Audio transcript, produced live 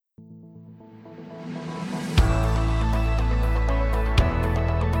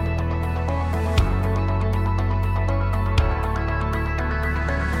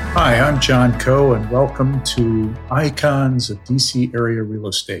Hi, I'm John Coe, and welcome to Icons of DC Area Real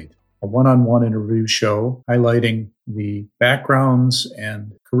Estate, a one-on-one interview show highlighting the backgrounds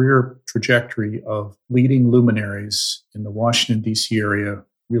and career trajectory of leading luminaries in the Washington, D.C. area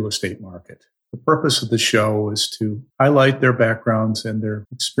real estate market. The purpose of the show is to highlight their backgrounds and their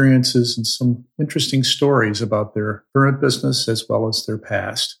experiences and some interesting stories about their current business as well as their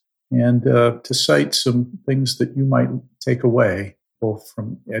past, and to cite some things that you might take away, both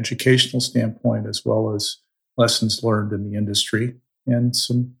from educational standpoint as well as lessons learned in the industry, and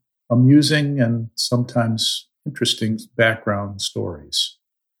some amusing and sometimes interesting background stories.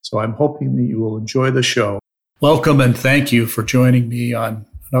 So I'm hoping that you will enjoy the show. Welcome and thank you for joining me on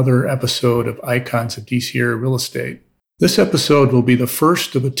another episode of Icons of DC Area Real Estate. This episode will be the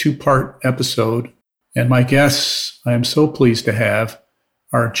first of a two-part episode, and my guests I am so pleased to have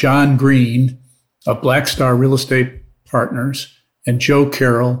are John Green of Black Star Real Estate Partners and Joe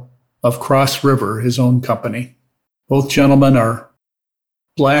Carroll of Cross River, his own company. Both gentlemen are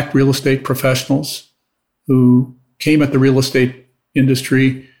Black real estate professionals who came at the real estate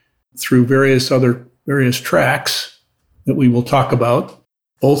industry through various tracks that we will talk about.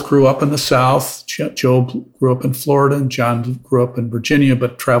 Both grew up in the South. Joe grew up in Florida, and John grew up in Virginia,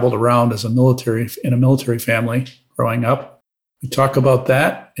 but traveled around in a military family growing up. We talk about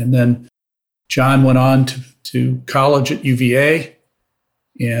that, and then John went on to college at UVA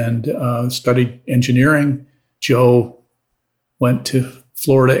and studied engineering. Joe went to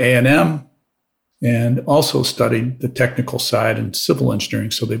Florida A&M and also studied the technical side and civil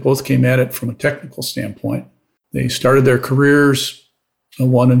engineering. So they both came at it from a technical standpoint. They started their careers,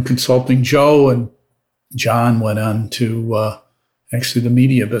 one in consulting, Joe, and John went on to actually the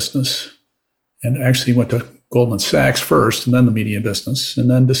media business, and actually went to Goldman Sachs first and then the media business, and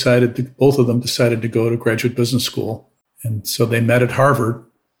then both of them decided to go to graduate business school. And so they met at Harvard.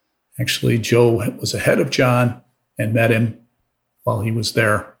 Actually, Joe was ahead of John and met him while he was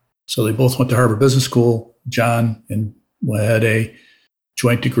there. So they both went to Harvard Business School. John had a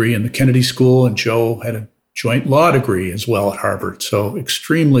joint degree in the Kennedy School, and Joe had a joint law degree as well at Harvard. So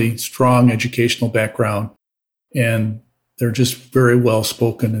extremely strong educational background, and they're just very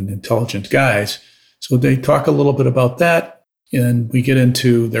well-spoken and intelligent guys. So they talk a little bit about that, and we get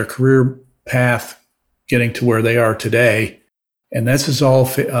into their career path, getting to where they are today. And this is all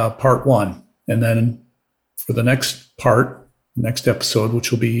part one. And then for the next episode,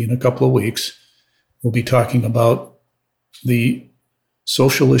 which will be in a couple of weeks, we'll be talking about the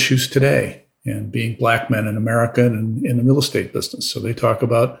social issues today and being Black men in America and in the real estate business. So they talk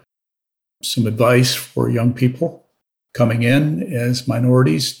about some advice for young people coming in as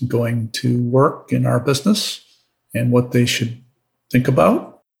minorities, going to work in our business, and what they should think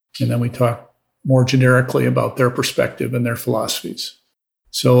about. And then we talk more generically about their perspective and their philosophies.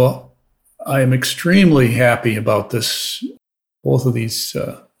 So I am extremely happy about both of these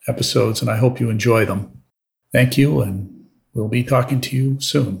episodes, and I hope you enjoy them. Thank you, and we'll be talking to you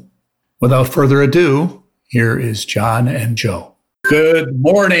soon. Without further ado, here is John and Joe. Good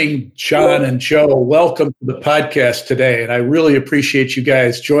morning, John and Joe. Welcome to the podcast today, and I really appreciate you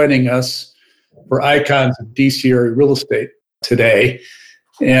guys joining us for Icons of DC Area Real Estate today.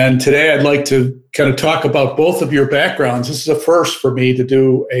 And today I'd like to kind of talk about both of your backgrounds. This is a first for me to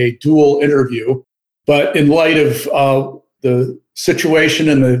do a dual interview, but in light of the situation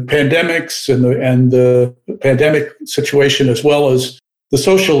and the pandemics and the pandemic situation, as well as the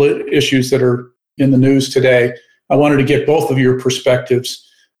social issues that are in the news today, I wanted to get both of your perspectives.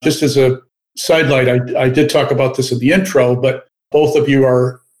 Just as a sidelight, I did talk about this in the intro, but both of you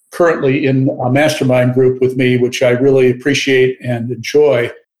are currently in a mastermind group with me, which I really appreciate and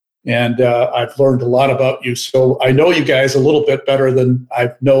enjoy. And I've learned a lot about you. So I know you guys a little bit better than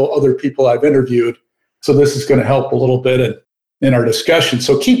I know other people I've interviewed. So this is going to help a little bit in our discussion.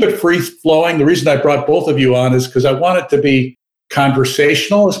 So keep it free flowing. The reason I brought both of you on is because I want it to be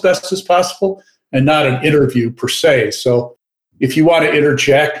conversational as best as possible and not an interview per se. So if you want to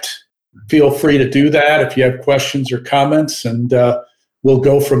interject, feel free to do that if you have questions or comments, and we'll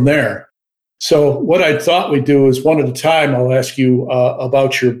go from there. So what I thought we'd do is one at a time, I'll ask you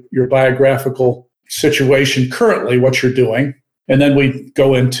about your biographical situation currently, what you're doing, and then we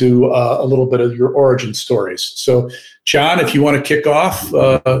go into a little bit of your origin stories. So John, if you want to kick off,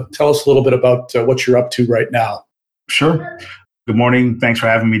 tell us a little bit about what you're up to right now. Sure. Good morning. Thanks for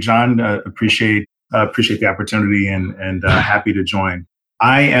having me, John. Appreciate the opportunity and happy to join.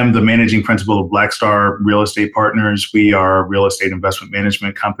 I am the managing principal of Black Star Real Estate Partners. We are a real estate investment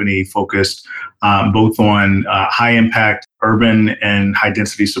management company focused both on high impact urban and high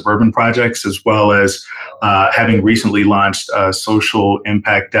density suburban projects, as well as having recently launched a social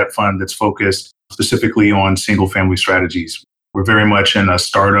impact debt fund that's focused specifically on single family strategies. We're very much in a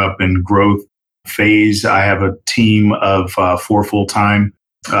startup and growth phase. I have a team of four full-time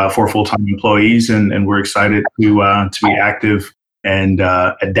employees, and we're excited to be active and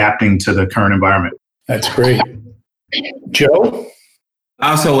adapting to the current environment. That's great. Joe?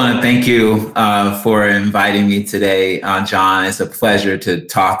 I also want to thank you for inviting me today, John. It's a pleasure to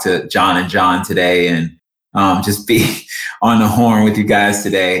talk to John and John today and just be on the horn with you guys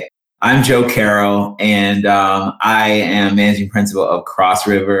today. I'm Joe Carroll, and I am managing principal of Cross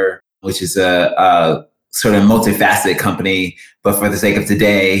River, which is a sort of multifaceted company. But for the sake of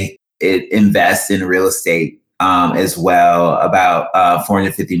today, it invests in real estate as well, about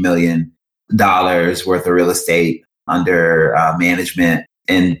 $450 million worth of real estate under management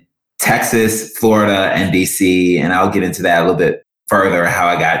in Texas, Florida, and DC. And I'll get into that a little bit further, how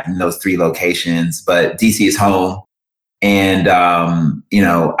I got in those three locations. But DC is home. And,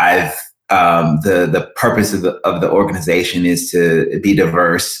 I've the purpose of the organization is to be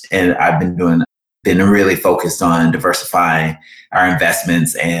diverse. And I've been really focused on diversifying our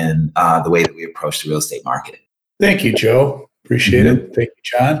investments and the way that we approach the real estate market. Thank you, Joe. Appreciate it. Thank you,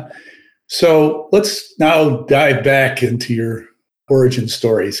 John. So let's now dive back into your origin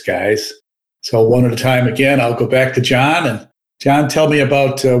stories, guys. So one at a time again, I'll go back to John. And John, tell me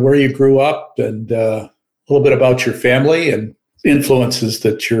about where you grew up and a little bit about your family and influences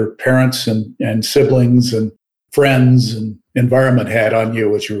that your parents and siblings and friends and environment had on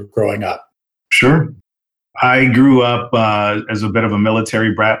you as you were growing up. Sure. I grew up as a bit of a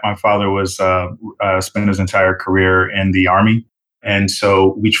military brat. My father was spent his entire career in the Army. And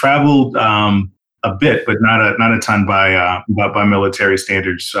so we traveled a bit, but not a ton by military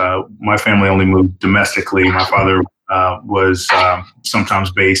standards. My family only moved domestically. My father was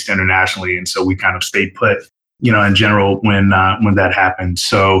sometimes based internationally, and so we kind of stayed put, in general when that happened.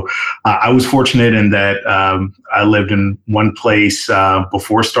 So I was fortunate in that I lived in one place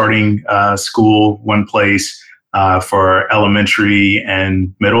before starting school, one place for elementary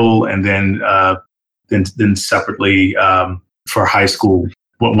and middle, and then separately for high school.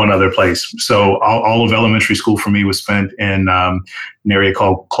 One other place. So all of elementary school for me was spent in an area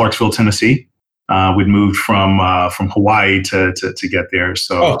called Clarksville, Tennessee. We'd moved from Hawaii to get there.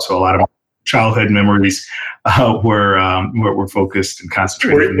 So a lot of childhood memories were focused and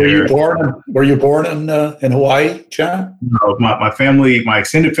concentrated there. Were you born in Hawaii, John? No, my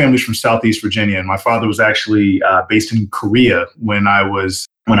extended family's from Southeast Virginia, and my father was actually based in Korea when I was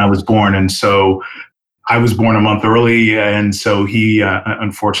born, and so I was born a month early, and so he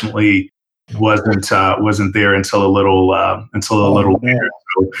unfortunately wasn't there until a little later.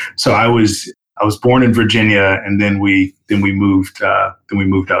 So I was born in Virginia, and then we moved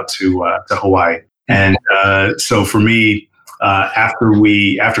out to Hawaii. And so for me,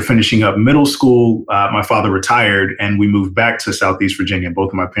 after finishing up middle school, my father retired, and we moved back to Southeast Virginia. Both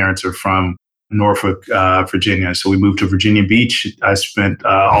of my parents are from Norfolk, Virginia, so we moved to Virginia Beach. I spent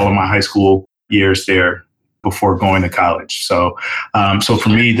all of my high school years there before going to college. So for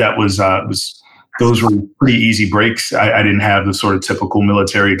me, that was those were pretty easy breaks. I didn't have the sort of typical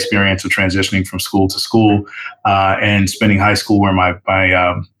military experience of transitioning from school to school, and spending high school where my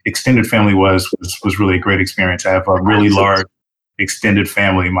extended family was really a great experience. I have a really large extended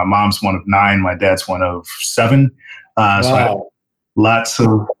family. My mom's one of 9, my dad's one of 7. Wow. So I have lots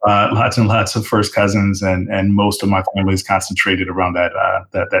and lots of first cousins, and most of my family is concentrated around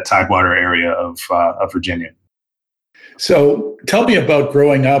that Tidewater area of Virginia. So tell me about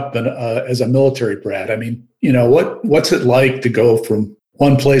growing up as a military brat. I mean, what's it like to go from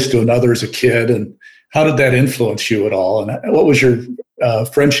one place to another as a kid, and how did that influence you at all? And what was your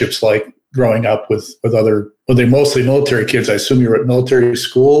friendships like growing up with other? Were they mostly military kids? I assume you were at military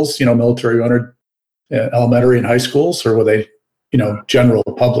schools, military elementary and high schools, or were they general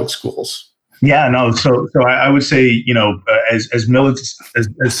public schools? Yeah, no. So I would say, as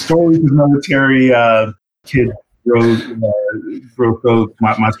stories of military kids grow,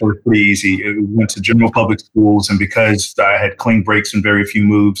 my story was pretty easy. We went to general public schools, and because I had clean breaks and very few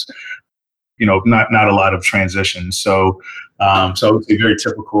moves, not a lot of transition. So I would say very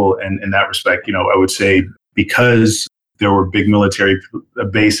typical in that respect. I would say because there were big military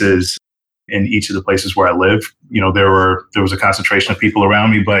bases in each of the places where I lived, there was a concentration of people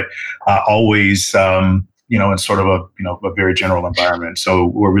around me, but always, in sort of a very general environment. So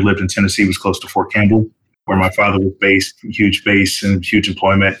where we lived in Tennessee was close to Fort Campbell, where my father was based, huge base and huge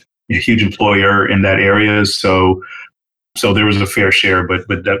employment, a huge employer in that area. So there was a fair share, but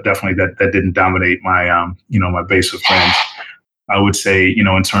definitely that didn't dominate my, my base of friends. I would say,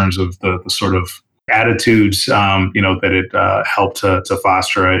 in terms of the sort of attitudes, that it helped to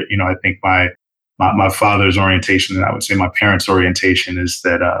foster. I think my father's orientation, and I would say my parents' orientation, is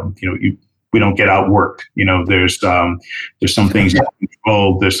that we don't get outworked. There's some things you can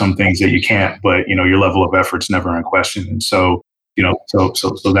control, there's some things that you can't, but your level of effort's never in question. And so so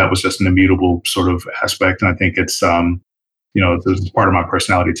that was just an immutable sort of aspect, and I think it's it's part of my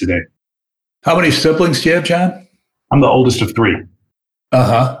personality today. How many siblings do you have, John? I'm the oldest of three.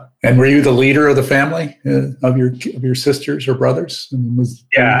 And were you the leader of the family, of your sisters or brothers?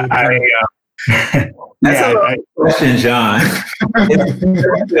 That's a question, John.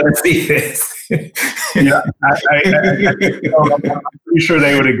 Let's see this. I'm pretty sure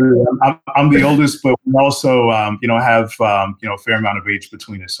they would agree. I'm the oldest, but we also, have a fair amount of age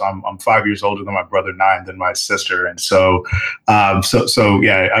between us. So I'm 5 years older than my brother, 9 than my sister, and so I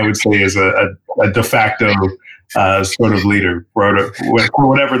would say as a de facto sort of leader, for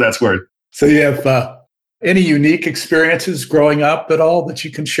whatever that's worth. So you have any unique experiences growing up at all that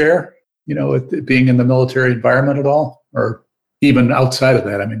you can share? With it being in the military environment at all, or even outside of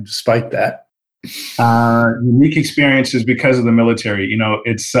that? I mean, despite that. Unique experiences because of the military.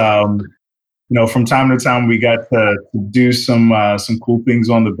 It's from time to time we got to do some cool things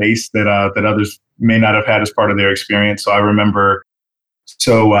on the base that others may not have had as part of their experience. So I remember,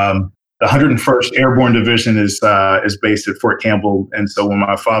 the 101st Airborne Division is based at Fort Campbell, and so when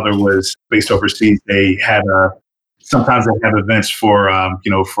my father was based overseas, they had sometimes they have events for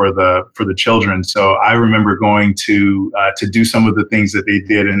the children. So I remember going to do some of the things that they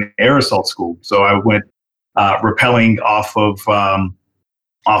did in air assault school. So I went rappelling off of a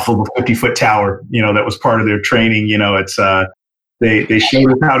 50-foot tower. That was part of their training. It's they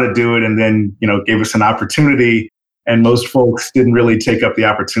showed us how to do it, and then gave us an opportunity. And most folks didn't really take up the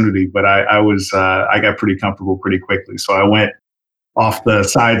opportunity, but I got pretty comfortable pretty quickly. So I went off the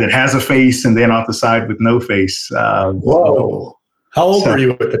side that has a face, and then off the side with no face. Whoa! How old were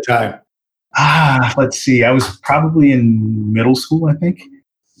you at the time? Let's see. I was probably in middle school, I think,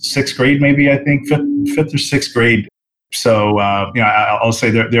 6th grade, maybe. I think fifth or 6th grade. So I'll say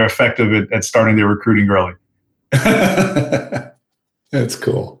they're effective at starting their recruiting early. That's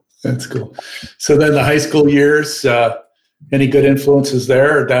cool. So then the high school years, any good influences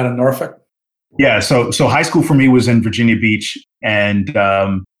there or down in Norfolk? Yeah. So high school for me was in Virginia Beach, and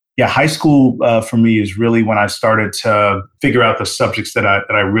high school for me is really when I started to figure out the subjects that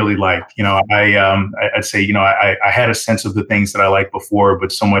I really liked. I'd say I had a sense of the things that I liked before,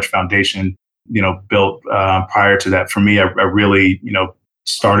 but so much foundation built prior to that. For me, I really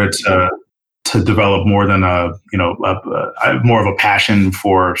started to develop more than more of a passion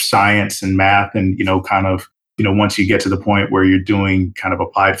for science and math, and once you get to the point where you're doing kind of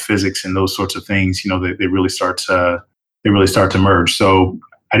applied physics and those sorts of things, they really start to merge. So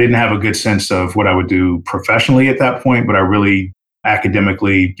I didn't have a good sense of what I would do professionally at that point, but I really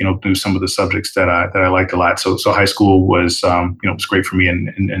academically, do some of the subjects that I liked a lot. So high school was great for me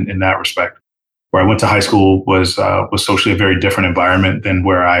in that respect. Where I went to high school was socially a very different environment than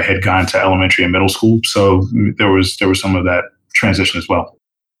where I had gone to elementary and middle school. So there was some of that transition as well.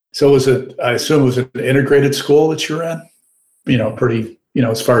 So I assume it was an integrated school that you were in? Pretty,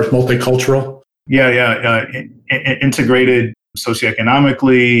 as far as multicultural? Yeah. Integrated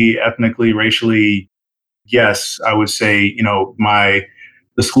socioeconomically, ethnically, racially. Yes, I would say, the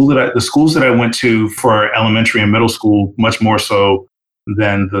schools that I went to for elementary and middle school, much more so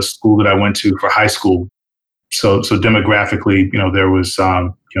than the school that I went to for high school. So demographically, there was,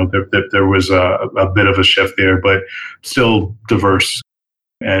 there was a bit of a shift there, but still diverse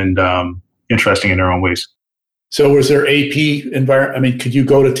and interesting in their own ways. So was there AP environment? I mean, could you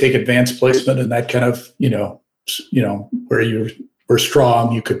go to take advanced placement and that kind of, where you were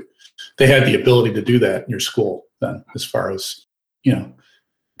strong, they had the ability to do that in your school then, as far as,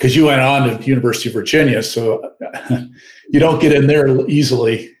 because you went on to the University of Virginia, so you don't get in there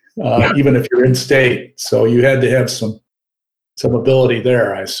easily, even if you're in state. So you had to have some ability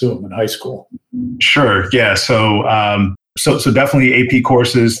there, I assume, in high school. Sure. Yeah. So definitely AP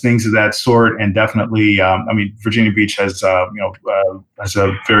courses, things of that sort, and definitely, Virginia Beach has a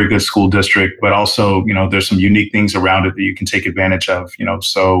very good school district, but also, there's some unique things around it that you can take advantage of.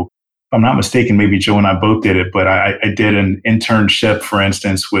 So if I'm not mistaken, maybe Joe and I both did it, but I did an internship, for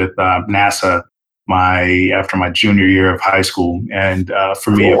instance, with NASA after my junior year of high school, and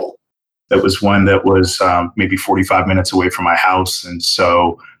for me, that was one that was maybe 45 minutes away from my house, and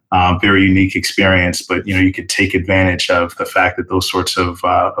so. Very unique experience, but you could take advantage of the fact that those sorts of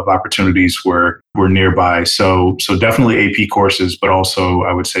opportunities were nearby. So definitely AP courses, but also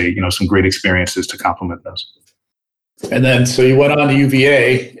I would say some great experiences to complement those. And then, so you went on to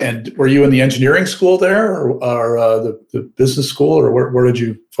UVA, and were you in the engineering school there, or the business school, or where did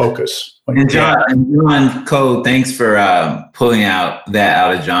you focus? And John Cole, thanks for pulling that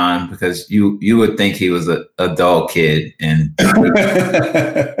out of John, because you would think he was a dull kid and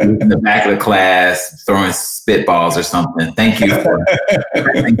in the back of the class throwing spitballs or something. Thank you for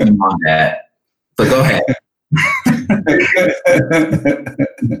thinking on that. So go ahead.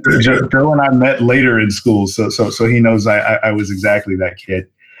 Joe and I met later in school, so he knows I was exactly that kid.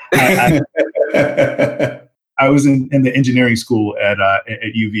 I was in the engineering school at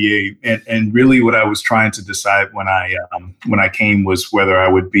UVA, and really what I was trying to decide when I came was whether I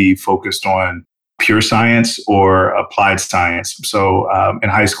would be focused on pure science or applied science. So in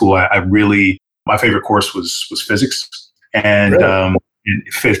high school, my favorite course was physics, and really?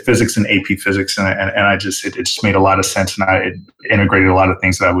 Physics and AP physics, and I just it just made a lot of sense, and it integrated a lot of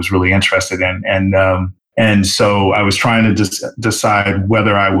things that I was really interested in, and so I was trying to decide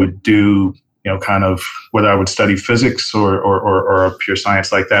whether I would do, kind of whether I would study physics or a pure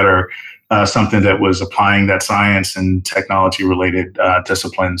science like that, or something that was applying that science and technology related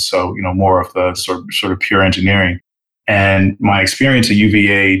disciplines. So, more of the sort of pure engineering. And my experience at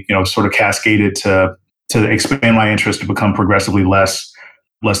UVA, sort of cascaded to expand my interest to become progressively less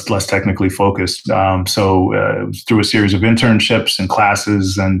technically focused. So through a series of internships and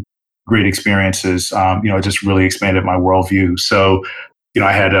classes and great experiences, it just really expanded my worldview. So,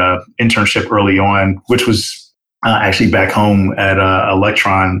 I had an internship early on, which was actually back home at at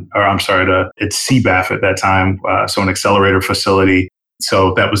CBAF at that time, so an accelerator facility.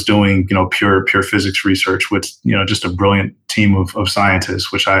 So that was doing, pure physics research with, just a brilliant team of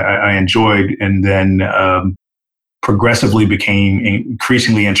scientists, which I enjoyed, and then progressively became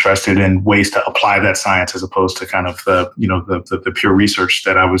increasingly interested in ways to apply that science as opposed to kind of the pure research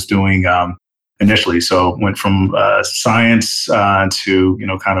that I was doing initially. So went from science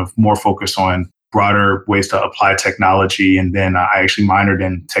to, kind of more focused on broader ways to apply technology. And then I actually minored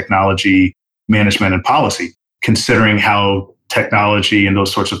in technology management and policy, considering how technology and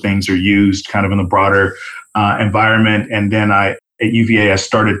those sorts of things are used kind of in the broader environment. And then at UVA, I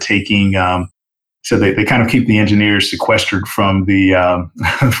started taking, so they kind of keep the engineers sequestered from the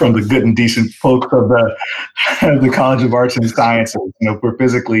from the good and decent folks of the College of Arts and Sciences. We're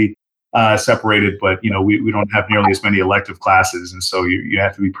physically separated, but we don't have nearly as many elective classes, and so you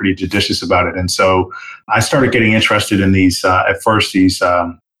have to be pretty judicious about it. And so I started getting interested in these these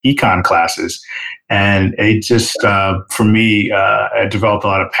econ classes, and it just for me, I developed a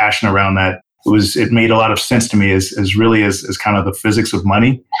lot of passion around that. It made a lot of sense to me as kind of the physics of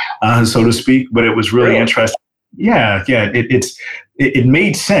money, so to speak. But it was really interesting. Yeah. It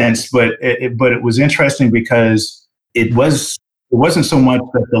made sense, but it was interesting because it wasn't so much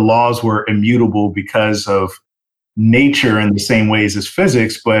that the laws were immutable because of nature in the same ways as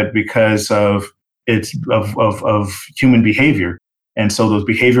physics, but because of human behavior. And so those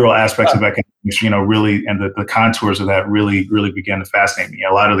behavioral aspects of economics, really, and the contours of that really began to fascinate me.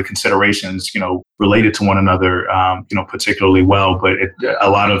 A lot of the considerations, related to one another, particularly well, but a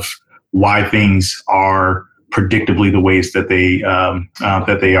lot of why things are predictably the ways that they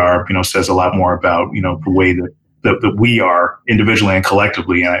are, says a lot more about, the way that we are individually and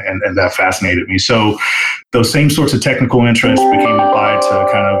collectively, and that fascinated me. So those same sorts of technical interests became applied to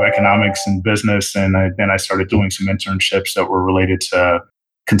kind of economics and business, and then I started doing some internships that were related to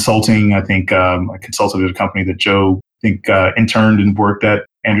consulting. I think I consulted at a company that Joe interned and worked at,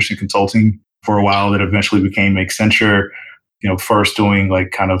 Anderson Consulting, for a while, that eventually became Accenture. First doing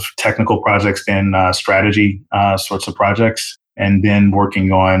like kind of technical projects, then strategy sorts of projects, and then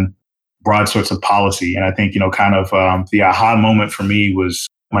working on broad sorts of policy. And I think, the aha moment for me was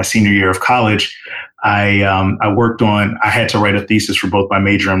my senior year of college. I had to write a thesis for both my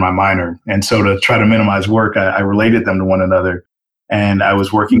major and my minor. And so to try to minimize work, I related them to one another. And I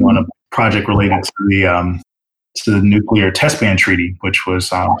was working on a project related to the nuclear test ban treaty, which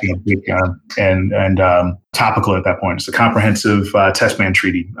was big and topical at that point. It's a comprehensive test ban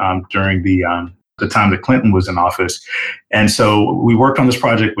treaty during the time that Clinton was in office. And so we worked on this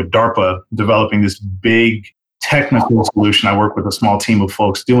project with DARPA, developing this big technical solution. I worked with a small team of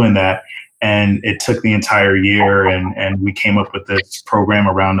folks doing that. And it took the entire year, and we came up with this program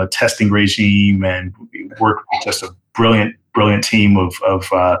around a testing regime, and we worked with just a brilliant team of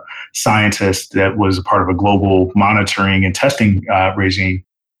scientists that was a part of a global monitoring and testing regime.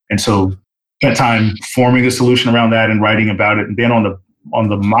 And so spent time forming a solution around that and writing about it. And then on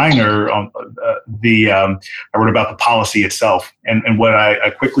the minor, I wrote about the policy itself. And what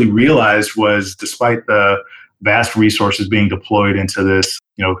I quickly realized was, despite the vast resources being deployed into this,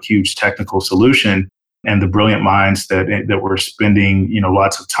 huge technical solution, and the brilliant minds that were spending,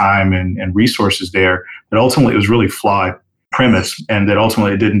 lots of time and resources there, that ultimately it was really flawed premise, and that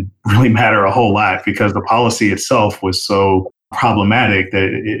ultimately it didn't really matter a whole lot because the policy itself was so problematic that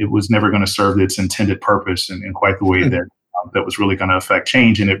it was never going to serve its intended purpose in quite the way that was really going to affect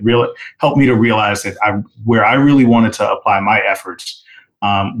change. And it really helped me to realize that where I really wanted to apply my efforts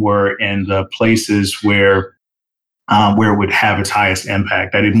were in the places where it would have its highest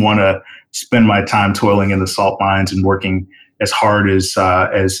impact. I didn't want to spend my time toiling in the salt mines and working as hard as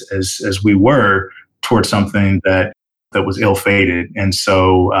we were towards something that was ill-fated. And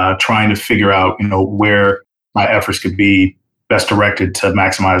so trying to figure out, where my efforts could be best directed to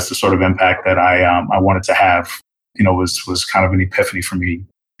maximize the sort of impact that I wanted to have, was kind of an epiphany for me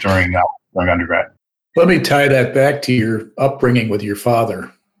during undergrad. Let me tie that back to your upbringing with your father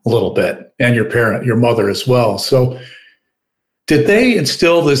a little bit, and your mother as well. So did they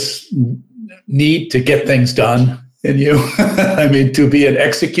instill this need to get things done in you? I mean, to be an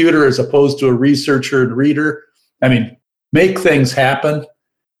executor as opposed to a researcher and reader? I mean, make things happen.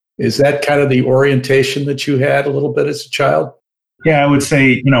 Is that kind of the orientation that you had a little bit as a child? Yeah, I would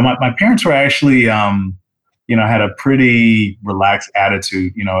say, my parents were actually, had a pretty relaxed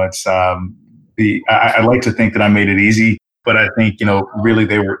attitude. It's I like to think that I made it easy, but I think, really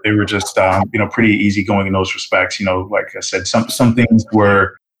they were just, pretty easygoing in those respects. Like I said, some things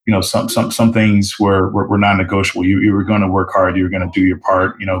were, some things were non-negotiable. You were going to work hard. You were going to do your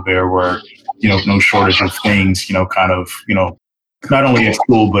part. There were, no shortage of things, not only at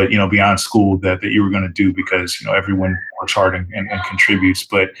school, but, beyond school that you were going to do because, everyone works hard and contributes,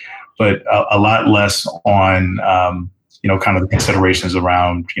 but a lot less on, kind of the considerations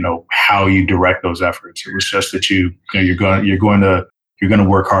around, how you direct those efforts. It was just that you're going to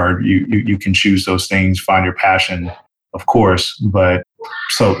work hard. You can choose those things, find your passion, of course. But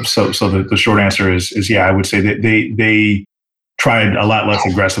so the short answer is yeah, I would say that they tried a lot less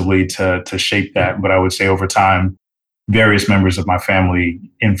aggressively to shape that. But I would say over time, various members of my family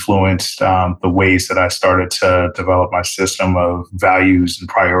influenced the ways that I started to develop my system of values and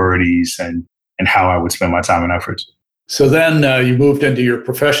priorities and how I would spend my time and efforts. So then you moved into your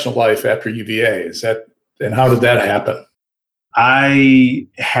professional life after UVA. And how did that happen? I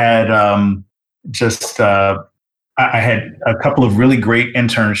had I had a couple of really great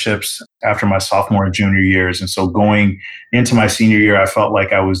internships after my sophomore and junior years. And so going into my senior year, I felt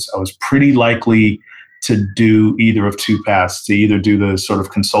like I was pretty likely to do either of two paths, to either do the sort of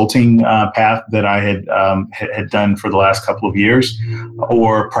consulting path that I had done for the last couple of years,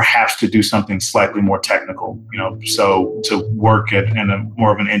 or perhaps to do something slightly more technical, so to work in a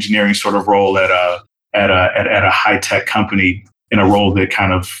more of an engineering sort of role at a high-tech company, in a role that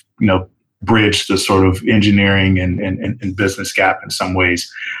kind of, bridged the sort of engineering and business gap in some ways.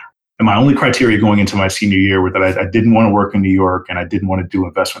 And my only criteria going into my senior year were that I didn't want to work in New York and I didn't want to do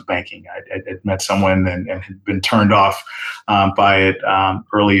investment banking. I had met someone and had been turned off by it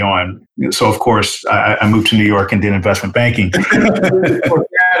early on. So, of course, I moved to New York and did investment banking.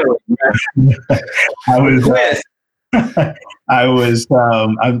 I'm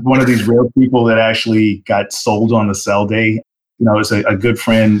one of these rare people that actually got sold on the sell day. It was a good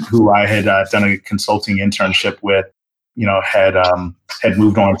friend who I had done a consulting internship with, had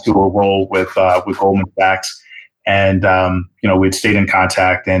moved on to a role with Goldman Sachs, and we'd stayed in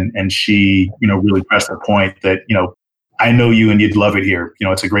contact, and she really pressed the point that I know you and you'd love it here.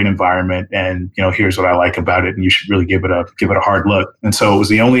 It's a great environment, and here's what I like about it, and you should really give it a hard look. And so it was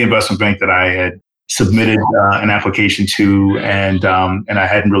the only investment bank that I had submitted an application to, and I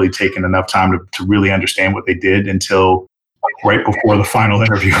hadn't really taken enough time to really understand what they did until right before the final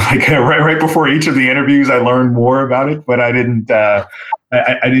interview. Like right before each of the interviews, I learned more about it, but I didn't have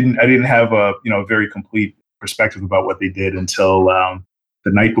a very complete perspective about what they did until the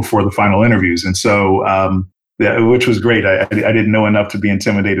night before the final interviews. And so, which was great. I didn't know enough to be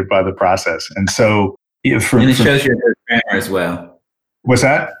intimidated by the process. And so, and it shows you're a good crammer as well. What's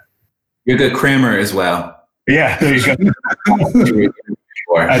that? You're a good crammer as well. Yeah, there you go.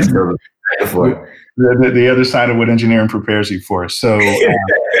 Before. The other side of what engineering prepares you for. So,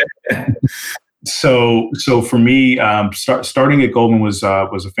 so for me, starting at Goldman was a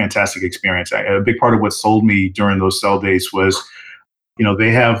fantastic experience. A big part of what sold me during those sell days was,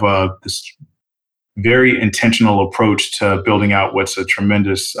 they have this very intentional approach to building out what's a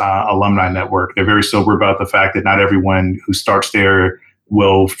tremendous alumni network. They're very sober about the fact that not everyone who starts there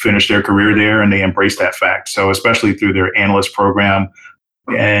will finish their career there, and they embrace that fact. So, especially through their analyst program,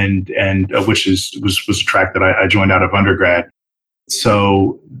 and which was a track that I joined out of undergrad.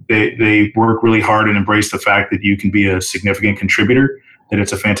 So they work really hard and embrace the fact that you can be a significant contributor that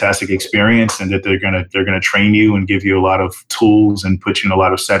it's a fantastic experience and that they're gonna train you and give you a lot of tools and put you in a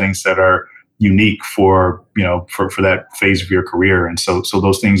lot of settings that are unique for that phase of your career. And so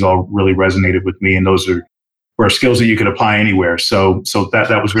those things all really resonated with me, and those were skills that you could apply anywhere. So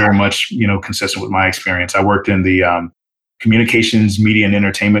that was very much consistent with my experience. I worked in the communications, media, and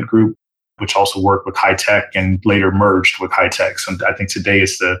entertainment group, which also worked with high tech and later merged with high tech. So I think today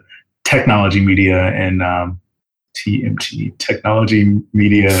it's the technology, media, and TMT, technology,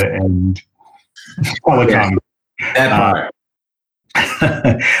 media, and telecom. That part.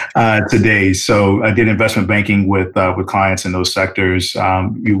 Today. So I did investment banking with clients in those sectors.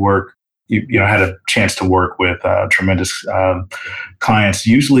 Had a chance to work with tremendous clients,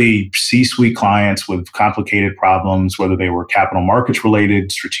 usually C-suite clients with complicated problems, whether they were capital markets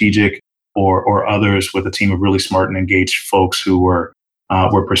related, strategic, or others, with a team of really smart and engaged folks who were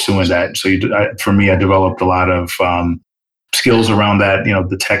pursuing that. So for me, I developed a lot of skills around that,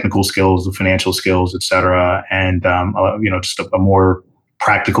 the technical skills, the financial skills, et cetera, and just a more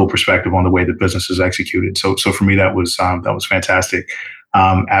practical perspective on the way the business is executed. So for me, that was fantastic.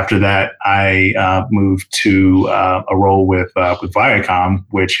 After that, I moved to a role with Viacom,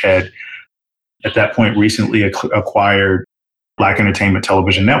 which had at that point recently acquired Black Entertainment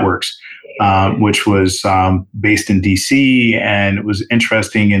Television Networks, which was based in DC, and it was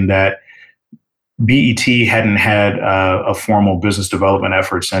interesting in that BET hadn't had a formal business development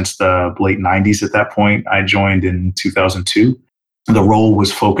effort since the late 90s at that point. I joined in 2002. The role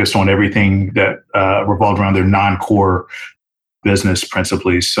was focused on everything that revolved around their non-core business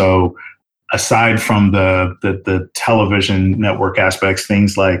principally. So aside from the television network aspects,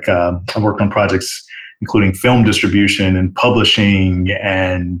 things like I worked on projects including film distribution and publishing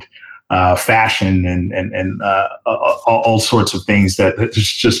and fashion and all sorts of things that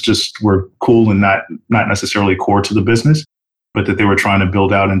just were cool and not necessarily core to the business, but that they were trying to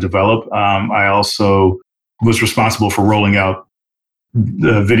build out and develop. I also was responsible for rolling out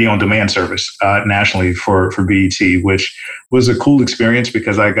the video on demand service nationally for BET, which was a cool experience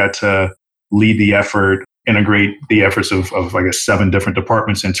because I got to lead the effort, integrate the efforts of I guess 7 different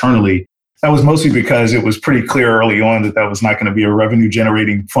departments internally. That was mostly because it was pretty clear early on that was not going to be a revenue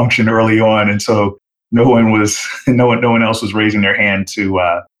generating function early on, and so no one else was raising their hand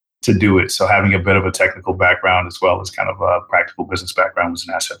to do it. So having a bit of a technical background as well as kind of a practical business background was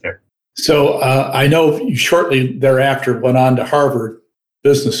an asset there. So I know you shortly thereafter went on to Harvard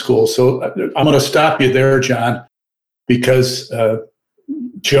Business School. So I'm going to stop you there, John, because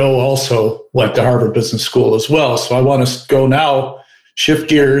Joe also went to Harvard Business School as well. So I want to go now, shift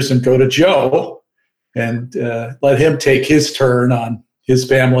gears and go to Joe and let him take his turn on his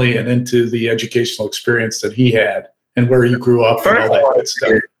family and into the educational experience that he had and where he grew up and all that good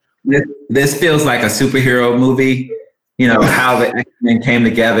stuff. This feels like a superhero movie, how the X-Men came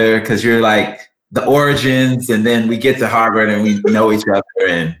together, because you're like the origins, and then we get to Harvard and we know each other,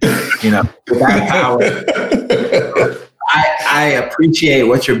 and without power. I appreciate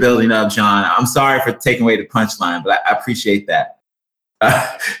what you're building up, John. I'm sorry for taking away the punchline, but I appreciate that.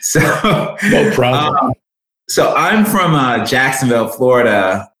 No problem. So I'm from Jacksonville,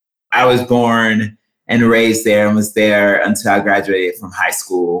 Florida. I was born and raised there and was there until I graduated from high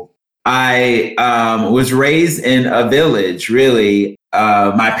school. I was raised in a village, really.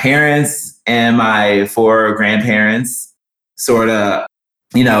 My parents and my 4 grandparents sort of,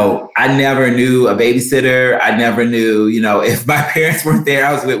 I never knew a babysitter. I never knew, if my parents weren't there,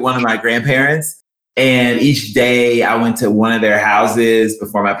 I was with one of my grandparents. And each day I went to one of their houses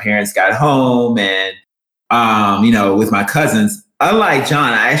before my parents got home and, with my cousins. Unlike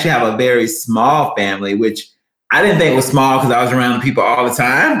John, I actually have a very small family, which I didn't think was small because I was around people all the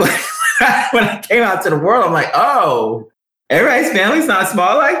time. But when I came out to the world, I'm like, oh, everybody's family's not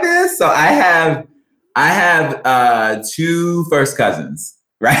small like this. So I have 2 first cousins,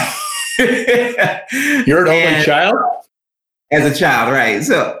 right? You're an only child? As a child, right?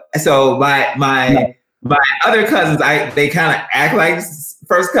 So my other cousins, they kind of act like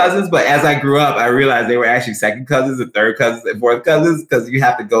first cousins, but as I grew up, I realized they were actually second cousins and third cousins and fourth cousins, because you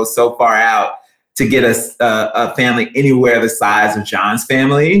have to go so far out to get a family anywhere the size of John's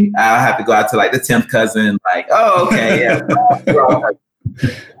family. I'll have to go out to like the 10th cousin, like, oh, okay, yeah.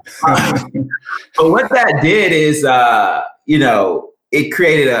 But what that did is, it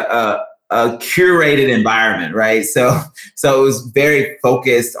created a curated environment, right? So it was very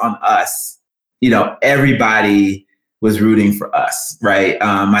focused on us. Everybody was rooting for us, right?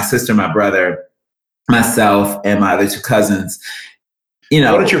 My sister, my brother, myself, and my other 2 cousins.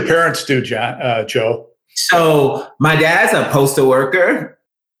 What did your parents do, Joe? So my dad's a postal worker,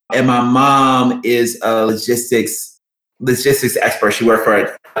 and my mom is a logistics logistics expert. She worked for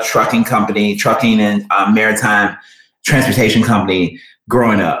a trucking company, trucking and maritime transportation company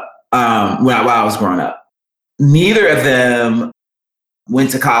growing up, while I was growing up. Neither of them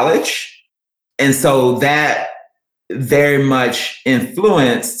went to college. And so that very much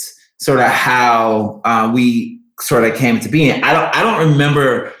influenced sort of how we sort of came to be. I don't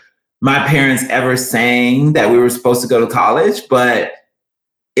remember my parents ever saying that we were supposed to go to college, but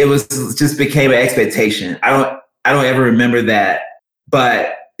it was just became an expectation. I don't ever remember that,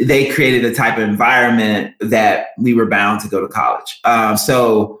 but they created a type of environment that we were bound to go to college.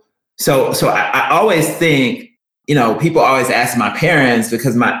 So I always think, you know, people always ask my parents,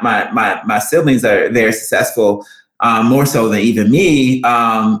 because my siblings are very successful, more so than even me,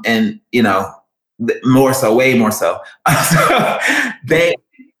 and you know, more so, way more so. They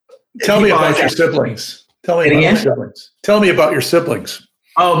tell me about your siblings. Tell me about your siblings. Tell me about your siblings.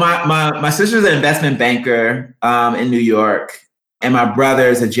 Oh, my sister's an investment banker in New York, and my brother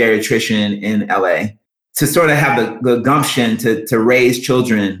is a geriatrician in LA. To sort of have the gumption to raise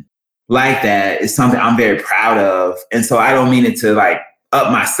children like that is something I'm very proud of. And so I don't mean it to like up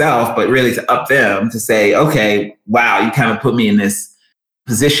myself, but really to up them, to say, okay, wow, you kind of put me in this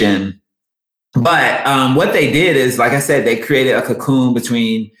position. But what they did is, like I said, they created a cocoon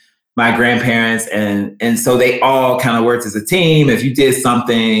between my grandparents, and so they all kind of worked as a team. If you did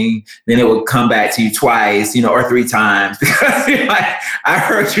something, then it would come back to you twice, you know, or three times, because you're like, I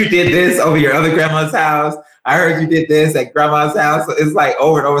heard you did this over your other grandma's house. I heard you did this at grandma's house. So it's like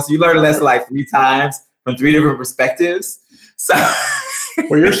over and over. So you learn a lesson like three times from three different perspectives. So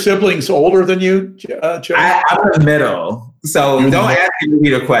were your siblings older than you, Joe? I'm in the middle. So don't ask me to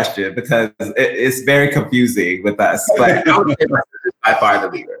read a question, because it's very confusing with us. But I would say my sister's by far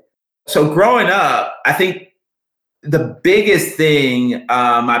the leader. So growing up, I think the biggest thing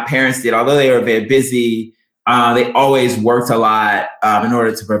my parents did, although they were very busy, they always worked a lot in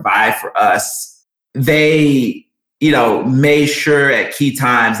order to provide for us. They, you know, made sure at key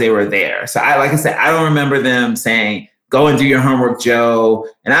times they were there. So like I said, I don't remember them saying, go and do your homework, Joe.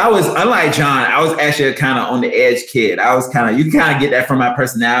 And I was, unlike John, I was actually a kind of on the edge kid. I was kind of, you can kind of get that from my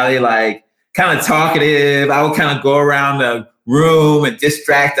personality, like kind of talkative. I would kind of go around the room and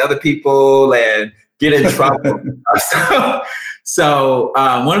distract other people and get in trouble. So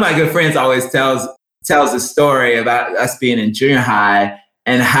one of my good friends always tells a story about us being in junior high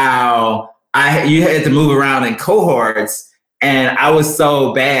and how you had to move around in cohorts, and I was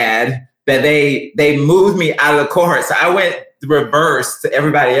so bad that they moved me out of the cohort. So I went reverse to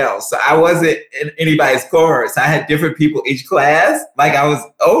everybody else. So I wasn't in anybody's cohort. So I had different people each class. Like I was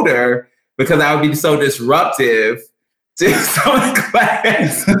older, because I would be so disruptive to someone's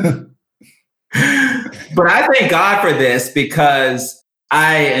class. But I thank God for this, because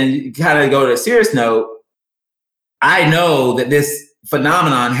and kind of go to a serious note, I know that this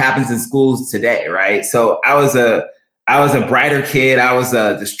phenomenon happens in schools today, right? So I was a brighter kid. I was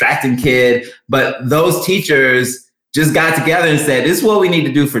a distracting kid, but those teachers just got together and said, this is what we need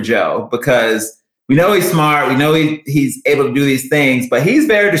to do for Joe, because we know he's smart. We know he's able to do these things, but he's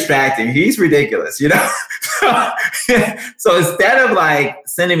very distracting. He's ridiculous, you know? So instead of like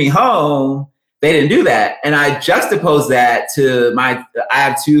sending me home, they didn't do that. And I juxtaposed that to I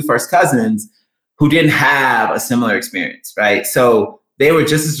have two first cousins who didn't have a similar experience, right? So they were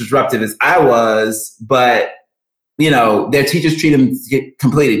just as disruptive as I was, but you know, their teachers treat them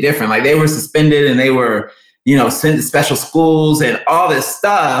completely different. Like they were suspended and they were, you know, sent to special schools and all this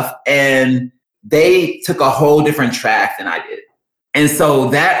stuff. And they took a whole different track than I did. And so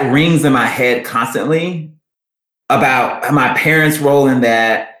that rings in my head constantly about my parents' role in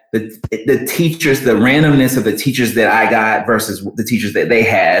that, the teachers, the randomness of the teachers that I got versus the teachers that they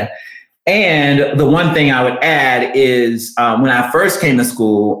had. And the one thing I would add is when I first came to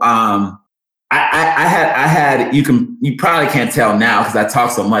school, I had you probably can't tell now because I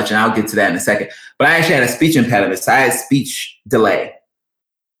talk so much, and I'll get to that in a second, but I actually had a speech impediment. So I had speech delay.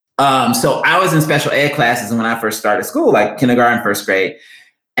 So I was in special ed classes when I first started school, like kindergarten, first grade.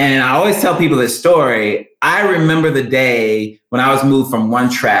 And I always tell people this story. I remember the day when I was moved from one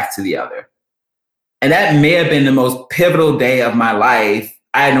track to the other. And that may have been the most pivotal day of my life.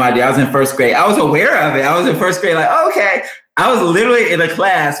 I had no idea. I was in first grade. I was aware of it. I was in first grade, like, okay. I was literally in a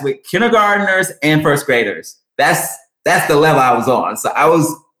class with kindergartners and first graders. That's the level I was on. So I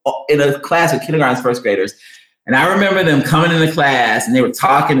was in a class with kindergartners, first graders. And I remember them coming into class and they were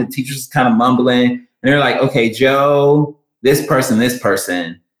talking, the teachers was kind of mumbling. And they're like, okay, Joe, this person,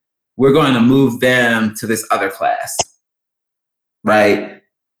 we're going to move them to this other class, right?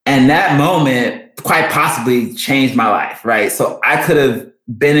 And that moment quite possibly changed my life, right? So I could have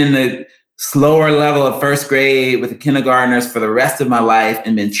been in the slower level of first grade with the kindergartners for the rest of my life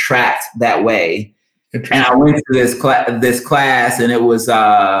and been tracked that way. And I went to this class, and it was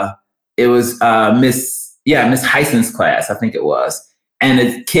Miss Heisen's class, I think it was. And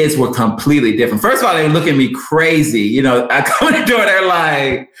the kids were completely different. First of all, they were looking at me crazy. You know, I come in the door, they're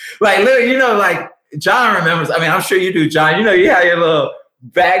like, literally, you know, like John remembers. I mean, I'm sure you do, John. You know, you have your little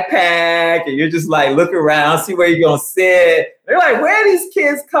backpack and you're just like, look around, see where you're going to sit. They're like, where are these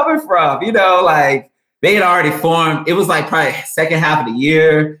kids coming from? You know, like they had already formed. It was like probably second half of the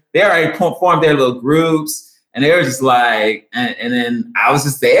year. They already formed their little groups, and they were just like, and then I was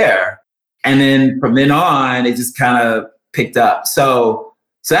just there. And then from then on, it just kind of picked up. So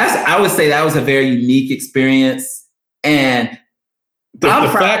I would say that was a very unique experience. And the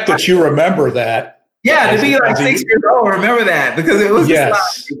fact that you remember that. Yeah, to be like 6 years old, remember that, because it was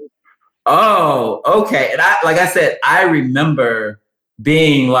just like, oh, okay. And I remember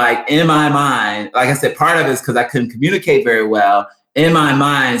being like, in my mind, like I said, part of it is because I couldn't communicate very well. In my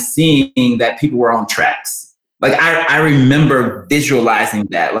mind, seeing that people were on tracks. Like I remember visualizing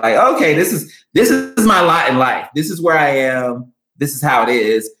that. Like, okay, this is my lot in life. This is where I am. This is how it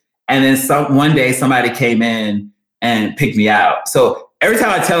is. And then one day somebody came in and picked me out. So every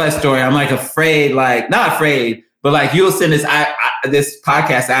time I tell that story, I'm like afraid, like not afraid, but like you'll send this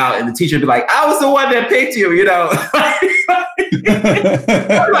podcast out and the teacher will be like, I was the one that picked you, you know?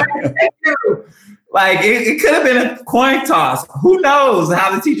 Like it could have been a coin toss. Who knows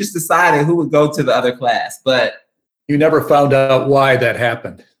how the teachers decided who would go to the other class, but. You never found out why that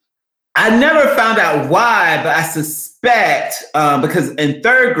happened. I never found out why, but I suspect because in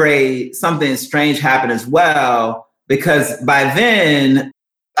third grade, something strange happened as well. Because by then,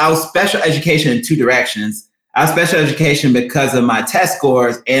 I was special education in two directions. I was special education because of my test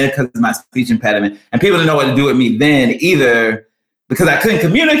scores and because of my speech impediment. And people didn't know what to do with me then either, because I couldn't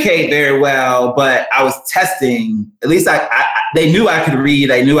communicate very well, but I was testing. At least they knew I could read.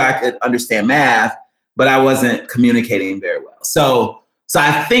 They knew I could understand math, but I wasn't communicating very well. So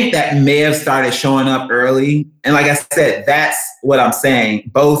I think that may have started showing up early. And like I said, that's what I'm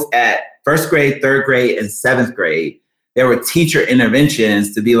saying. Both at first grade, third grade, and seventh grade, there were teacher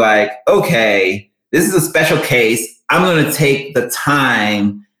interventions to be like, okay, this is a special case. I'm going to take the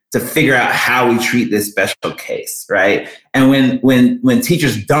time to figure out how we treat this special case, right? And when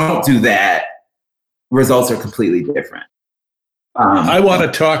teachers don't do that, results are completely different. I want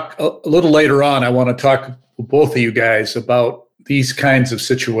to talk a little later on. I want to talk with both of you guys about these kinds of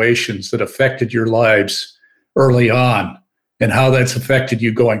situations that affected your lives early on and how that's affected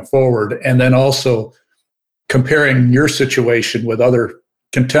you going forward. And then also comparing your situation with other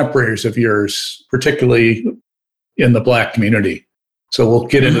contemporaries of yours, particularly in the Black community. So we'll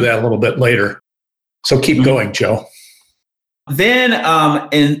get into that a little bit later. So keep going, Joe. Then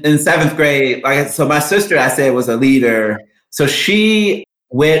in seventh grade, so my sister, I said, was a leader. So she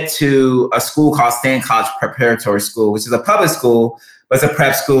went to a school called Stanton College Preparatory School, which is a public school, but it's a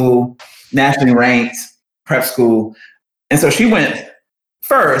prep school, nationally ranked prep school. And so she went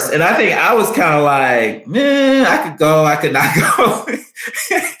first. And I think I was kind of like, man, I could go, I could not go.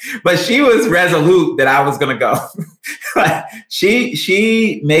 But she was resolute that I was going to go. Like,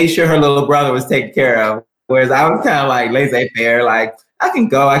 she made sure her little brother was taken care of. Whereas I was kind of like laissez-faire, like I can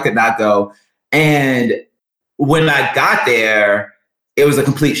go, I could not go. And when I got there, it was a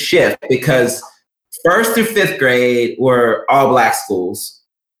complete shift because first through fifth grade were all Black schools.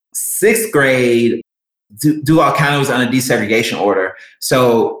 Sixth grade, Duval County was on a desegregation order.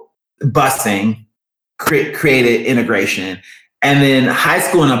 So busing created integration. And then high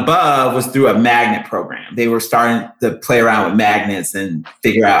school and above was through a magnet program. They were starting to play around with magnets and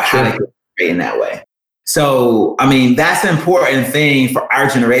figure out how they could create in that way. So, I mean, that's an important thing for our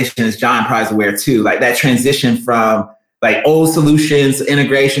generation, as John probably is aware too, like that transition from like old solutions,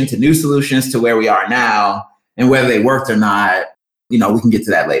 integration to new solutions to where we are now, and whether they worked or not, you know, we can get to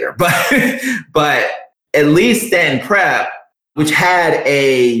that later. But at least Stanton Prep, which had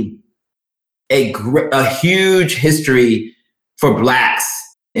a huge history for Blacks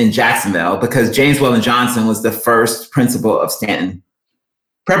in Jacksonville, because James Weldon Johnson was the first principal of Stanton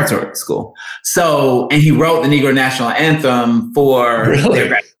Preparatory School. So, and he wrote the Negro National Anthem for,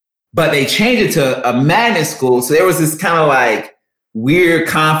 but they changed it to a magnet school. So there was this kind of like weird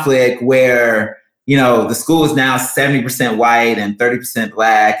conflict where, you know, the school is now 70% white and 30%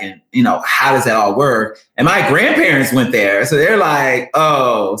 Black. And, you know, how does that all work? And my grandparents went there. So they're like,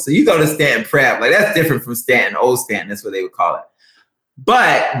 oh, so you go to Stanton Prep. Like, that's different from Stanton, old Stanton. That's what they would call it.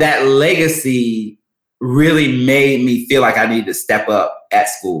 But that legacy really made me feel like I needed to step up at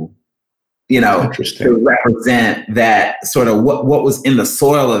school. to represent that sort of what was in the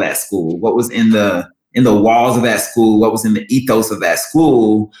soil of that school, what was in the walls of that school, what was in the ethos of that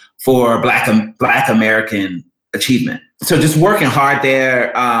school for Black American achievement. So just working hard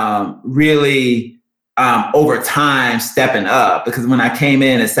there, really over time stepping up, because when I came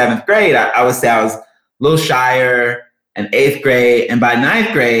in 7th grade, I would say I was a little shyer. In 8th grade, and by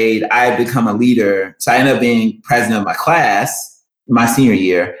 9th grade, I had become a leader. So I ended up being president of my class my senior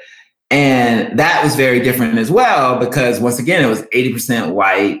year. And that was very different as well, because once again, it was 80%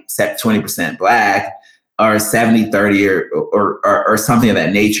 white, 20% Black, or 70-30 or something of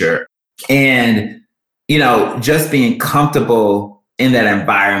that nature. And, just being comfortable in that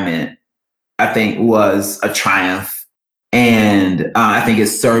environment, I think was a triumph. And I think it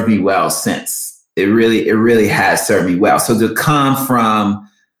served me well since. It really has served me well. So to come from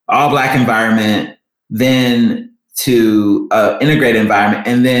all Black environment, then to integrated environment,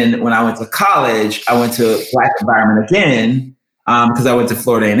 and then when I went to college, I went to Black environment again because I went to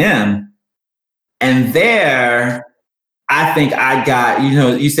Florida A&M, and there I think I got,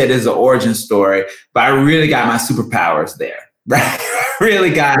 you said there's an origin story, but I really got my superpowers there. Right?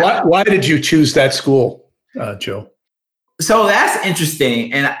 Really got. Why did you choose that school, Joe? So that's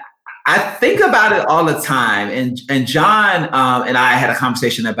interesting, and I think about it all the time. And John and I had a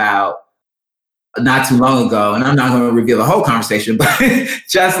conversation about not too long ago, and I'm not going to reveal the whole conversation, but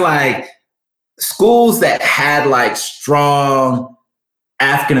just like schools that had like strong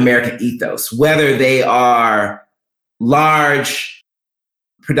African-American ethos, whether they are large,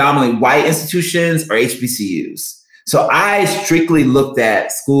 predominantly white institutions or HBCUs. So I strictly looked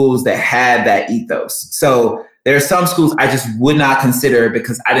at schools that had that ethos. So there are some schools I just would not consider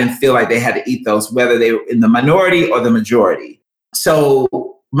because I didn't feel like they had the ethos, whether they were in the minority or the majority. So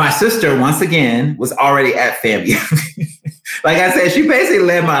my sister, once again, was already at FAMU. Like I said, she basically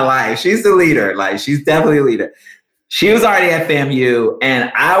led my life. She's the leader. Like, she's definitely a leader. She was already at FAMU, and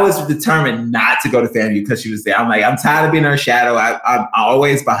I was determined not to go to FAMU because she was there. I'm like, I'm tired of being her shadow. I'm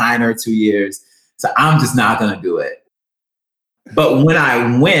always behind her 2 years. So I'm just not going to do it. But when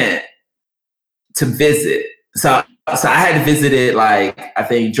I went to visit, so I had to visit it, like, I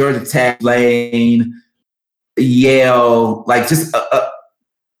think Georgia Tech, Lane, Yale, like just a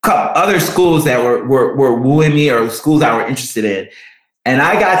couple other schools that were wooing me, or schools I were interested in. And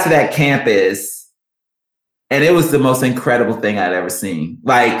I got to that campus, and it was the most incredible thing I'd ever seen.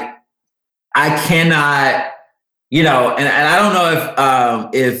 Like, I cannot, and I don't know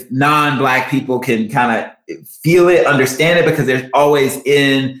if non-Black people can kind of feel it, understand it, because there's always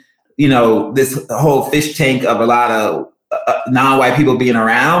in this whole fish tank of a lot of non-white people being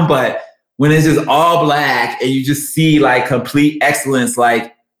around. But when it's just all Black and you just see like complete excellence,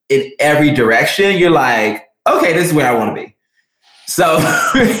 like in every direction, you're like, okay, this is where I want to be. So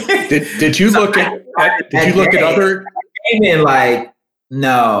did you look at other? I came in like,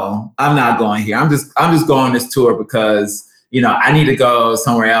 no, I'm not going here. I'm just going on this tour because, I need to go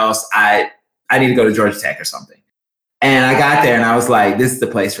somewhere else. I need to go to Georgia Tech or something. And I got there and I was like, this is the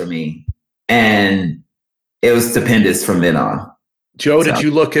place for me. And it was stupendous from then on. Joe, did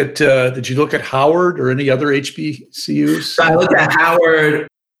you look at Howard or any other HBCUs? So I looked at Howard.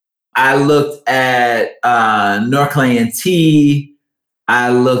 I looked at North Carolina A&T.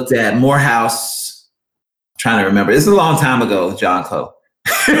 I looked at Morehouse. I'm trying to remember. This is a long time ago, John Cole.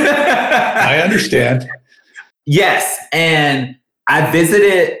 I understand. Yes. And I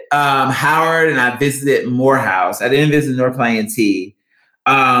visited Howard and I visited Morehouse. I didn't visit North Carolina A&T.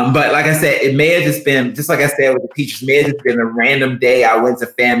 But like I said, it may have just been, just like I said with the teachers, may have just been a random day I went to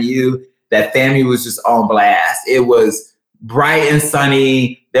FAMU, that FAMU was just on blast. It was bright and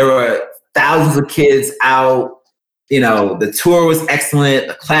sunny. There were thousands of kids out. The tour was excellent.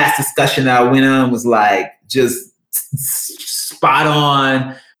 The class discussion that I went on was like just spot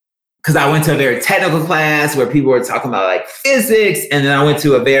on. Because I went to a very technical class where people were talking about like physics. And then I went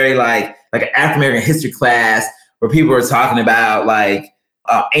to a very like an African-American history class where people were talking about like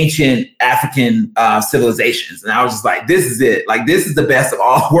ancient African civilizations. And I was just like, this is it. Like, this is the best of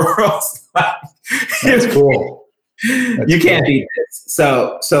all worlds. That's cool. You can't beat this.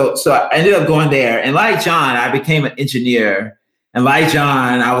 So I ended up going there. And like John, I became an engineer. And like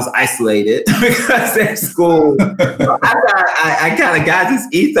John, I was isolated because their school. I kind of got this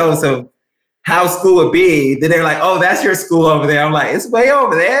ethos of how school would be. Then they're like, "Oh, that's your school over there." I'm like, "It's way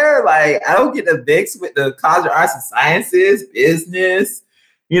over there." Like, I don't get to mix with the College of Arts and Sciences, business,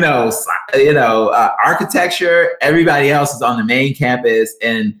 architecture. Everybody else is on the main campus,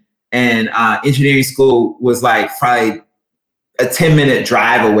 and engineering school was like probably a 10-minute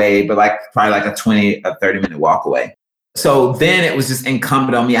drive away, but like probably like a 20 or 30-minute walk away. So then it was just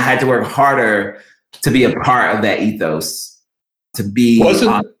incumbent on me. I had to work harder to be a part of that ethos, to be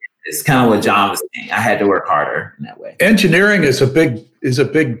on. It's kind of what John was saying. I had to work harder in that way. Engineering is a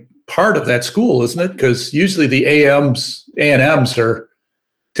big part of that school, isn't it? Because usually the A&Ms are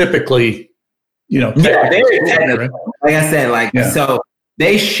typically, very technical. Right? Like I said, so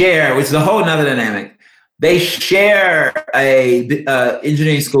they share, which is a whole nother dynamic. They share a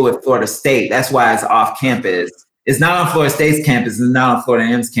engineering school with Florida State. That's why it's off campus. It's not on Florida State's campus. It's not on Florida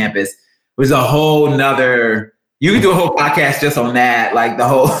A&M's campus. Which is a whole nother. You can do a whole podcast just on that, like the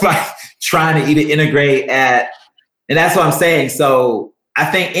whole trying to even integrate and that's what I'm saying. So I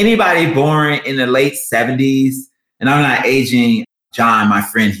think anybody born in the late 70s, and I'm not aging John, my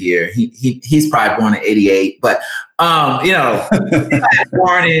friend here, he's probably born in 88, but born in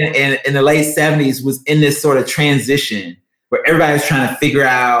the late 70s was in this sort of transition where everybody was trying to figure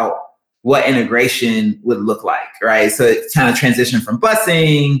out what integration would look like, right? So it kind of transitioned from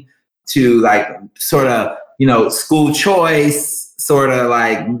busing to like sort of, school choice, sort of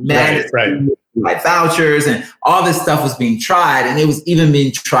like like vouchers, and all this stuff was being tried, and it was even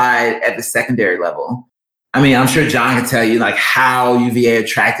being tried at the secondary level. I mean, I'm sure John can tell you like how UVA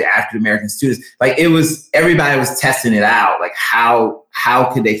attracted African American students. Like everybody was testing it out. Like how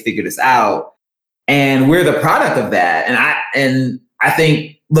could they figure this out? And we're the product of that. And I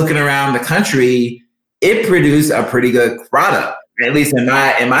think looking around the country, it produced a pretty good product. At least in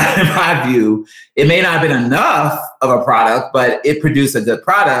my view, it may not have been enough of a product, but it produced a good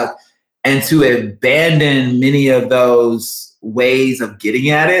product. And to abandon many of those ways of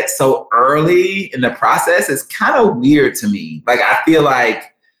getting at it so early in the process is kind of weird to me. Like, I feel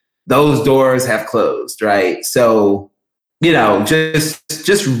like those doors have closed, right? So,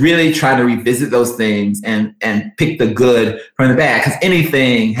 just really try to revisit those things and pick the good from the bad, because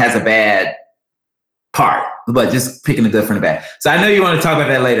anything has a bad part, but just picking the good from the bad. So I know you want to talk about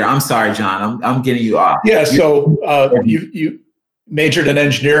that later. I'm sorry, John. I'm getting you off. Yeah. So you majored in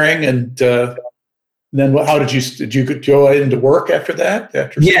engineering, and then how did you go into work after that?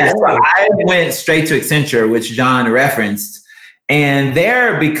 Yes, I went straight to Accenture, which John referenced, and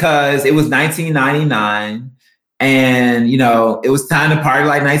there because it was 1999, and it was time to party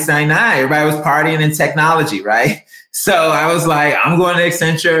like 1999. Everybody was partying in technology, right? So I was like, I'm going to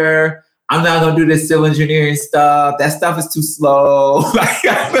Accenture. I'm not going to do this civil engineering stuff. That stuff is too slow.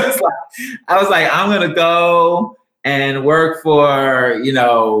 I was like, I'm going to go and work for, I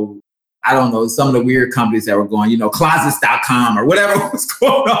don't know, some of the weird companies that were going, closets.com or whatever was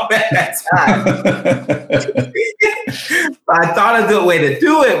going on at that time. I thought a good way to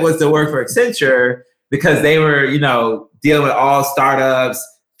do it was to work for Accenture, because they were, dealing with all startups,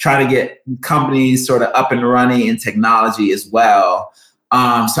 trying to get companies sort of up and running in technology as well.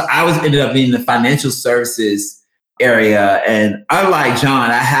 So I ended up being in the financial services area. And unlike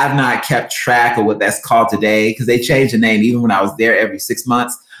John, I have not kept track of what that's called today, because they changed the name even when I was there every 6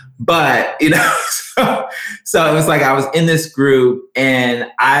 months. But, so it was like I was in this group,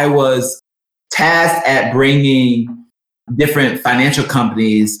 and I was tasked at bringing different financial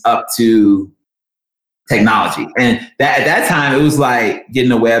companies up to technology. And at that time, it was like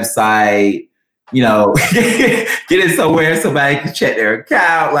getting a website, getting somewhere somebody could check their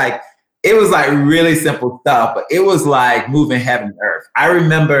account. Like, it was like really simple stuff, but it was like moving heaven and earth. I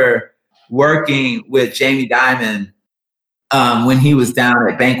remember working with Jamie Dimon when he was down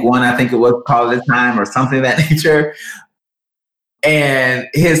at Bank One, I think it was called at the time, or something of that nature. And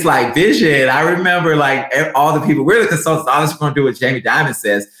his like vision, I remember like all the people, we're the consultants, obviously going to do what Jamie Dimon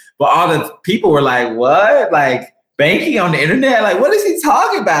says, but all the people were like, what? Like, banking on the internet? Like, what is he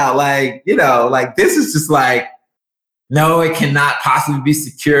talking about? Like, like this is just like, no, it cannot possibly be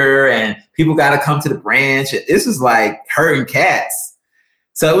secure, and people got to come to the branch. This is like herding cats.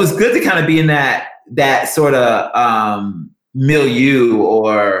 So it was good to kind of be in that sort of milieu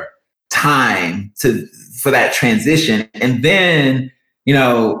or time for that transition. And then,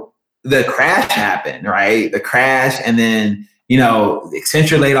 the crash happened, right? The crash, and then,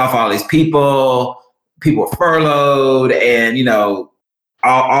 Accenture laid off all these people were furloughed, and,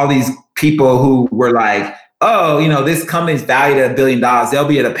 all these people who were like, oh, this company's valued at $1 billion. They'll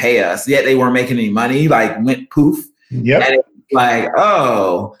be able to pay us. Yet they weren't making any money, like went poof. Yep. And it was like,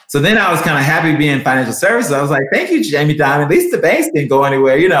 oh. So then I was kind of happy being in financial services. I was like, thank you, Jamie Dimon. At least the banks didn't go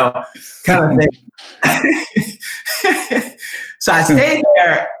anywhere, kind of thing. So I stayed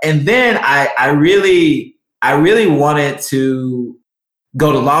there. And then I really wanted to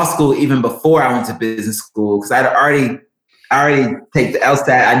go to law school even before I went to business school, because I already take the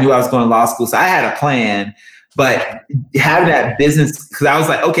LSAT. I knew I was going to law school, so I had a plan. But having that business, because I was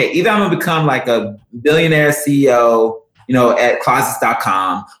like, okay, either I'm going to become like a billionaire CEO at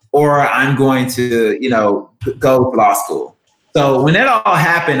closets.com, or I'm going to, go to law school. So when that all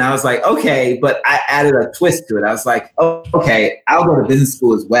happened, I was like, okay, but I added a twist to it. I was like, oh, okay, I'll go to business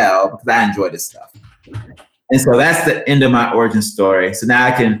school as well because I enjoy this stuff. And so that's the end of my origin story. So now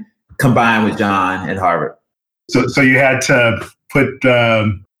I can combine with John at Harvard. So you had to put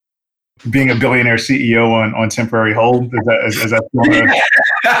being a billionaire CEO on temporary hold? Is that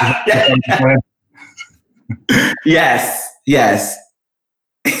Yes.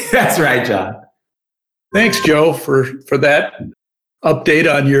 That's right, John. Thanks, Joe, for that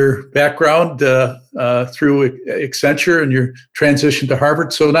update on your background through Accenture and your transition to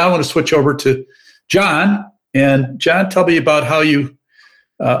Harvard. So now I want to switch over to John. And John, tell me about how you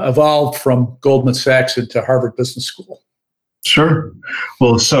evolved from Goldman Sachs into Harvard Business School. Sure.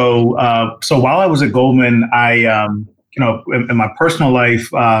 Well, so while I was at Goldman, I, in my personal life,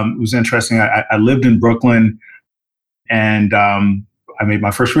 it was interesting. I lived in Brooklyn, and I made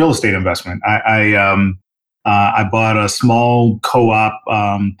my first real estate investment. I bought a small co-op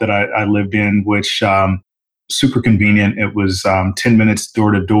that I lived in, which super convenient. It was 10 minutes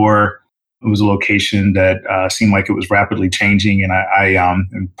door to door. It was a location that seemed like it was rapidly changing, and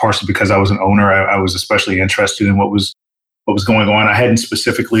and partially because I was an owner, I was especially interested in what was going on. I hadn't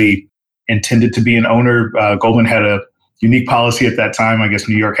specifically intended to be an owner. Goldman had a unique policy at that time. I guess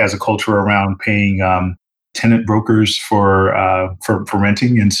New York has a culture around paying tenant brokers for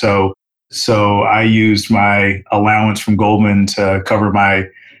renting, and so I used my allowance from Goldman to cover my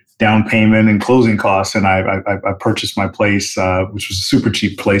down payment and closing costs, and I purchased my place, which was a super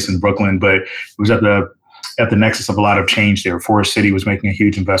cheap place in Brooklyn, but it was at the nexus of a lot of change there. Forest City was making a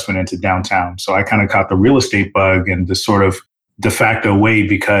huge investment into downtown, so I kind of caught the real estate bug and the sort of de facto way,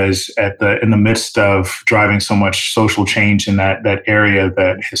 because in the midst of driving so much social change in that area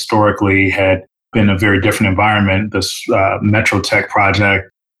that historically had been a very different environment, this Metro Tech project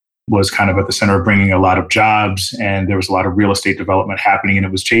was kind of at the center of bringing a lot of jobs, and there was a lot of real estate development happening, and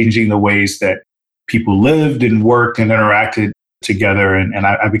it was changing the ways that people lived and worked and interacted together. And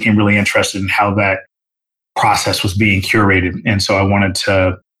I became really interested in how that process was being curated. And so I wanted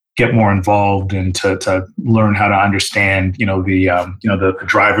to get more involved and to learn how to understand, the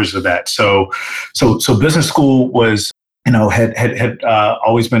drivers of that. So business school was, had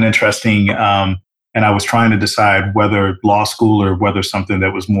always been interesting. And I was trying to decide whether law school or whether something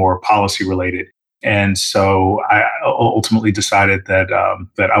that was more policy related. And so I ultimately decided that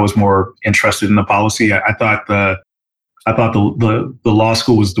I was more interested in the policy. I thought the law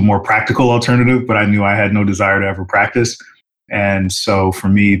school was the more practical alternative, but I knew I had no desire to ever practice. And so for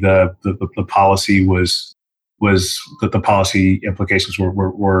me, the policy was that the policy implications were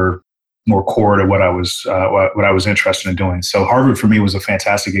more core to what I was interested in doing. So Harvard for me was a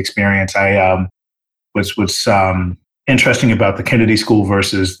fantastic experience. What's interesting about the Kennedy School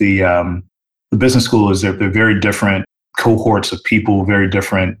versus the business school is they're very different cohorts of people, very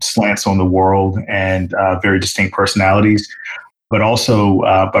different slants on the world, and very distinct personalities. But also,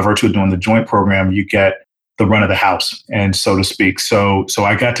 by virtue of doing the joint program, you get the run of the house, and so to speak. So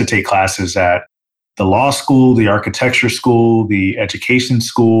I got to take classes at the law school, the architecture school, the education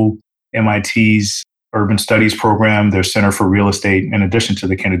school, MIT's Urban Studies program, their Center for Real Estate, in addition to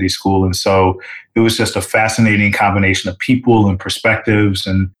the Kennedy School. And so it was just a fascinating combination of people and perspectives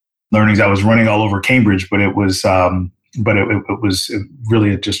and learnings. I was running all over Cambridge, but it was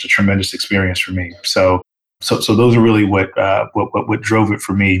really just a tremendous experience for me. So those are really what drove it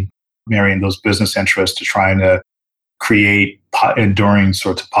for me, marrying those business interests to trying to create enduring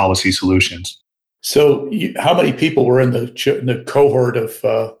sorts of policy solutions. So how many people were in the cohort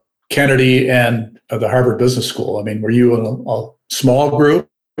of Kennedy and the Harvard Business School? I mean, were you in a small group,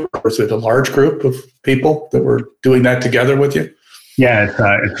 or was it a large group of people that were doing that together with you? Yeah,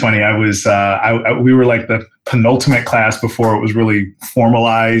 it's funny. We were like the penultimate class before it was really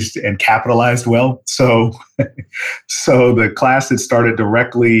formalized and capitalized well. So the class that started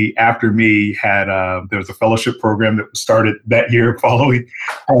directly after me had there was a fellowship program that started that year following,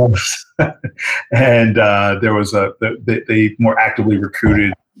 and there was they more actively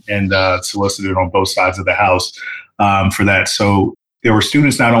recruited and solicited on both sides of the house for that. So there were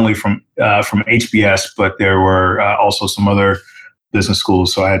students not only from HBS, but there were also some other business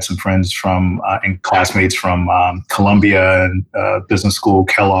schools. So I had some friends and classmates from Columbia and Business School,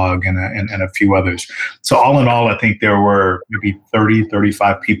 Kellogg, and a few others. So all in all, I think there were maybe 30,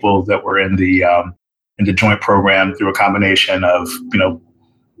 35 people that were in the joint program through a combination of,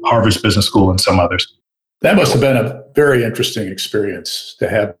 Harvard's Business School and some others. That must have been a very interesting experience to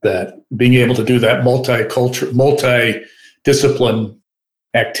have that, being able to do that multi-discipline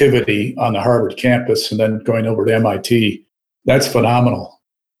activity on the Harvard campus and then going over to MIT. That's phenomenal.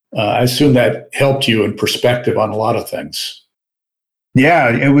 I assume that helped you in perspective on a lot of things. Yeah,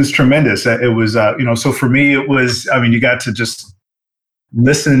 it was tremendous. It was, so for me, it was, you got to just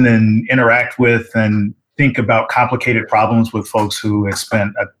listen and interact with and think about complicated problems with folks who had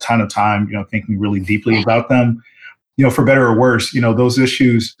spent a ton of time, thinking really deeply about them. For better or worse, those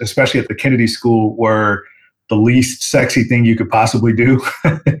issues, especially at the Kennedy School, were the least sexy thing you could possibly do.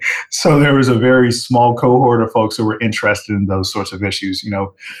 So there was a very small cohort of folks who were interested in those sorts of issues.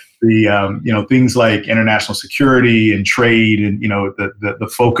 Things like international security and trade, and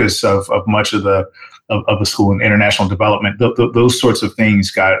the focus of much of the school and international development. Those sorts of things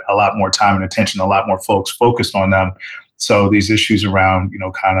got a lot more time and attention. A lot more folks focused on them. So these issues around,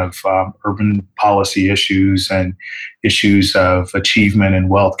 urban policy issues and issues of achievement and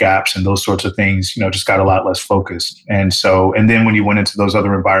wealth gaps and those sorts of things, just got a lot less focused. And then when you went into those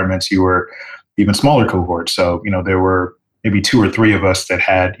other environments, you were even smaller cohorts. So, there were maybe 2 or 3 of us that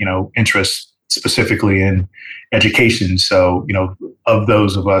had, interests specifically in education. So, of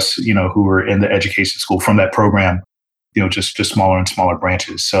those of us, who were in the education school from that program, just smaller and smaller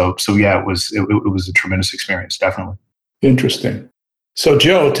branches. So yeah, it was a tremendous experience, definitely. Interesting. So,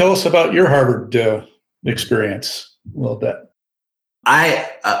 Joe, tell us about your Harvard experience a little bit. I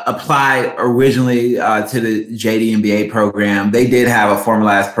applied originally to the JD MBA program. They did have a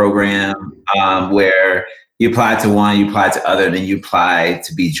formalized program where you applied to one, you applied to other, then you applied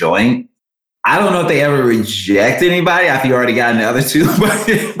to be joint. I don't know if they ever rejected anybody after you already got in the other two, but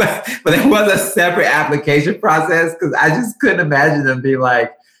there was a separate application process because I just couldn't imagine them being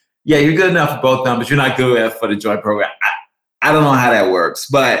like, yeah, you're good enough for both of them, but you're not good enough for the joint program. I don't know how that works,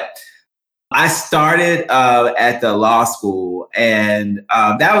 but I started at the law school, and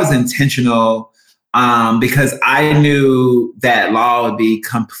that was intentional because I knew that law would be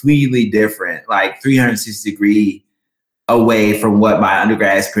completely different, like 360 degree away from what my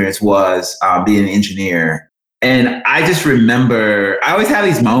undergrad experience was being an engineer. And I just remember, I always have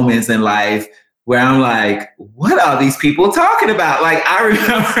these moments in life where I'm like, what are these people talking about? Like, I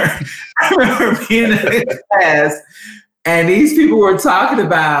remember being in this class and these people were talking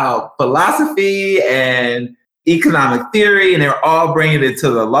about philosophy and economic theory, and they were all bringing it to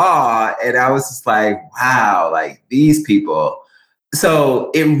the law. And I was just like, wow, like these people.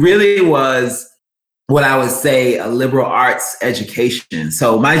 So it really was what I would say a liberal arts education.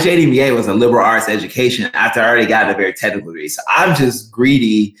 So my JD MBA was a liberal arts education after I already got a very technical degree. So I'm just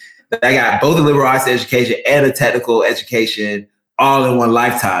greedy that I got both a liberal arts education and a technical education all in one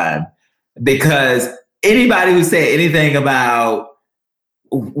lifetime. Because anybody who said anything about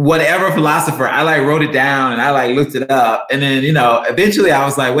whatever philosopher, I wrote it down and I looked it up. And then, eventually I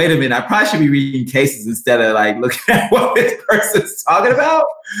was like, wait a minute, I probably should be reading cases instead of looking at what this person's talking about.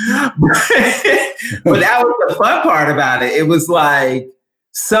 But that was the fun part about it. It was like,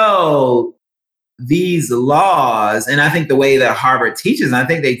 so these laws, and I think the way that Harvard teaches, and I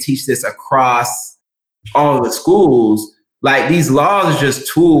think they teach this across all the schools, these laws are just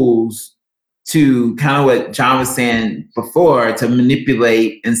tools to kind of what John was saying before, to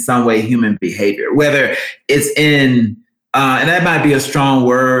manipulate in some way human behavior, whether it's in, and that might be a strong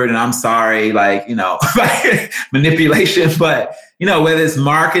word, and I'm sorry, manipulation, but, whether it's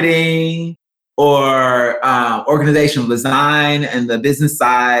marketing or organizational design and the business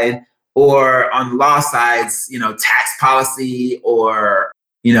side, or on the law sides, tax policy or,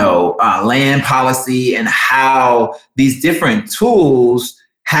 land policy, and how these different tools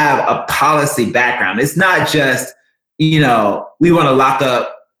have a policy background. It's not just, we want to lock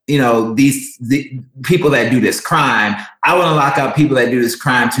up, the people that do this crime. I want to lock up people that do this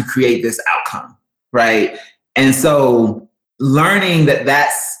crime to create this outcome, right? And so learning that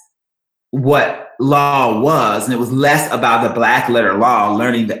that's what law was, and it was less about the black letter law,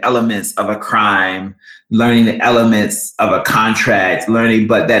 learning the elements of a crime, learning the elements of a contract,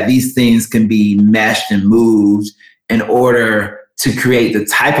 but that these things can be meshed and moved in order to create the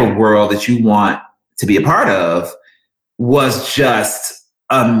type of world that you want to be a part of, was just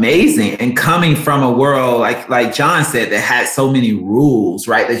amazing. And coming from a world, like John said, that had so many rules,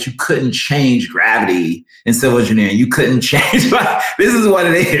 right? That you couldn't change gravity in civil engineering. You couldn't change, this is what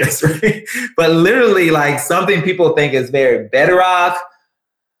it is, right? But literally, something people think is very bedrock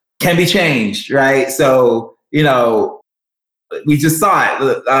can be changed, right? So, we just saw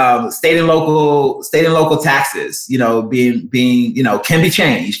it. State and local taxes, being can be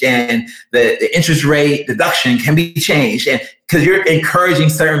changed, and the interest rate deduction can be changed, and because you're encouraging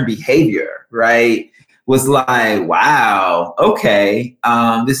certain behavior, right? Was like, wow, okay,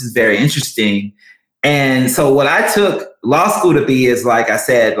 this is very interesting. And so what I took law school to be is, like I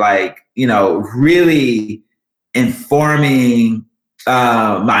said, like, really informing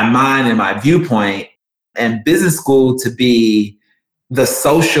my mind and my viewpoint, and business school to be the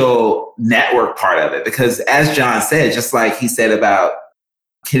social network part of it. Because as John said, just like he said about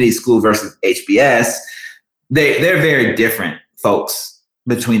Kennedy School versus HBS, they're very different folks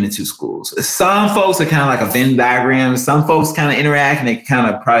between the two schools. Some folks are kind of like a Venn diagram. Some folks kind of interact and they kind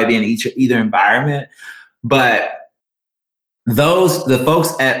of probably be in either environment. But the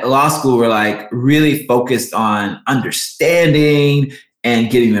folks at law school were like really focused on understanding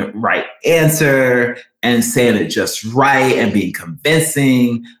and getting the right answer and saying it just right and being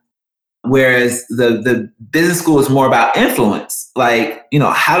convincing. Whereas the business school is more about influence. Like,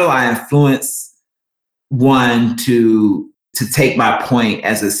 how do I influence one to take my point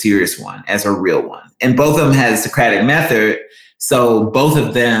as a serious one, as a real one? And both of them had a Socratic method. So both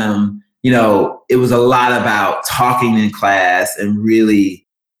of them, it was a lot about talking in class and really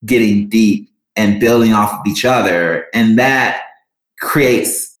getting deep and building off of each other. And that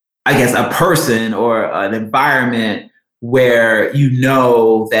creates, I guess, a person or an environment where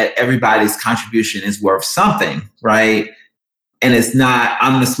that everybody's contribution is worth something, right? And it's not,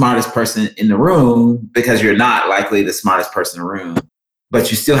 I'm the smartest person in the room, because you're not likely the smartest person in the room.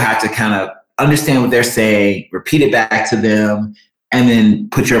 But you still have to kind of understand what they're saying, repeat it back to them, and then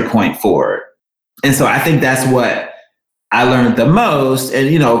put your point forward. And so I think that's what I learned the most. And,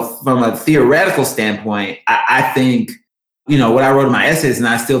 from a theoretical standpoint, I think, what I wrote in my essays, and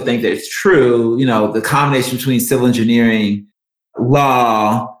I still think that it's true, the combination between civil engineering,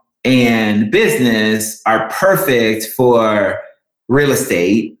 law, and business are perfect for real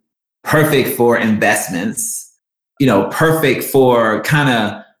estate, perfect for investments, perfect for kind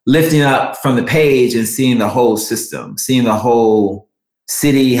of lifting up from the page and seeing the whole system, seeing the whole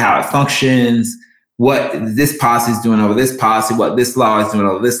city, how it functions, what this policy is doing over this policy, what this law is doing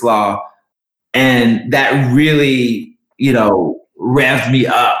over this law. And that really, revved me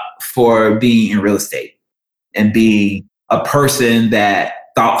up for being in real estate and being a person that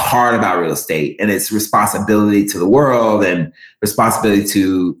thought hard about real estate and its responsibility to the world and responsibility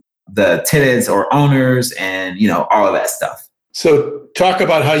to the tenants or owners and, all of that stuff. So talk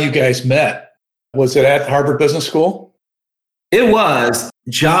about how you guys met. Was it at Harvard Business School? It was.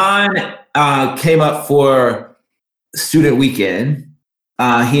 John came up for student weekend,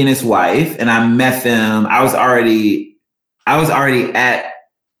 he and his wife, and I met them. I was already at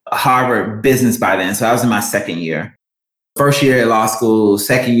Harvard Business by then. So I was in my second year. First year at law school,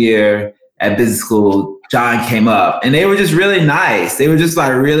 second year at business school, John came up and they were just really nice. They were just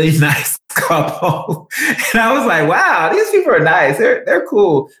like really nice couple. And I was like, wow, these people are nice. They're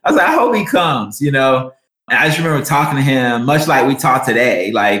cool. I was like, I hope he comes, And I just remember talking to him, much like we talked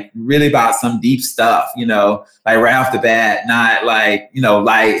today, like really about some deep stuff, like right off the bat, not like,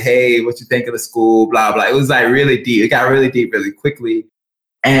 like, hey, what you think of the school, blah, blah. It was like really deep. It got really deep really quickly.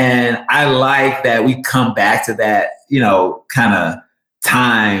 And I like that we come back to that, kind of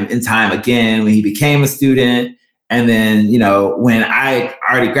time and time again when he became a student. And then, when I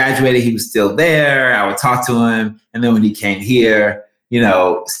already graduated, he was still there. I would talk to him. And then when he came here,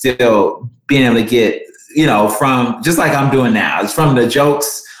 still being able to get, from just like I'm doing now, it's from the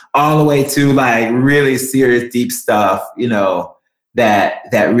jokes all the way to like really serious, deep stuff,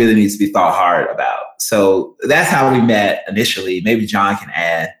 that really needs to be thought hard about. So that's how we met initially. Maybe John can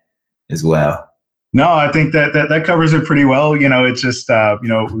add as well. No, I think that covers it pretty well. It's just,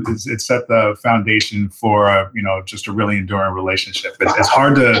 it set the foundation for, just a really enduring relationship. It's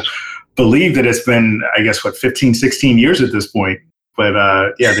hard to believe that it's been, I guess, 15, 16 years at this point. But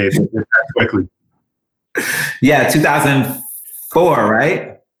yeah, they passed quickly. Yeah, 2004,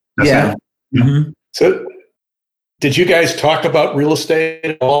 right? That's yeah. Mm-hmm. So did you guys talk about real estate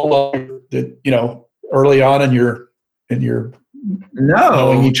at all, early on in your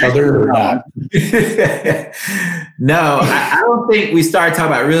knowing each other or not? No, I don't think we started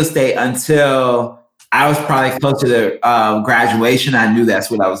talking about real estate until I was probably close to the graduation. I knew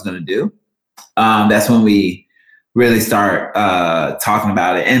that's what I was going to do. That's when we really start talking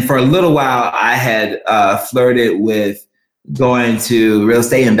about it. And for a little while, I had flirted with going to real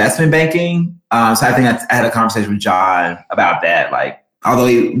estate investment banking. So I think I had a conversation with John about that, like, although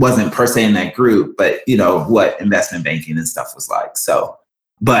he wasn't per se in that group, but what investment banking and stuff was like. So,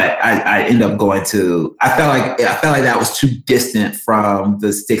 but I ended up going to, I felt like that was too distant from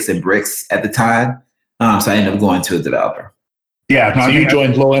the sticks and bricks at the time. So I ended up going to a developer. Yeah. So you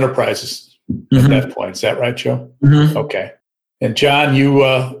joined Low Enterprises at that point. Is that right, Joe? Mm-hmm. Okay. And John,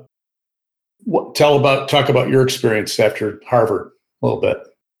 you talk about your experience after Harvard a little bit.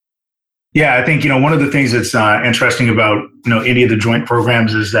 Yeah, I think, one of the things that's interesting about, any of the joint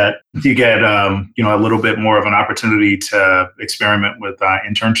programs is that you get, a little bit more of an opportunity to experiment with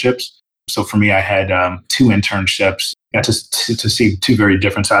internships. So for me, I had 2 internships, got to see 2 very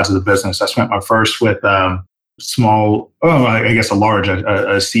different sides of the business. I spent my first with a large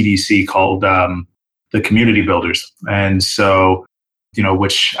CDC called the Community Builders. And so,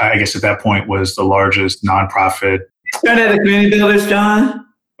 which I guess at that point was the largest nonprofit. You interned at the Community Builders, John?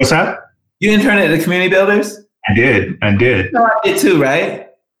 What's that? You interned at the Community Builders? I did. No, I did too, right?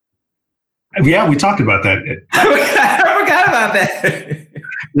 Yeah, we talked about that. I forgot about that.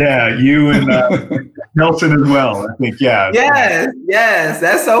 Yeah, you and Nelson as well, I think. Yeah. Yes.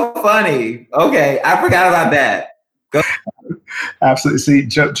 That's so funny. Okay, I forgot about that. Go. Absolutely. See,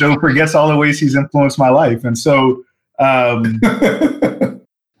 Joe forgets all the ways he's influenced my life, and so,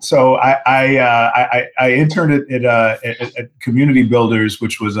 so I interned at Community Builders,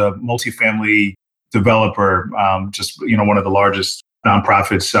 which was a multifamily developer, one of the largest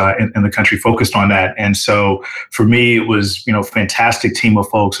nonprofits in the country focused on that. And so for me, it was, fantastic team of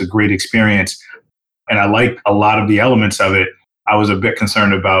folks, a great experience. And I liked a lot of the elements of it. I was a bit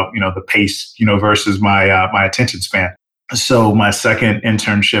concerned about, the pace, versus my attention span. So my second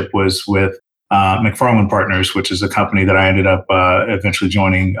internship was with McFarland Partners, which is a company that I ended up eventually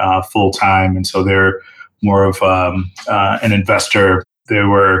joining full time. And so they're more of an investor. They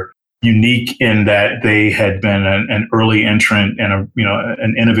were unique in that they had been an early entrant and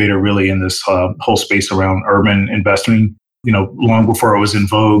an innovator really in this whole space around urban investing, long before it was in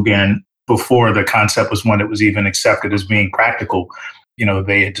vogue and before the concept was one that was even accepted as being practical.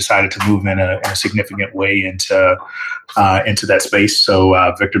 They had decided to move in a significant way into that space. So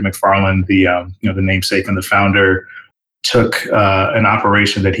Victor McFarland, the namesake and the founder, took an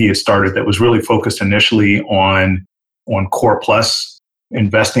operation that he had started that was really focused initially on core plus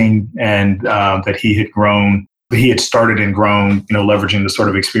investing, and that he had started and grown, leveraging the sort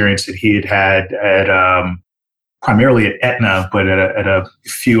of experience that he had at primarily at Aetna, but at a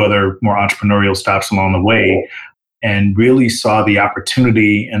few other more entrepreneurial stops along the way, and really saw the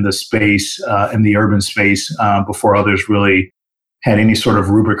opportunity in the space, in the urban space, before others really had any sort of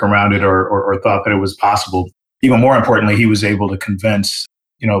rubric around it or thought that it was possible. Even more importantly, he was able to convince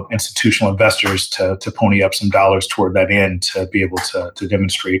institutional investors to pony up some dollars toward that end to be able to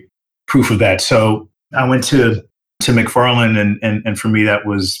demonstrate proof of that. So I went to McFarland, and for me that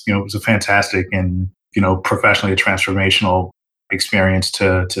was it was a fantastic and professionally a transformational experience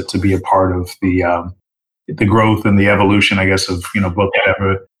to be a part of the growth and the evolution, I guess, of both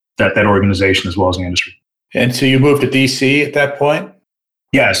that organization as well as the industry. And so you moved to DC at that point?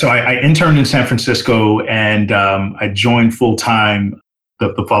 Yeah, so I interned in San Francisco, and I joined full time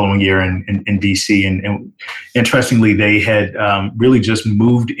the following year in DC. And interestingly, they had really just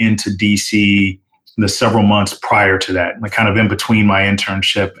moved into DC the several months prior to that, like kind of in between my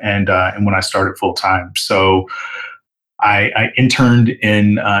internship and when I started full time. So I interned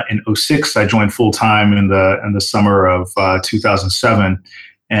in 2006. I joined full time in the summer of 2007,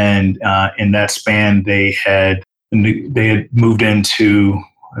 and in that span, they had moved into,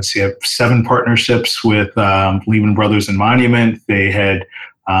 let's see, 7 partnerships with Lehman Brothers and Monument. They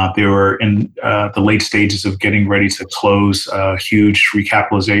were in the late stages of getting ready to close a huge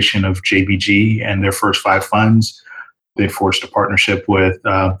recapitalization of JBG and their first 5 funds. They forged a partnership with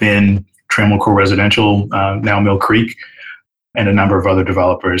Ben Trammell Residential, now Mill Creek, and a number of other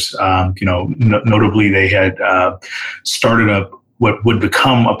developers. Notably, they had started up what would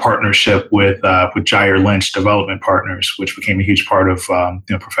become a partnership with Jair Lynch Development Partners, which became a huge part of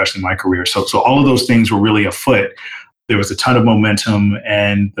professionally my career. So all of those things were really afoot. There was a ton of momentum,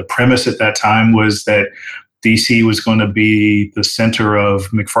 and the premise at that time was that DC was going to be the center of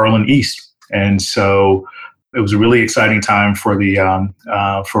McFarland East, and so it was a really exciting time for the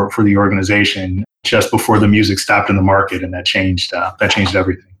for the organization. Just before the music stopped in the market, and that changed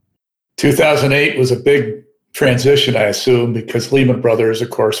everything. 2008 was a big transition, I assume, because Lehman Brothers, of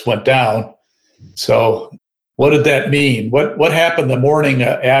course, went down. So what did that mean? What happened the morning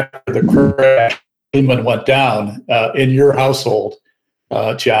after the crash? Lehman went down in your household,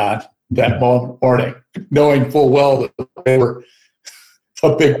 John, that morning, knowing full well that they were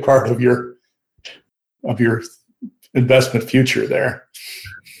a big part of your investment future there.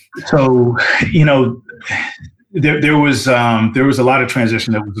 So, there was a lot of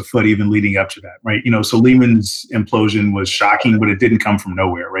transition that was afoot even leading up to that, right? So Lehman's implosion was shocking, but it didn't come from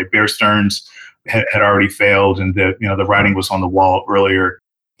nowhere, right? Bear Stearns had already failed, and the writing was on the wall earlier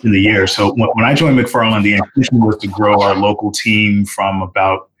in the year. So when I joined McFarland, the intention was to grow our local team from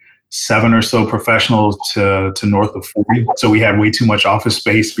about 7 or so professionals to north of 40. So we had way too much office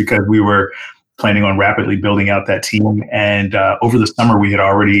space because we were planning on rapidly building out that team. And over the summer, we had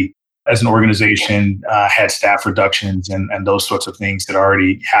already, as an organization, had staff reductions and those sorts of things that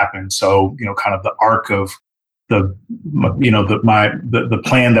already happened. So, kind of the arc of the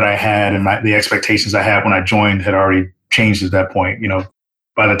plan that I had and the expectations I had when I joined had already changed at that point.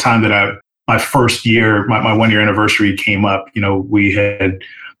 By the time that my first year, my 1-year anniversary came up, we had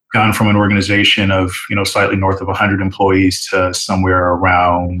gone from an organization of, slightly north of 100 employees to somewhere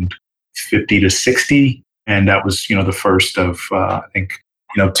around 50 to 60. And that was, the first of, I think,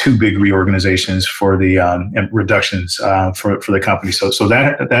 2 big reorganizations for the and reductions for the company. So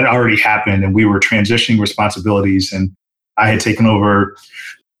that already happened, and we were transitioning responsibilities, and I had taken over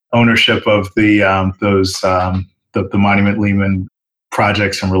ownership of the Monument Lehman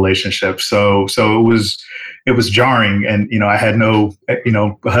projects and relationships. So it was jarring, and I had no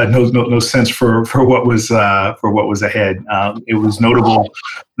sense for what was ahead. It was notable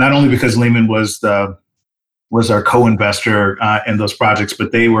not only because Lehman was our co-investor in those projects,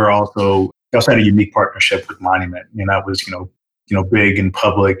 but they also had a unique partnership with Monument, and that was big and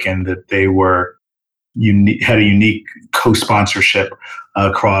public, and that they had a unique co-sponsorship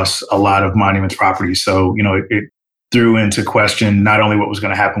across a lot of Monument's properties. So it threw into question not only what was going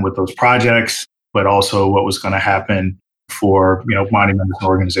to happen with those projects, but also what was going to happen for Monument as an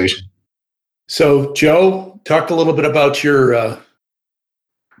organization. So, Joe, talk a little bit about your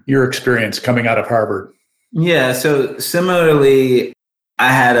experience coming out of Harvard. Yeah, so similarly,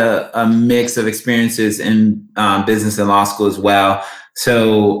 I had a mix of experiences in business and law school as well.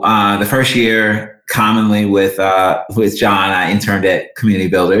 So the first year, commonly with John, I interned at Community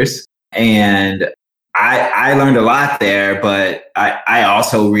Builders, and I learned a lot there, but I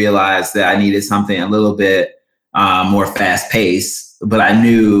also realized that I needed something a little bit more fast-paced. But I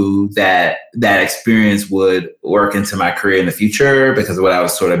knew that experience would work into my career in the future because of what I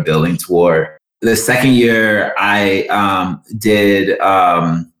was sort of building toward. The second year, I did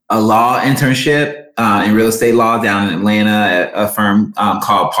a law internship in real estate law down in Atlanta at a firm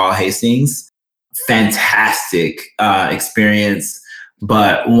called Paul Hastings. Fantastic experience.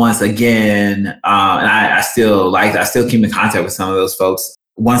 But once again, and I still keep in contact with some of those folks.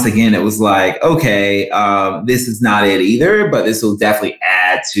 Once again, it was like, okay, this is not it either, but this will definitely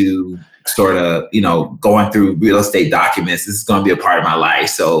add to sort of, going through real estate documents. This is going to be a part of my life.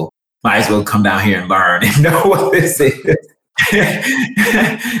 So might as well come down here and learn and know what this is.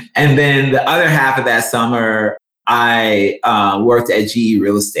 And then the other half of that summer, I worked at GE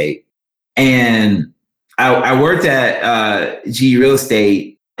Real Estate. And I worked at GE Real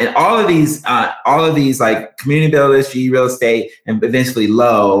Estate, and all of these like Community Builders, GE Real Estate, and eventually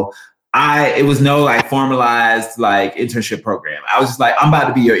Lowe, it was no like formalized like internship program. I was just like, I'm about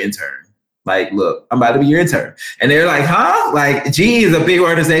to be your intern. Like, look, I'm about to be your intern. And they're like, huh? Like, GE is a big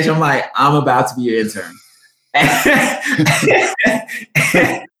organization. I'm like, I'm about to be your intern.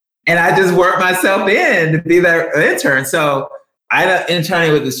 And I just worked myself in to be their intern. So I had an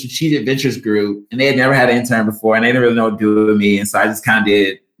intern with the Strategic Ventures Group, and they had never had an intern before, and they didn't really know what to do with me. And so I just kind of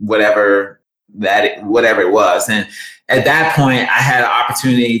did whatever it was. And at that point, I had an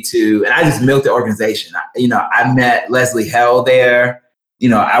opportunity and I just milked the organization. I met Leslie Hell there.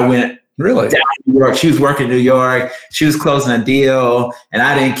 I went down to New York. She was working in New York. She was closing a deal, and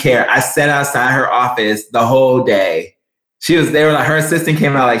I didn't care. I sat outside her office the whole day. They were like, her assistant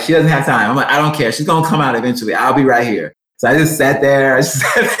came out like, she doesn't have time. I'm like, I don't care. She's going to come out eventually. I'll be right here. So I just sat there.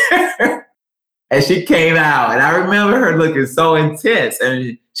 And she came out, and I remember her looking so intense.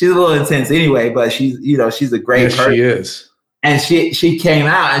 And she's a little intense anyway, but she's a great person. She is. And she came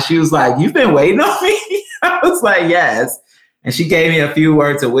out, and she was like, "You've been waiting on me?" I was like, "Yes." And she gave me a few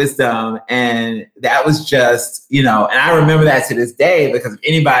words of wisdom, and that was just, and I remember that to this day, because if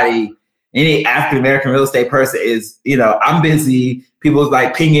any African-American real estate person is, I'm busy. People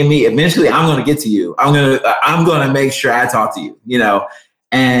like pinging me. Eventually, I'm going to get to you. I'm going to make sure I talk to you,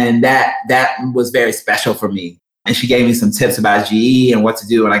 and that was very special for me. And she gave me some tips about GE and what to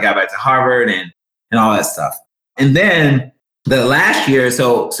do when I got back to Harvard and all that stuff. And then the last year,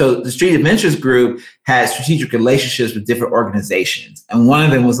 so the Strategic Ventures Group had strategic relationships with different organizations, and one of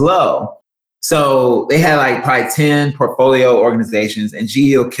them was Lowe. So they had like probably 10 portfolio organizations, and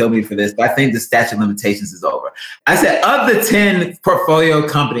GE will kill me for this, but I think the statute of limitations is over. I said, of the 10 portfolio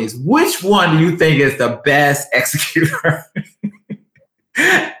companies, which one do you think is the best executor?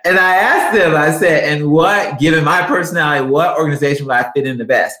 And I asked them, I said, and given my personality, what organization would I fit in the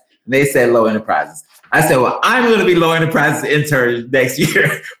best? And they said Lowe Enterprises. I said, well, I'm going to be Lowe Enterprises intern next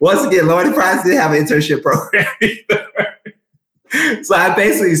year. Once again, Lowe Enterprises didn't have an internship program either. So I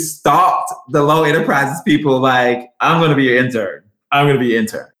basically stalked the Lowe Enterprises people like, I'm going to be your intern. I'm going to be your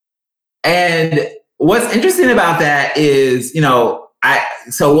intern. And what's interesting about that is,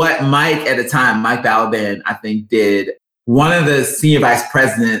 so what Mike at the time, Mike Balaban, I think did, one of the senior vice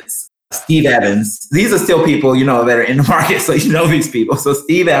presidents, Steve Evans, these are still people, that are in the market. So these people. So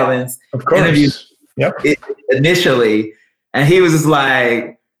Steve Evans interviewed initially, and he was just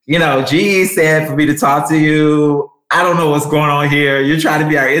like, GE said for me to talk to you. I don't know what's going on here. You're trying to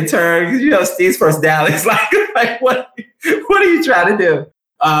be our intern. Steve's personality is like what are you trying to do?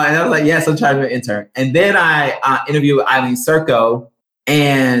 And I was like, yes, I'm trying to be an intern. And then I interviewed with Eileen Serco,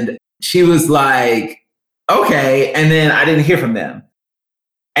 and she was like, okay. And then I didn't hear from them.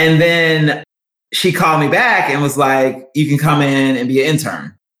 And then she called me back and was like, you can come in and be an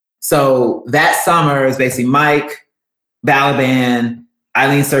intern. So that summer is basically Mike Balaban,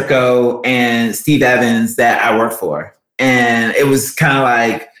 Eileen Serco, and Steve Evans that I worked for. And it was kind of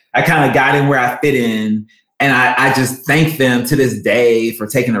like, I kind of got in where I fit in. And I just thank them to this day for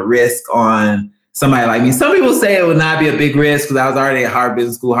taking a risk on somebody like me. Some people say it would not be a big risk because I was already at Harvard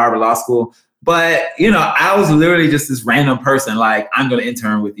Business School, Harvard Law School. But, I was literally just this random person, like, I'm going to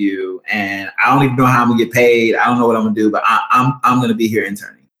intern with you. And I don't even know how I'm going to get paid. I don't know what I'm going to do, but I'm going to be here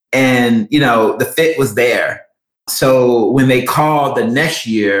interning. And, the fit was there. So when they called the next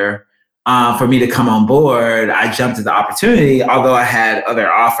year for me to come on board, I jumped at the opportunity, although I had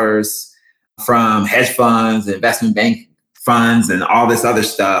other offers from hedge funds, investment bank funds, and all this other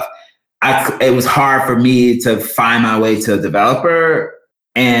stuff. It was hard for me to find my way to a developer.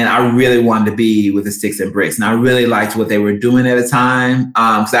 And I really wanted to be with the Sticks and Bricks. And I really liked what they were doing at the time.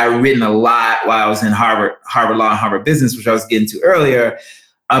 Because I had written a lot while I was in Harvard Law and Harvard Business, which I was getting to earlier,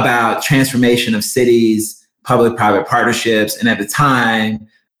 about transformation of cities, public-private partnerships. And at the time,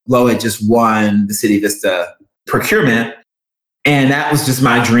 Lowe had just won the City Vista procurement. And that was just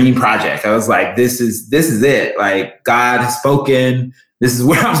my dream project. I was like, this is it. Like, God has spoken. This is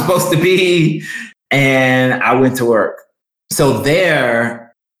where I'm supposed to be. And I went to work. So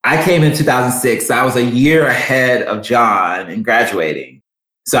there, I came in 2006. I was a year ahead of John in graduating.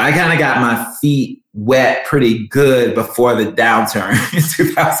 So I kind of got my feet wet pretty good before the downturn in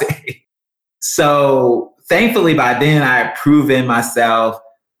 2008. So thankfully, by then, I had proven myself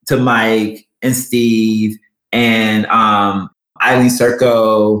to Mike and Steve and Eileen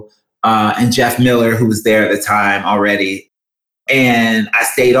Serco and Jeff Miller, who was there at the time already. And I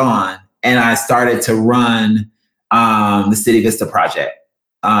stayed on, and I started to run the City Vista project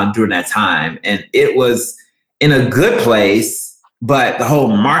during that time. And it was in a good place, but the whole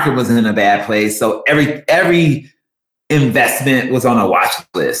market was in a bad place. So every investment was on a watch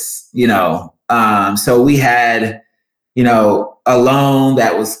list, So we had, a loan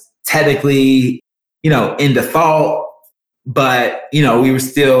that was technically, in default, but, we were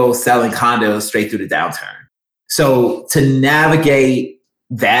still selling condos straight through the downturn. So to navigate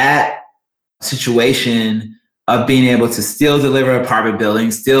that situation of being able to still deliver apartment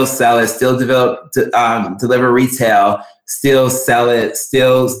buildings, still sell it, still deliver retail, still sell it,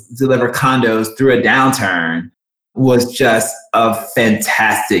 still deliver condos through a downturn was just a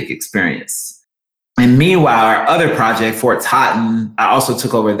fantastic experience. And meanwhile, our other project, Fort Totten, I also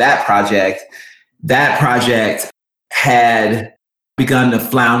took over that project. That project had begun to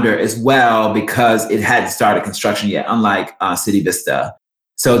flounder as well because it hadn't started construction yet, unlike City Vista.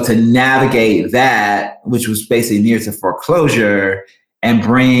 So to navigate that, which was basically near to foreclosure, and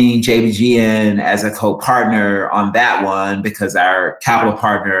bring JBG in as a co-partner on that one because our capital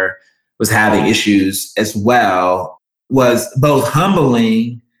partner was having issues as well, was both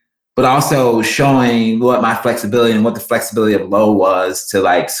humbling, but also showing what my flexibility and what the flexibility of Lowe was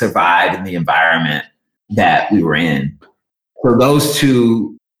to survive in the environment that we were in. So those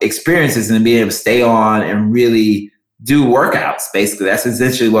two experiences and being able to stay on and really do workouts, basically, that's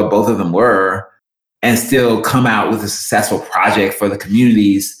essentially what both of them were, and still come out with a successful project for the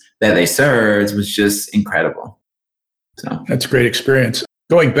communities that they served was just incredible. So that's a great experience.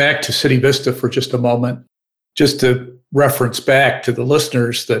 Going back to City Vista for just a moment, just to reference back to the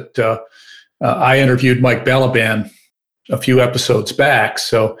listeners that I interviewed Mike Balaban a few episodes back.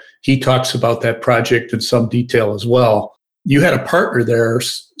 So he talks about that project in some detail as well. You had a partner there,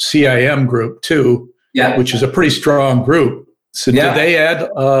 CIM Group too, which is a pretty strong group. So did they add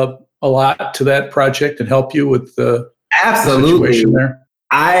a lot to that project and help you with the situation there?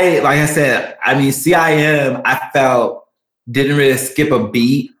 Like I said, CIM, I felt didn't really skip a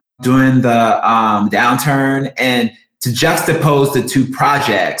beat during the downturn. And to juxtapose the two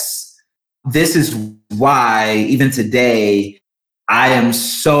projects, this is why even today, I am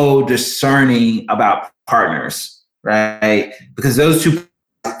so discerning about partners. right? Because those two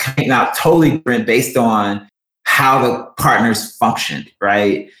came out totally different based on how the partners functioned,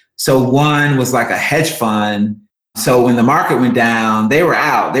 right? So one was like a hedge fund. So when the market went down, they were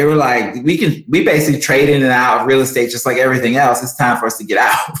out. They were like, we basically trade in and out of real estate just like everything else. It's time for us to get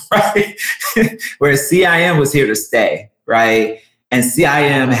out, right? Whereas CIM was here to stay, right? And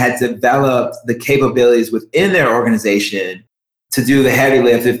CIM had developed the capabilities within their organization to do the heavy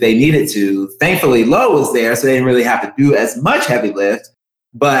lift if they needed to. Thankfully, Lowe was there, so they didn't really have to do as much heavy lift,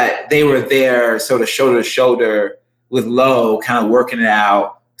 but they were there sort of shoulder to shoulder with Lowe, kind of working it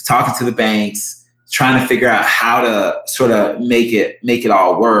out, talking to the banks, trying to figure out how to sort of make it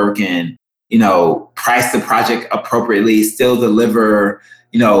all work and, price the project appropriately, still deliver,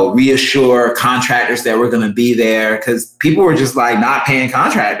 reassure contractors that we're going to be there, because people were just like not paying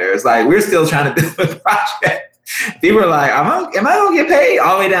contractors. Like, we're still trying to build the project. People were like, am I going to get paid?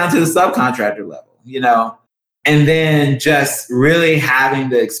 All the way down to the subcontractor level, And then just really having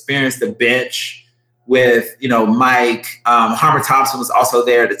the experience, the bench with, Mike, Harmer Thompson was also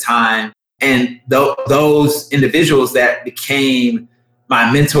there at the time. And those individuals that became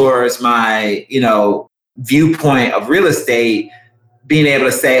my mentors, my, viewpoint of real estate, being able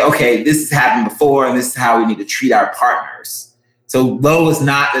to say, okay, this has happened before and this is how we need to treat our partners. So Lowe is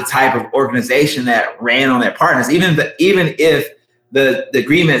not the type of organization that ran on their partners. Even if the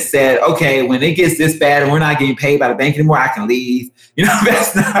agreement said, okay, when it gets this bad and we're not getting paid by the bank anymore, I can leave.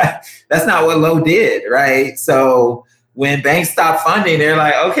 That's not what Lowe did, right? So when banks stopped funding, they're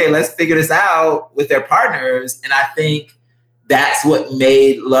like, okay, let's figure this out with their partners. And I think that's what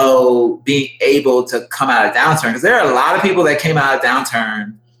made Lowe being able to come out of downturn. Because there are a lot of people that came out of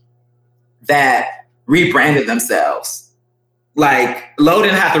downturn that rebranded themselves. Like, Lowe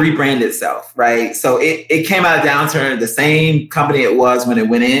didn't have to rebrand itself, right? So it came out of downturn the same company it was when it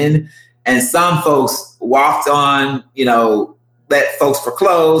went in. And some folks walked on, let folks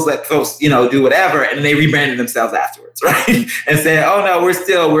foreclose, let folks, do whatever, and they rebranded themselves afterwards, right? And said, "Oh no,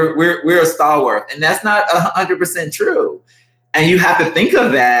 we're a stalwart," and that's not 100% true. And you have to think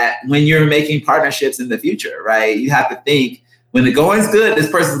of that when you're making partnerships in the future, right? You have to think, when the going's good,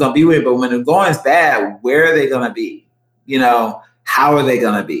 this person's gonna be with it, but when the going's bad, where are they gonna be? How are they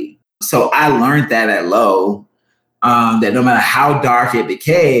gonna be? So I learned that at Lowe, that no matter how dark it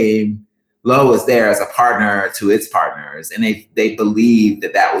became, Lowe was there as a partner to its partners, and they believed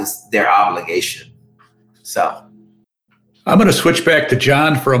that was their obligation. So I'm going to switch back to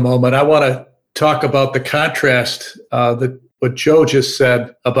John for a moment. I want to talk about the contrast that what Joe just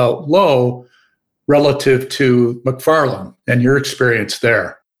said about Lowe relative to McFarland and your experience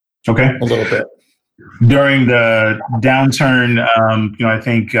there. Okay, a little bit. During the downturn, I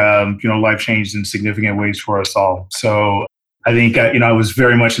think life changed in significant ways for us all. So I think, I was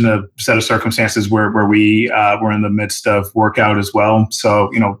very much in a set of circumstances where we were in the midst of workout as well.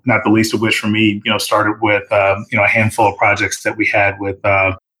 So, not the least of which for me, started with, a handful of projects that we had with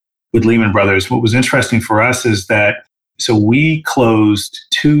Lehman Brothers. What was interesting for us is that, so we closed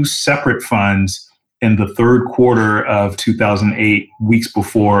 2 separate funds in the third quarter of 2008, weeks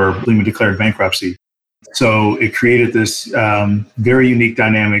before Lehman declared bankruptcy. So it created this very unique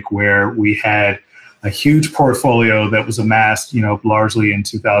dynamic where we had a huge portfolio that was amassed, largely in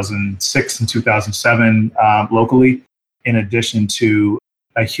 2006 and 2007 locally, in addition to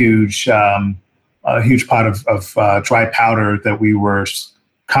a huge pot of dry powder that we were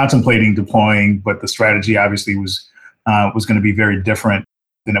contemplating deploying, but the strategy obviously was going to be very different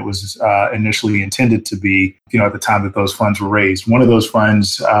than it was initially intended to be, at the time that those funds were raised. One of those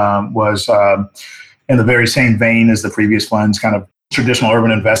funds was in the very same vein as the previous funds, kind of traditional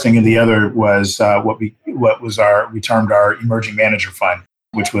urban investing, and the other was we termed our emerging manager fund,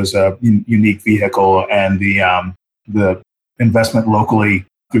 which was a unique vehicle, and the investment locally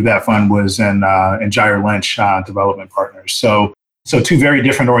through that fund was in Jair Lynch Development Partners. So 2 very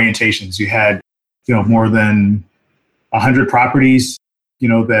different orientations. You had more than 100 properties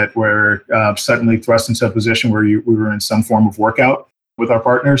that were suddenly thrust into a position where we were in some form of workout with our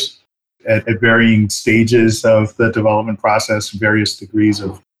partners at varying stages of the development process, various degrees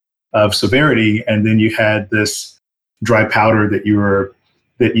of severity. And then you had this dry powder that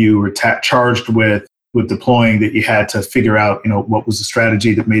you were charged with deploying, that you had to figure out, what was the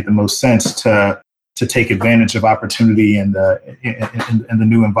strategy that made the most sense to take advantage of opportunity in the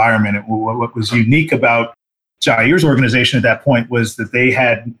new environment. And what was unique about Jair's organization at that point was that they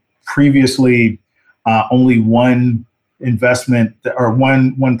had previously only one investment or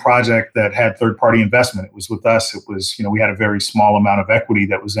one project that had third-party investment. It was with us. It was, we had a very small amount of equity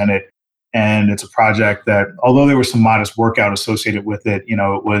that was in it. And it's a project that, although there was some modest workout associated with it,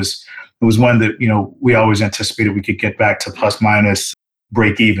 it was one that, we always anticipated we could get back to plus minus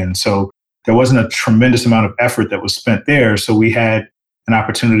break even. So there wasn't a tremendous amount of effort that was spent there. So we had an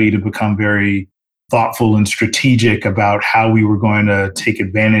opportunity to become very thoughtful and strategic about how we were going to take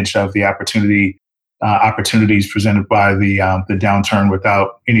advantage of the opportunities presented by the downturn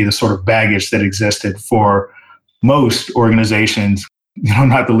without any of the sort of baggage that existed for most organizations,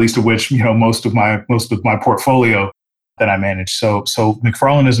 not the least of which, most of my portfolio that I manage. So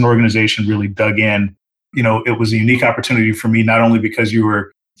McFarland as an organization really dug in. It was a unique opportunity for me, not only because you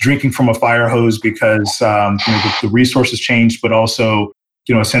were drinking from a fire hose because the resources changed, but also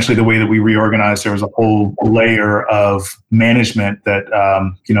essentially the way that we reorganized, there was a whole layer of management that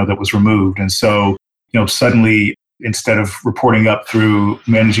that was removed, and so suddenly, instead of reporting up through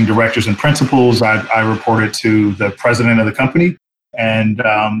managing directors and principals, I reported to the president of the company, and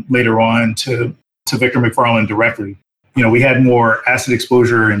later on to Victor McFarland directly. We had more asset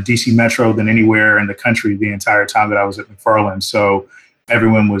exposure in DC Metro than anywhere in the country the entire time that I was at McFarland. So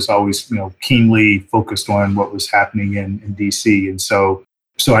everyone was always, keenly focused on what was happening in DC. And so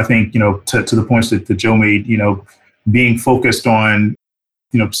I think, to the points that Joe made, being focused on,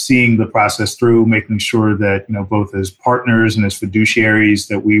 seeing the process through, making sure that, both as partners and as fiduciaries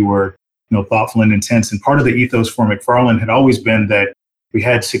that we were, thoughtful and intense. And part of the ethos for McFarland had always been that we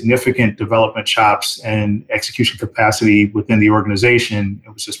had significant development chops and execution capacity within the organization.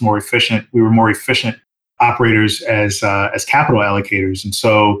 It was just more efficient. We were more efficient operators as capital allocators. And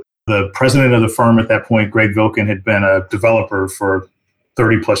so the president of the firm at that point, Greg Vilken, had been a developer for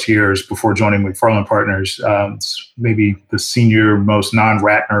 30 plus years before joining McFarland Partners. Maybe the senior most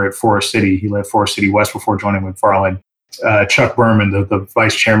non-Ratner at Forest City. He led Forest City West before joining McFarland. Chuck Berman, the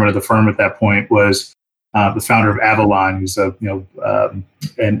vice chairman of the firm at that point, was the founder of Avalon, who's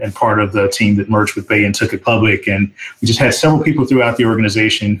and part of the team that merged with Bay and took it public. And we just had several people throughout the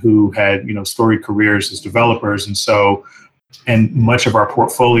organization who had storied careers as developers, and much of our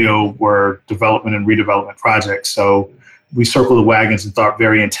portfolio were development and redevelopment projects. So we circled the wagons and thought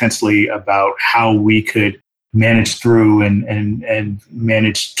very intensely about how we could manage through and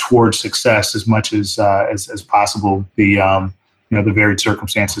manage towards success as much as possible the varied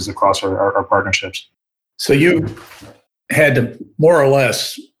circumstances across our partnerships. So you had to more or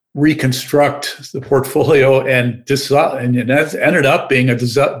less reconstruct the portfolio, and that ended up being a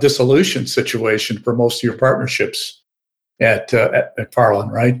dissolution situation for most of your partnerships at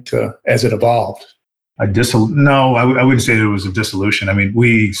McFarland, right? As it evolved. No, I wouldn't say there was a dissolution. I mean,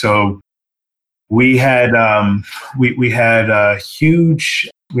 we had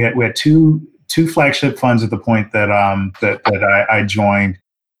two flagship funds at the point that I joined,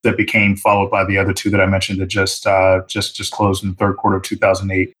 that became followed by the other two that I mentioned that just closed in the third quarter of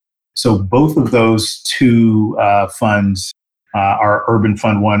 2008. So both of those two funds are Urban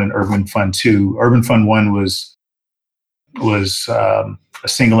Fund 1 and Urban Fund 2. Urban Fund 1 was a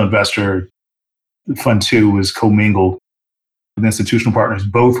single investor. Fund 2 was commingled with institutional partners.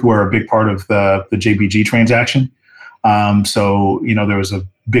 Both were a big part of the JBG transaction. So there was a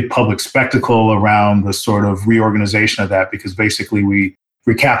big public spectacle around the sort of reorganization of that, because basically we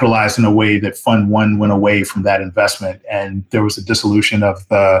recapitalized in a way that Fund 1 went away from that investment, and there was a dissolution of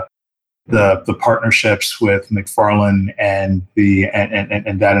the partnerships with McFarland and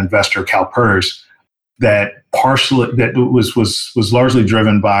that investor CalPERS. That was largely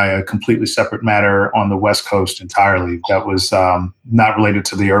driven by a completely separate matter on the West Coast entirely. That was not related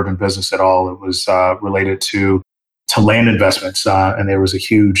to the urban business at all. It was related to land investments, and there was a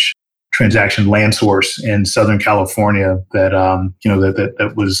huge transaction, LandSource in Southern California, that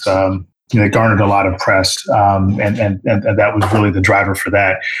that garnered a lot of press, and that was really the driver for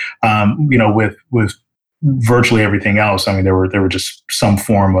that. With virtually everything else, I mean, there were just some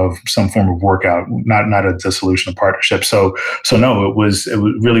form of workout, not a dissolution of partnership. So no, it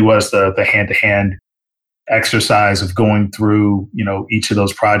really was the hand-to-hand exercise of going through each of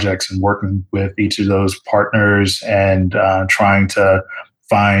those projects and working with each of those partners and trying to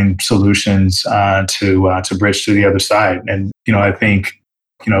find solutions to bridge to the other side. And I think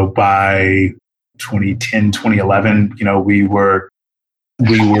by 2010, 2011, we were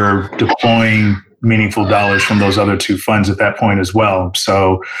deploying meaningful dollars from those other two funds at that point as well.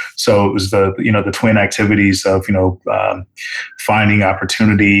 So it was the twin activities of finding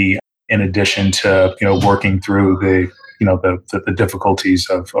opportunity in addition to working through the difficulties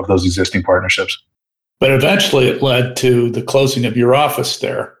of those existing partnerships. But eventually, it led to the closing of your office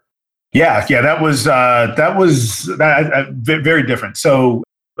there. Yeah, that was very different. So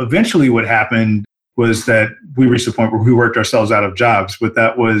eventually, what happened was that we reached a point where we worked ourselves out of jobs, but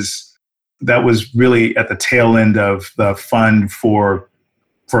that was that was really at the tail end of the fund for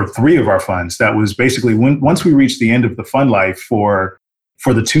three of our funds. That was basically once we reached the end of the fund life for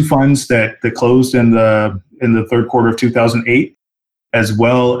the two funds that closed in the third quarter of 2008, as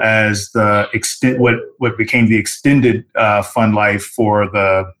well as what became the extended fund life for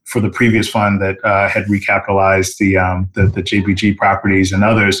the previous fund that had recapitalized the JBG properties and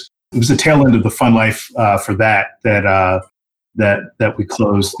others. It was the tail end of the fund life for that we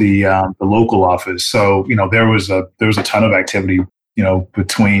closed the local office. So there was a ton of activity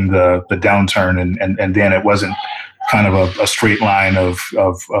between the downturn and then it wasn't kind of a straight line of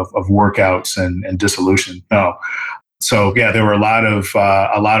workouts and dissolution. No. So yeah, there were a lot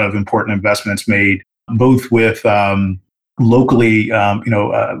of important investments made, both with locally,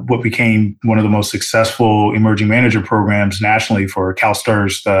 what became one of the most successful emerging manager programs nationally for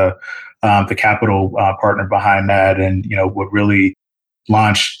CalSTRS, the capital partner behind that, and what really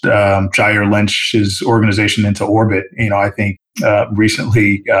launched Jair Lynch's organization into orbit. I think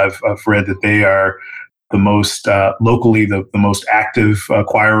recently I've read that they are the most locally the most active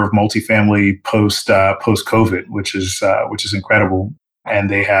acquirer of multifamily post COVID, which is incredible. And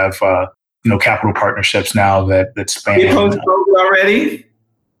they have capital partnerships now that span. Post COVID already?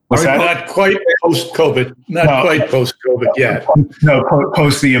 What's that? Not quite post COVID. Not quite post COVID yet. No,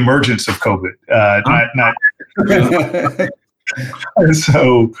 post the emergence of COVID. Not.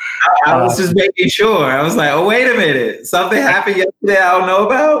 So I was just making sure. I was like, oh, wait a minute. Something happened yesterday I don't know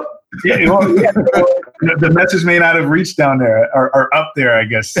about? Yeah, the message may not have reached down there or up there, I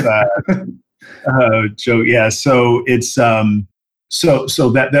guess. Joe, yeah. So it's so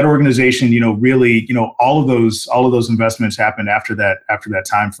that organization, really, all of those investments happened after that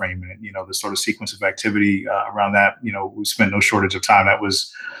time frame, and the sort of sequence of activity around that. We spent no shortage of time. That was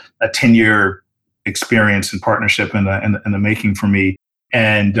a 10-year experience and partnership in the making for me,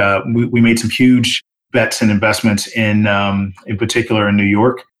 and we made some huge bets and investments in particular in New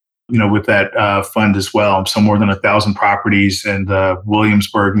York. With that fund as well. So more than 1,000 properties in the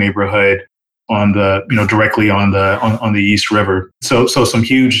Williamsburg neighborhood on the, directly on the East River. So some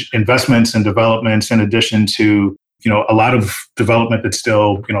huge investments and developments in addition to, a lot of development that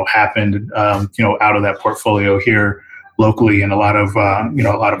still, happened, out of that portfolio here locally, and a lot of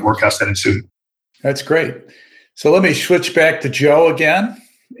workouts that ensued. That's great. So let me switch back to Joe again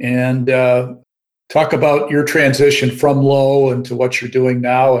and talk about your transition from Lowe into what you're doing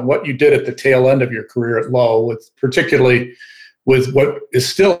now and what you did at the tail end of your career at Lowe, particularly with what is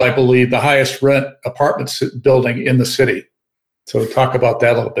still, I believe, the highest rent apartment building in the city. So talk about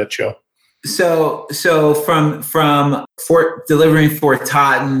that a little bit, Joe. So from delivering Fort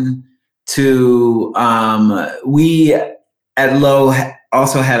Totten to we at Lowe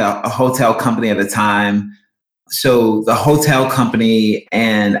also had a hotel company at the time. So the hotel company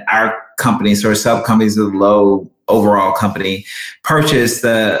and our company, sort of sub companies of the Lowe overall company, purchased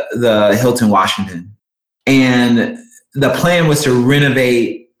the Hilton Washington, and the plan was to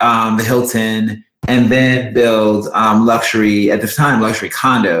renovate the Hilton and then build luxury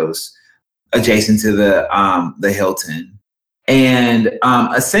condos adjacent to the Hilton. And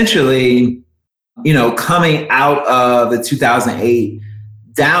essentially, coming out of the 2008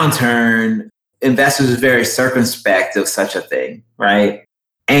 downturn, investors were very circumspect of such a thing, right?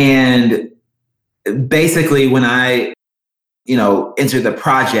 And basically, when I, entered the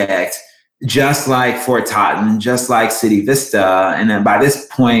project, just like Fort Totten, just like City Vista, and then by this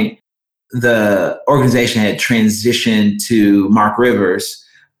point, the organization had transitioned to Mark Rivers.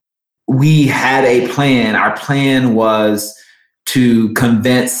 We had a plan. Our plan was to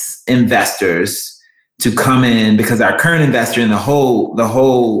convince investors to come in, because our current investor in the whole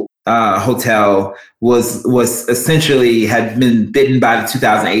hotel was essentially had been bitten by the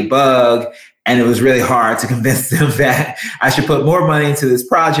 2008 bug, and it was really hard to convince them that I should put more money into this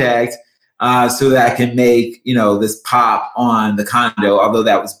project so that I can make this pop on the condo. Although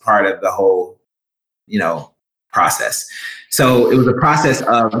that was part of the whole process. So it was a process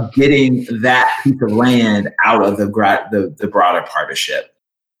of getting that piece of land out of the broader partnership.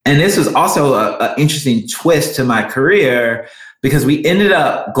 And this was also an interesting twist to my career, because we ended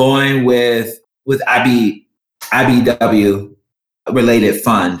up going with IBW related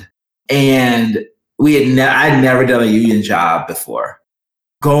fund, and I'd never done a union job before.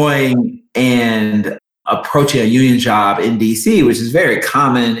 Going and approaching a union job in DC, which is very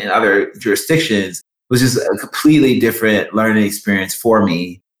common in other jurisdictions, was just a completely different learning experience for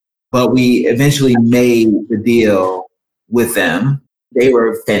me. But we eventually made the deal with them. They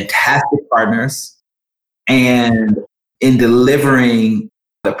were fantastic partners, and in delivering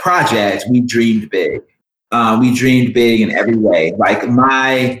the project, we dreamed big. We dreamed big in every way. Like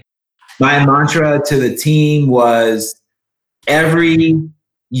my My mantra to the team was every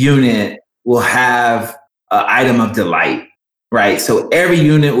unit will have an item of delight, right? So every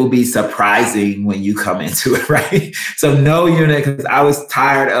unit will be surprising when you come into it, right? So no unit, because I was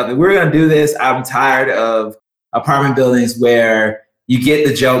tired of it. We're going to do this. I'm tired of apartment buildings where you get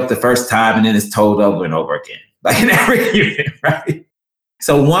the joke the first time and then it's told over and over again, like in every unit, right?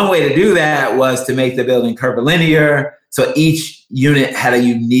 So one way to do that was to make the building curvilinear. So each unit had a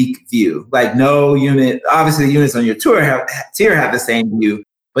unique view. Like no unit, obviously the units on your tier have the same view,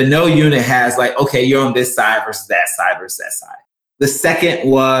 but no unit has like, okay, you're on this side versus that side versus that side. The second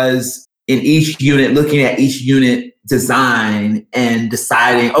was in each unit, looking at each unit design and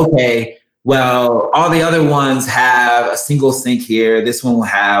deciding, okay, well, all the other ones have a single sink here. This one will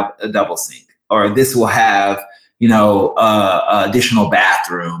have a double sink, or this will have, additional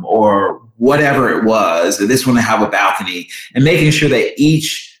bathroom or whatever it was, or this one will have a balcony, and making sure that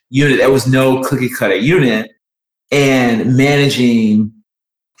each unit, there was no cookie cutter unit, and managing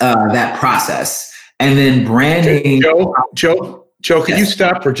that process. And then branding. Joe, can you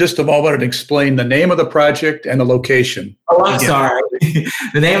stop for just a moment and explain the name of the project and the location? Oh, I'm sorry.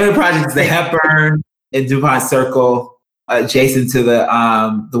 The name of the project is the Hepburn in DuPont Circle, adjacent to the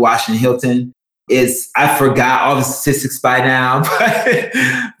Washington Hilton. I forgot all the statistics by now,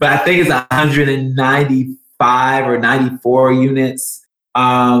 but I think it's 195 or 94 units,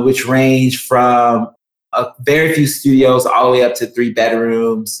 which range from very few studios all the way up to 3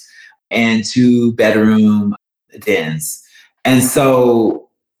 bedrooms and 2 bedroom dens. And so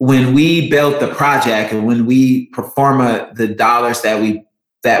when we built the project and when we performa the dollars that we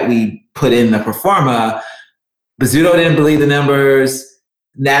put in the performa, Bozzuto didn't believe the numbers.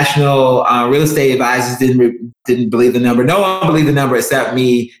 National real estate advisors didn't believe the number. No one believed the number except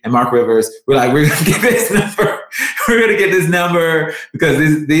me and Mark Rivers. We're like, we're gonna get this number. We're gonna get this number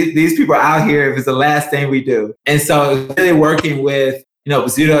because these people are out here if it's the last thing we do. And so it was really working with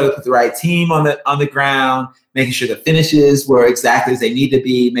Bozzuto to put the right team on the ground, making sure the finishes were exactly as they need to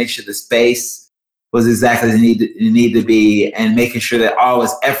be, make sure the space was exactly as it need to be, and making sure that all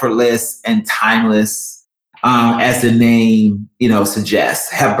was effortless and timeless, as the name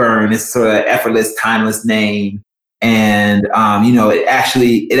suggests. Hepburn is sort of an effortless, timeless name, and it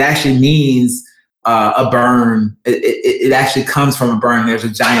actually means a burn. It actually comes from a burn. There's a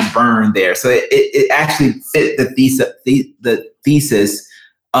giant burn there, so it actually fit the thesis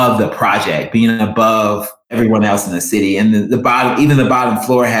of the project, being above everyone else in the city. And the bottom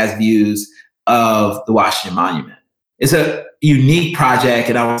floor has views of the Washington Monument. It's a unique project,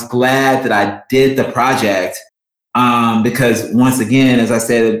 and I was glad that I did the project because once again, as I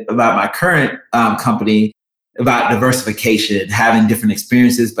said about my current company, about diversification, having different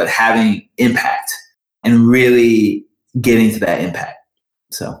experiences, but having impact and really getting to that impact.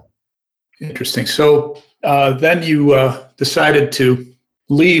 So interesting. So then you decided to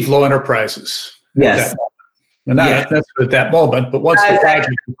leave Lowe Enterprises. Yes. Not necessarily at that moment, but once the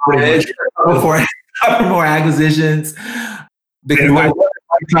project was pretty much more acquisitions. Because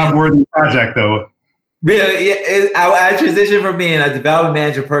it's not worthy project though. Really, I transitioned from being a development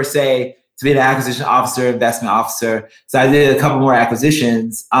manager per se to being an acquisition officer, investment officer. So I did a couple more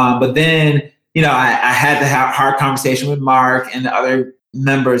acquisitions. But then, I had to have a hard conversation with Mark and the other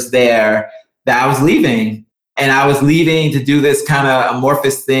members there that I was leaving. And I was leaving to do this kind of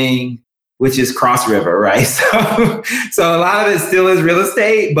amorphous thing, which is Cross River, right? So a lot of it still is real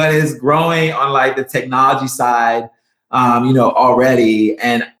estate, but it's growing on like the technology side, already.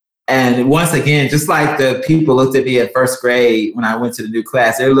 And once again, just like the people looked at me at first grade when I went to the new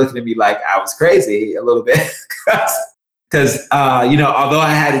class, they were looking at me like I was crazy a little bit. Because, although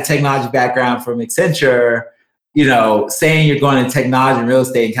I had a technology background from Accenture, saying you're going to technology and real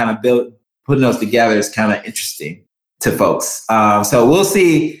estate and kind of putting those together is kind of interesting to folks. So we'll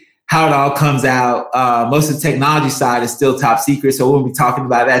see how it all comes out. Most of the technology side is still top secret, so we won't be talking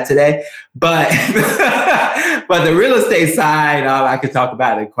about that today. But but the real estate side, I could talk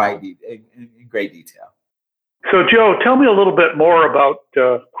about it in great detail. So Joe, tell me a little bit more about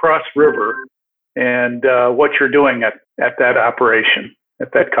Cross River and what you're doing at that operation,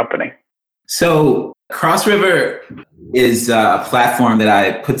 at that company. So Cross River is a platform that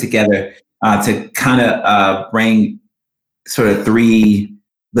I put together to kind of bring sort of the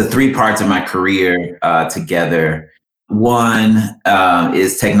three parts of my career together. One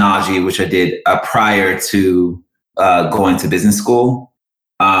is technology, which I did prior to going to business school.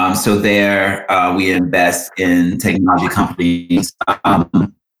 So there we invest in technology companies,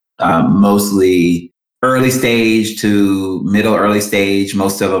 mostly early stage to middle early stage.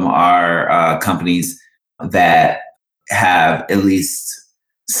 Most of them are companies that have at least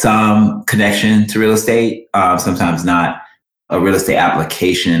some connection to real estate, sometimes not a real estate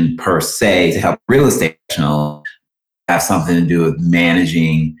application per se to help real estate professionals have something to do with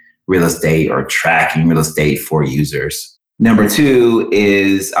managing real estate or tracking real estate for users. Number two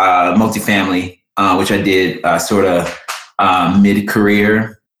is multifamily, which I did sort of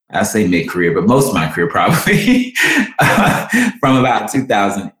mid-career. I say mid-career, but most of my career probably from about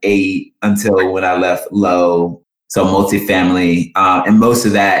 2008 until when I left Lowe. So multifamily, and most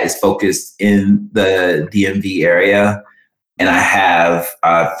of that is focused in the DMV area. And I have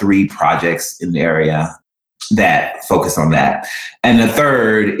 3 projects in the area that focus on that. And the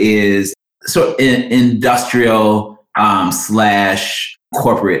third is industrial /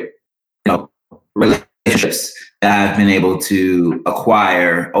 corporate relationships that I've been able to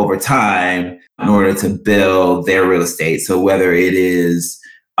acquire over time in order to build their real estate. So whether it is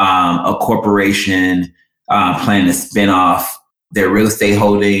a corporation planning to spin off their real estate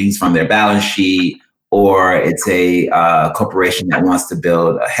holdings from their balance sheet, or it's a corporation that wants to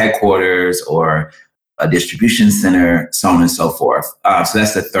build a headquarters or a distribution center, so on and so forth. So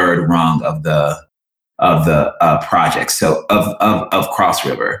that's the third rung of the project. So of Cross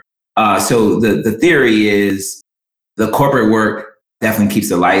River. So the theory is the corporate work definitely keeps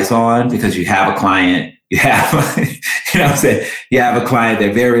the lights on because you have a client, you have you have a client,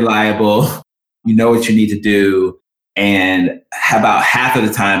 they're very reliable, you know what you need to do. And about half of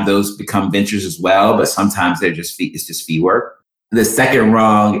the time those become ventures as well, but sometimes it's just fee work. The second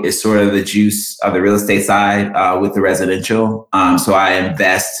rung is sort of the juice of the real estate side with the residential. So I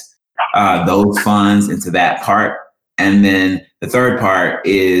invest those funds into that part. And then the third part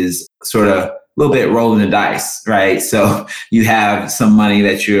is sort of a little bit rolling the dice, right? So you have some money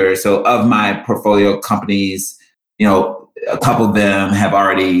so of my portfolio companies, a couple of them have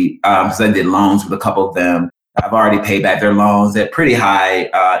already, because I did loans with a couple of them, I've already paid back their loans at pretty high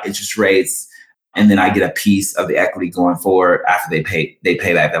interest rates. And then I get a piece of the equity going forward after they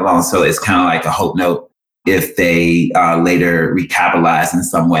pay back their loans. So it's kind of like a hope note. If they later recapitalize in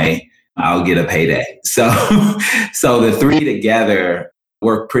some way, I'll get a payday. So the 3 together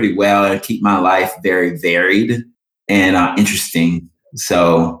work pretty well and keep my life very varied and interesting.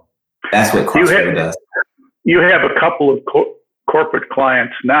 So that's what Cross River does. You have a couple of corporate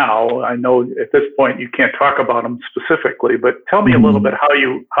clients now. I know at this point you can't talk about them specifically, but tell me a little bit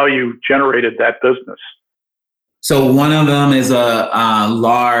how you generated that business. So one of them is a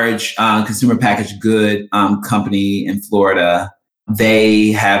large consumer packaged good company in Florida.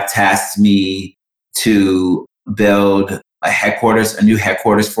 They have tasked me to build a new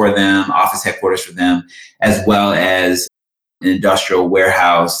headquarters for them, office headquarters for them, as well as an industrial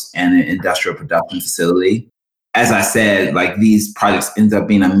warehouse and an industrial production facility. As I said, like these projects end up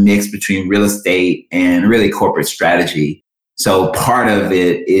being a mix between real estate and really corporate strategy. So part of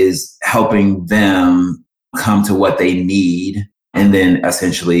it is helping them come to what they need, and then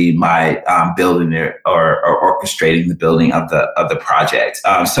essentially my building or orchestrating the building of the project.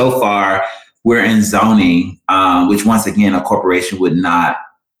 So far, we're in zoning, which once again a corporation would not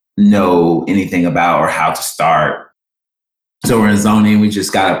know anything about or how to start. So we're in zoning. We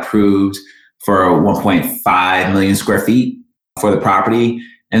just got approved for 1.5 million square feet for the property.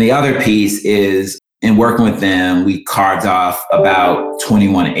 And the other piece is in working with them, we carved off about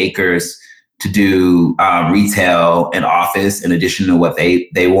 21 acres to do retail and office in addition to what they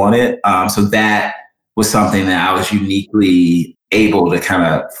wanted. So that was something that I was uniquely able to kind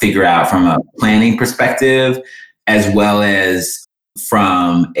of figure out from a planning perspective, as well as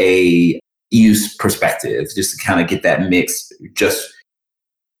from a use perspective, just to kind of get that mix just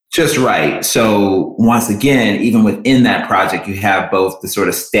right. So once again, even within that project, you have both the sort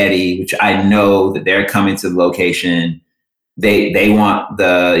of steady, which I know that they're coming to the location. They want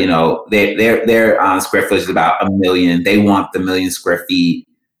their square footage is about 1 million. They want the 1 million square feet.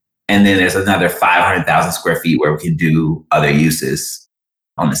 And then there's another 500,000 square feet where we can do other uses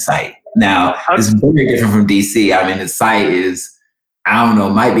on the site. Now, it's very different from DC. I mean, the site is,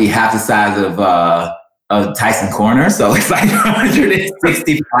 might be half the size of Tyson Corner. So it's like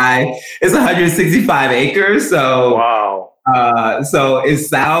 165. It's 165 acres. So wow. So it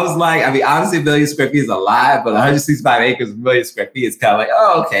sounds like, obviously 1 million square feet is a lot, but 165 acres, 1 million square feet is kind of like,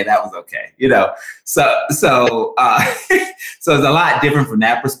 oh, okay, that was okay. So it's a lot different from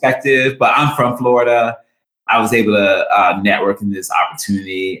that perspective, but I'm from Florida. I was able to network in this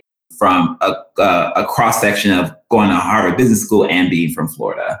opportunity from a cross section of going to Harvard Business School and being from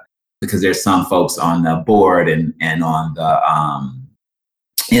Florida, because there's some folks on the board and on the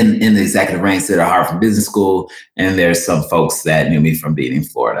in the executive ranks that are Harvard Business School, and there's some folks that knew me from being in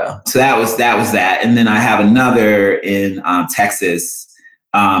Florida. So that was that. And then I have another in Texas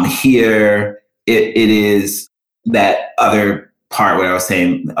Here, it is that other part where I was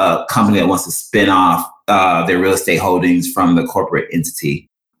saying a company that wants to spin off their real estate holdings from the corporate entity.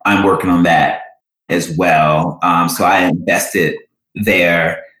 I'm working on that as well. So I invested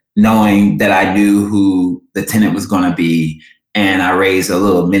there knowing that I knew who the tenant was going to be. And I raised a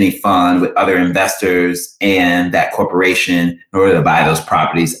little mini fund with other investors and that corporation in order to buy those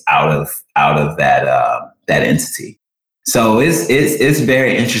properties out of that entity. So it's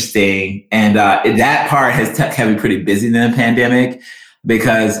very interesting, and that part has kept me pretty busy in the pandemic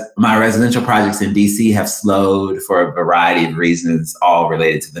because my residential projects in DC have slowed for a variety of reasons, all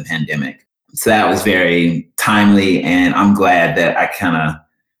related to the pandemic. So that was very timely, and I'm glad that I kind of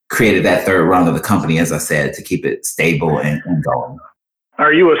created that third rung of the company, as I said, to keep it stable and going.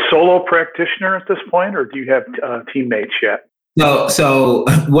 Are you a solo practitioner at this point, or do you have teammates yet? So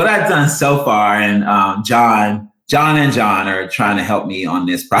what I've done so far, and John are trying to help me on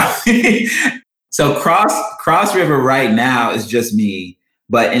this probably. So Cross River right now is just me,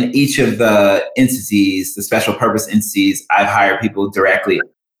 but in each of the entities, the special purpose entities, I've hired people directly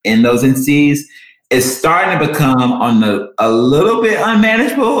in those entities. It's starting to become a little bit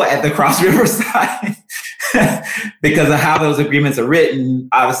unmanageable at the Cross River side because of how those agreements are written.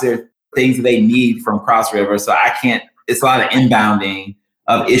 Obviously, there are things that they need from Cross River, so I can't. It's a lot of inbounding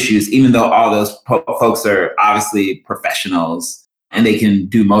of issues, even though all those folks are obviously professionals and they can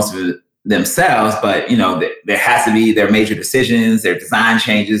do most of it themselves. But there has to be their major decisions, their design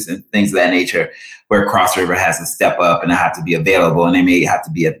changes, and things of that nature, where Cross River has to step up and have to be available, and they may have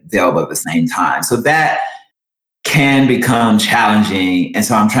to be available at the same time. So that can become challenging. And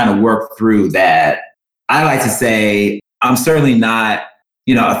so I'm trying to work through that. I like to say I'm certainly not,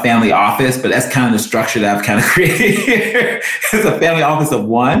 a family office, but that's kind of the structure that I've kind of created here. It's a family office of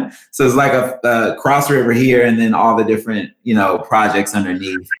one. So it's like a Cross River here and then all the different, projects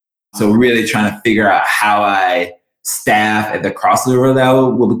underneath. So really trying to figure out how I staff at the Cross River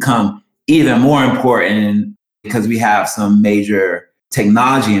level will become even more important because we have some major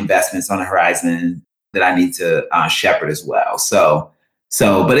technology investments on the horizon that I need to shepherd as well.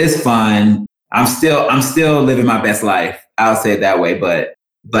 But it's fun. I'm still living my best life. I'll say it that way.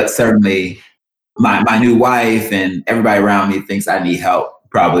 But certainly my new wife and everybody around me thinks I need help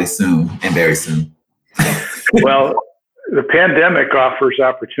probably soon and very soon. Well, the pandemic offers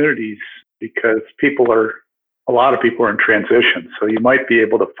opportunities because a lot of people are in transition. So you might be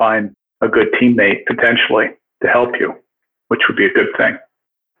able to find a good teammate potentially to help you, which would be a good thing.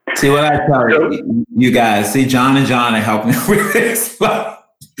 See what I tell you guys. See, John are helping me with this.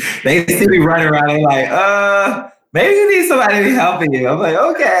 They see me running around. They're like, maybe you need somebody to be helping you. I'm like,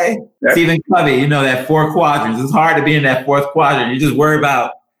 okay. Yep. Stephen Covey, that 4 quadrants. It's hard to be in that 4th quadrant. You just worry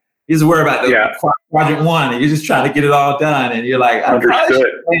about the quadrant 1, and you're just trying to get it all done. And you're like, I'm understood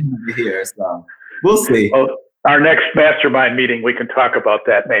here. So we'll see. Well, our next mastermind meeting, we can talk about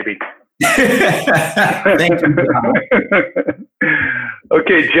that maybe. Thank you, John.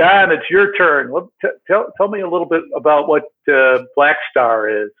 Okay, John, it's your turn. Tell me a little bit about what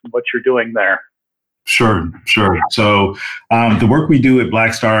Blackstar is and what you're doing there. Sure. So the work we do at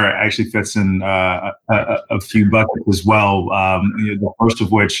Blackstar actually fits in a few buckets as well. The first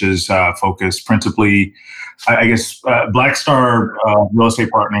of which is focused principally, I guess, Blackstar Real Estate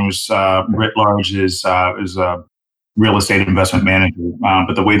Partners writ large is a real estate investment manager.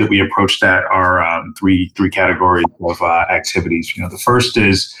 But the way that we approach that are three categories of activities. The first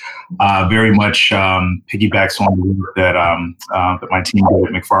is very much piggybacks on the work that my team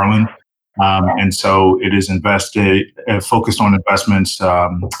did at McFarland. And so it is focused on investments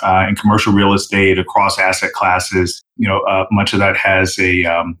in commercial real estate across asset classes. Much of that has a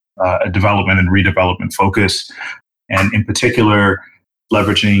development and redevelopment focus, and in particular,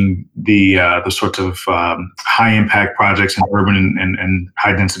 leveraging the sorts of high impact projects in urban and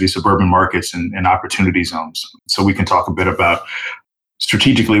high density suburban markets and opportunity zones. So we can talk a bit about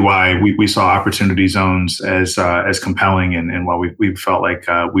strategically why we saw opportunity zones as compelling and why we felt like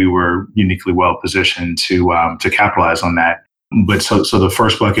we were uniquely well positioned to capitalize on that. But so the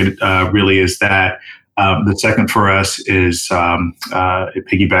first bucket really is that. The second for us is it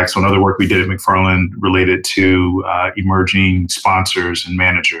piggybacks on other work we did at McFarland related to emerging sponsors and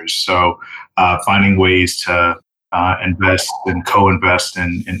managers. So finding ways to invest and co-invest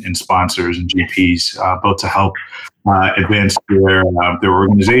in sponsors and GPs, both to help advance their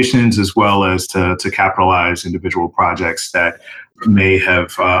organizations as well as to capitalize individual projects that may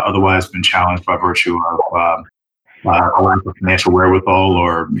have otherwise been challenged by virtue of a lack of financial wherewithal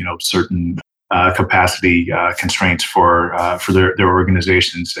or certain capacity constraints for their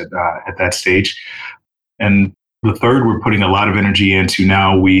organizations at that stage. And The third, we're putting a lot of energy into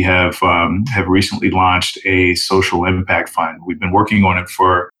now. We have recently launched a social impact fund. We've been working on it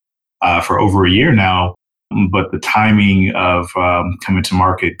for over a year now, but the timing of coming to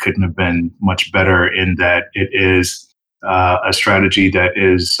market couldn't have been much better in that it is a strategy that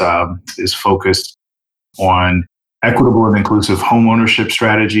is focused on equitable and inclusive homeownership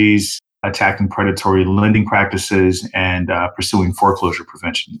strategies, attacking predatory lending practices, and pursuing foreclosure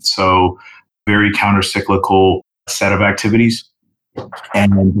prevention. So very counter-cyclical set of activities,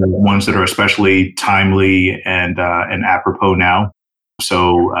 and ones that are especially timely and apropos now.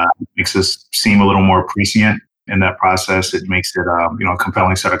 So it makes us seem a little more prescient in that process. It makes it a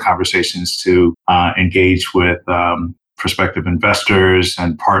compelling set of conversations to engage with prospective investors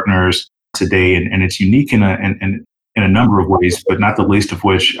and partners today, and it's unique in a number of ways, but not the least of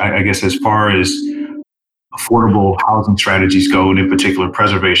which, I guess, as far as affordable housing strategies go, and in particular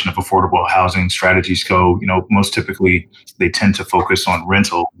preservation of affordable housing strategies go, most typically they tend to focus on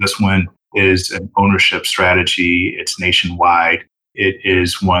rental. This one is an ownership strategy. It's nationwide. It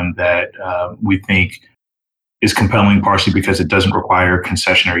is one that we think is compelling, partially because it doesn't require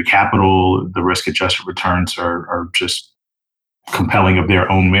concessionary capital. The risk-adjusted returns are just compelling of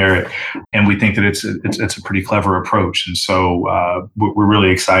their own merit, and we think that it's a pretty clever approach. And so we're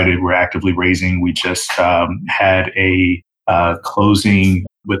really excited. We're actively raising. We just had a closing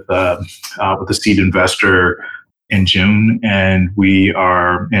with a seed investor in June, and we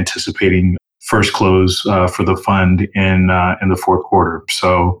are anticipating first close for the fund in the fourth quarter.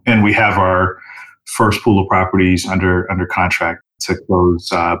 So, and we have our first pool of properties under contract to close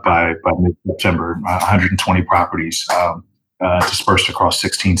by mid-September. 120 properties. Dispersed across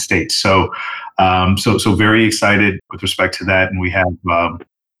 16 states. So very excited with respect to that. And we have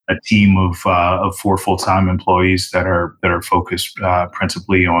a team of 4 full-time employees that are focused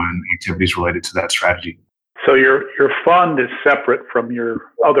principally on activities related to that strategy. So your fund is separate from your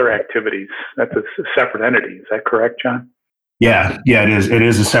other activities. That's a separate entity. Is that correct, John? Yeah, it is. It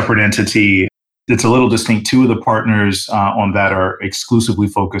is a separate entity. It's a little distinct. 2 of the partners on that are exclusively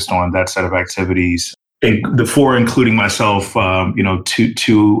focused on that set of activities. The 4, including myself,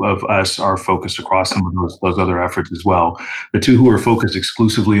 2 of us are focused across some of those other efforts as well. The 2 who are focused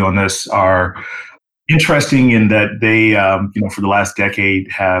exclusively on this are interesting in that they, for the last decade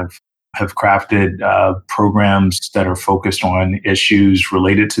have crafted programs that are focused on issues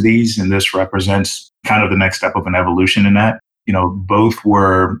related to these, and this represents kind of the next step of an evolution in that. Both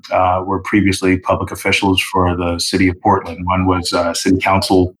were previously public officials for the city of Portland. One was city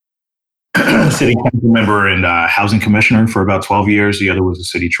council member and housing commissioner for about 12 years. The other was a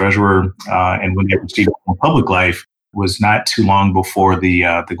city treasurer. And when they proceeded in public life was not too long before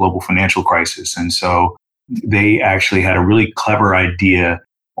the global financial crisis. And so they actually had a really clever idea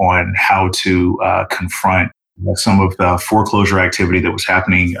on how to confront some of the foreclosure activity that was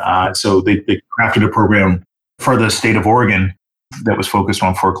happening. So they crafted a program for the state of Oregon that was focused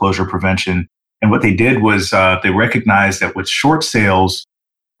on foreclosure prevention. And what they did was they recognized that with short sales,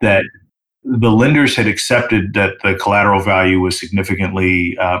 that the lenders had accepted that the collateral value was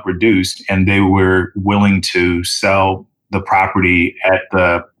significantly reduced, and they were willing to sell the property at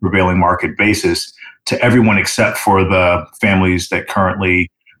the prevailing market basis to everyone except for the families that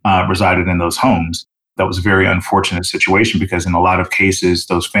currently resided in those homes. That was a very unfortunate situation because in a lot of cases,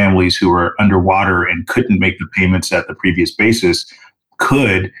 those families who were underwater and couldn't make the payments at the previous basis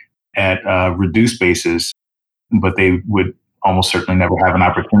could at a reduced basis, but they would almost certainly never have an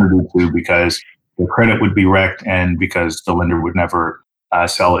opportunity to because their credit would be wrecked and because the lender would never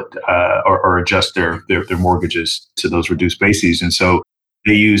sell it or adjust their mortgages to those reduced bases. And so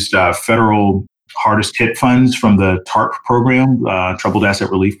they used federal hardest hit funds from the TARP program, Troubled Asset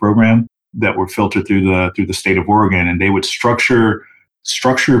Relief Program, that were filtered through the state of Oregon, and they would structure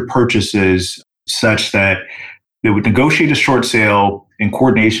purchases such that they would negotiate a short sale in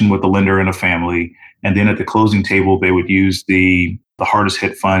coordination with the lender and a family. And then at the closing table, they would use the hardest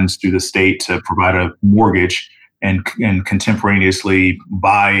hit funds through the state to provide a mortgage and contemporaneously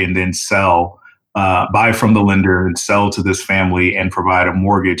buy and then sell, buy from the lender and sell to this family and provide a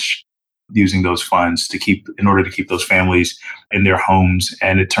mortgage using those funds in order to keep those families in their homes.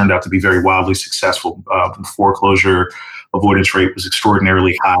 And it turned out to be very wildly successful. The foreclosure avoidance rate was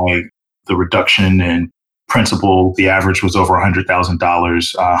extraordinarily high. The reduction in principal, the average was over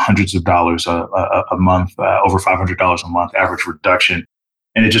 $100,000, hundreds of dollars a month, over $500 a month average reduction.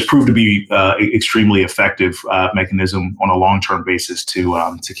 And it just proved to be extremely effective mechanism on a long-term basis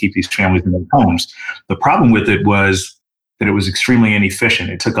to keep these families in their homes. The problem with it was that it was extremely inefficient.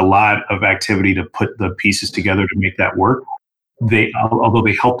 It took a lot of activity to put the pieces together to make that work. although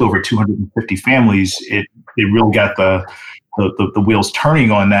they helped over 250 families, it really got the wheels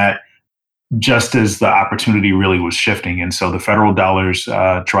turning on that just as the opportunity really was shifting. And so the federal dollars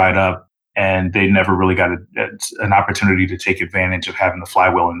dried up, and they never really got an opportunity to take advantage of having the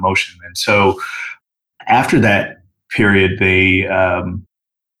flywheel in motion. And so after that period, they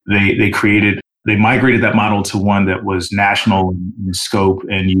migrated that model to one that was national in scope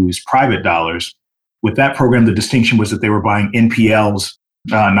and used private dollars. With that program, the distinction was that they were buying NPLs,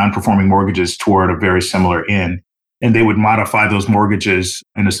 non-performing mortgages, toward a very similar end. And they would modify those mortgages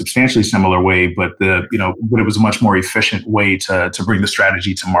in a substantially similar way, but it was a much more efficient way to bring the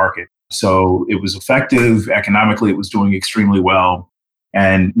strategy to market. So it was effective economically. It was doing extremely well,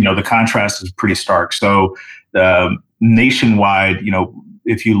 and the contrast is pretty stark. So nationwide,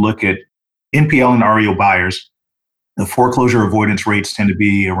 if you look at NPL and REO buyers, the foreclosure avoidance rates tend to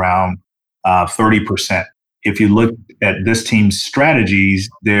be around 30%. If you look at this team's strategies,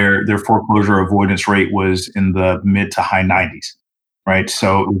 their foreclosure avoidance rate was in the mid to high 90s, right?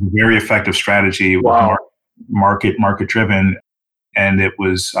 So it was a very effective strategy. It was market driven, and it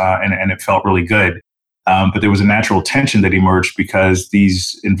was and it felt really good. But there was a natural tension that emerged because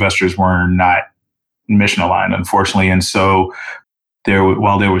these investors were not mission aligned, unfortunately, and so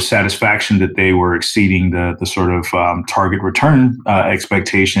while there was satisfaction that they were exceeding the sort of target return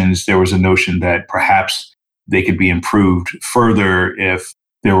expectations, there was a notion that perhaps they could be improved further if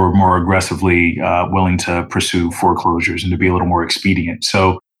they were more aggressively willing to pursue foreclosures and to be a little more expedient.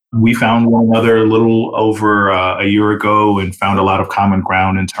 So we found one another a little over a year ago and found a lot of common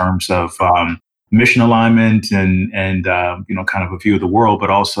ground in terms of mission alignment and kind of a view of the world, but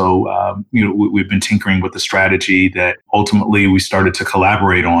also we've been tinkering with the strategy that ultimately we started to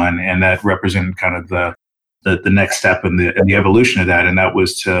collaborate on, and that represented kind of the next step in the evolution of that, and that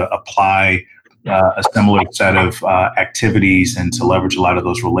was to apply a similar set of activities and to leverage a lot of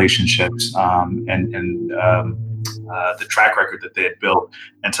those relationships and the track record that they had built,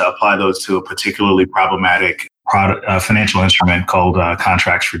 and to apply those to a particularly problematic financial instrument called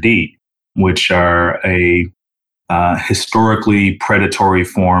contracts for deed, which are a historically predatory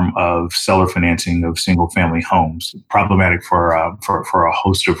form of seller financing of single-family homes. Problematic for a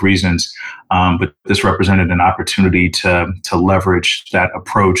host of reasons, but this represented an opportunity to leverage that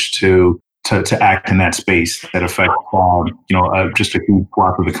approach to act in that space that affects just a huge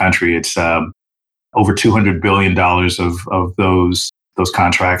block of the country. It's over $200 billion of those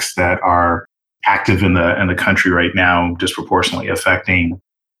contracts that are active in the country right now, disproportionately affecting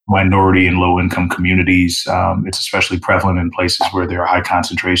minority and low-income communities. It's especially prevalent in places where there are high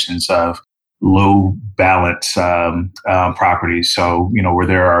concentrations of low balance properties. So, where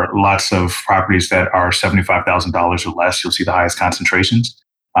there are lots of properties that are $75,000 or less, you'll see the highest concentrations.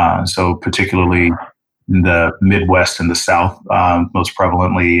 So particularly in the Midwest and the South, most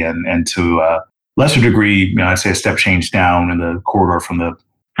prevalently, and to a lesser degree, I'd say a step change down in the corridor from the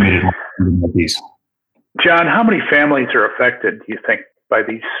mid and Northeast. John, how many families are affected, do you think, by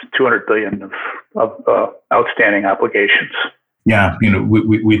these $200 billion of outstanding obligations? Yeah,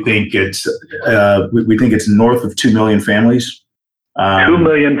 we think it's north of 2 million families. 2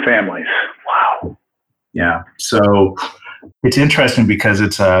 million families. Wow. Yeah. So it's interesting because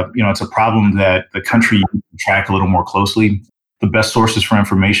it's a problem that the country needs to track a little more closely. The best sources for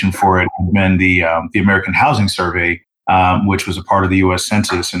information for it have been the American Housing Survey, which was a part of the U.S.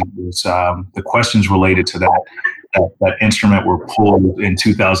 Census, and it was the questions related to that instrument were pulled in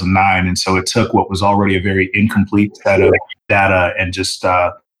 2009, and so it took what was already a very incomplete set of data and just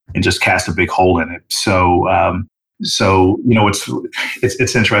cast a big hole in it. So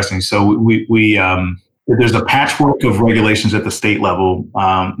it's interesting. So we there's a patchwork of regulations at the state level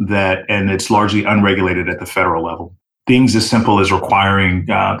and it's largely unregulated at the federal level. Things as simple as requiring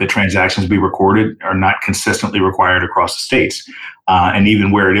the transactions be recorded are not consistently required across the states. And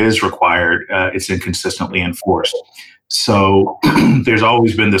even where it is required, it's inconsistently enforced. So there's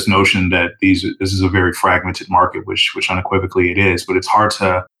always been this notion that this is a very fragmented market, which unequivocally it is, but it's hard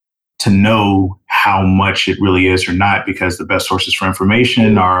to know how much it really is or not, because the best sources for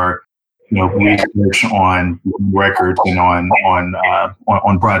information are research on records and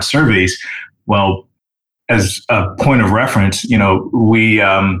on broad surveys. Well, as a point of reference, we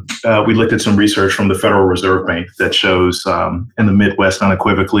looked at some research from the Federal Reserve Bank that shows in the Midwest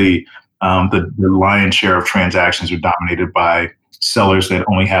unequivocally the lion's share of transactions are dominated by sellers that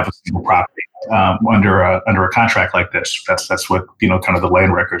only have a single property under a contract like this. That's what kind of the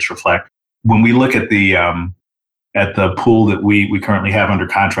land records reflect. When we look at the pool that we currently have under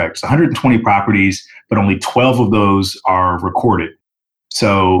contract, it's 120 properties, but only 12 of those are recorded.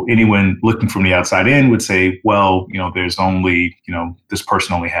 So anyone looking from the outside in would say, well, there's only, this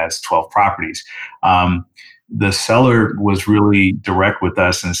person only has 12 properties. The seller was really direct with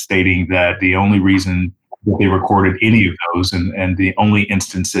us in stating that the only reason that they recorded any of those and the only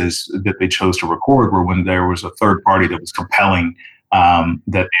instances that they chose to record were when there was a third party that was compelling that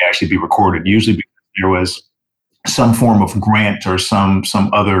they actually be recorded, usually because there was some form of grant or some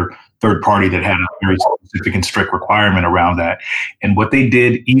other third party that had a very specific and strict requirement around that. And what they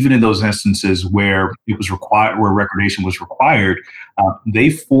did, even in those instances where it was required, where recordation was required, they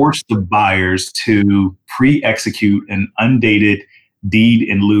forced the buyers to pre-execute an undated deed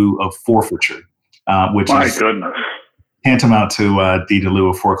in lieu of forfeiture, which is goodness, tantamount to deed in lieu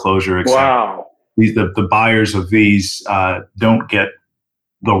of foreclosure. Wow. The buyers of these don't get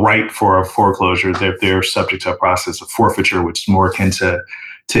the right for a foreclosure. They're subject to a process of forfeiture, which is more akin to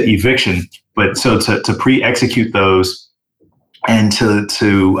eviction. But so to pre-execute those and to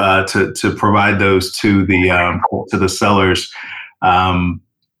provide those to the sellers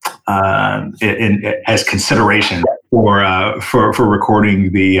as consideration for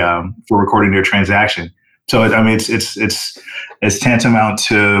recording their transaction. So I mean, it's tantamount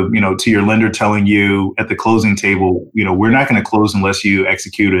to to your lender telling you at the closing table, we're not going to close unless you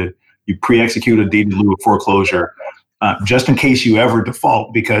pre-execute a deed in lieu of foreclosure, just in case you ever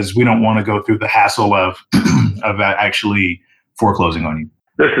default, because we don't want to go through the hassle of actually foreclosing on you.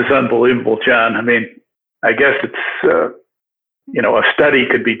 This is unbelievable, John. I mean, I guess it's a study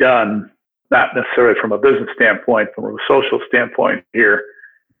could be done, not necessarily from a business standpoint, from a social standpoint here,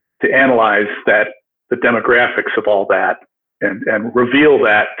 to analyze the demographics of all that and reveal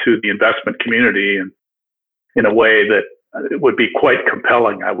that to the investment community in a way that it would be quite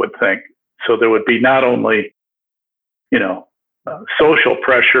compelling, I would think. So there would be not only, social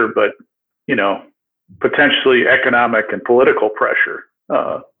pressure, but, potentially economic and political pressure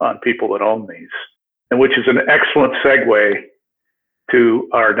on people that own these, and which is an excellent segue to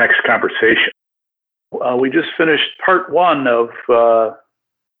our next conversation. We just finished part one of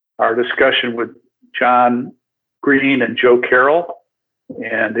our discussion with John Green and Joe Carroll,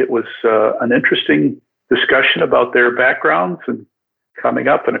 and it was an interesting discussion about their backgrounds and coming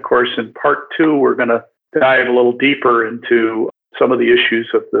up. And of course, in part two, we're going to dive a little deeper into some of the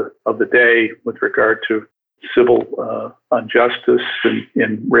issues of the day with regard to civil injustice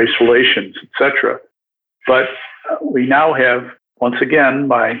in race relations, etc. But we now have, once again,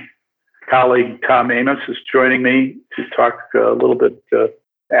 my colleague Tom Amos is joining me to talk a little bit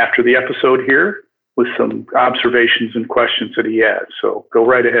after the episode here with some observations and questions that he has. So go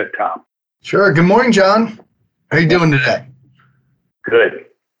right ahead, Tom. Sure. Good morning, John. How are you doing today? Good.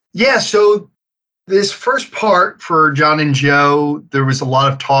 Yeah, so this first part for John and Joe, there was a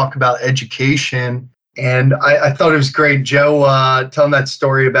lot of talk about education, and I thought it was great. Joe telling that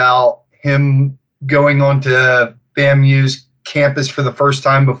story about him going onto FAMU's campus for the first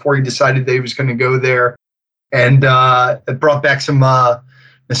time before he decided that he was going to go there. And it brought back some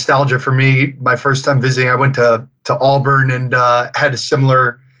nostalgia for me. My first time visiting, I went to Auburn and had a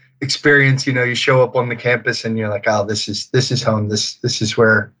similar experience. You show up on the campus and you're like, oh, this is home. This is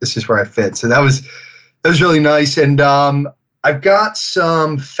where I fit. So that was really nice. And I've got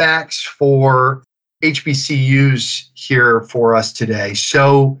some facts for HBCUs here for us today.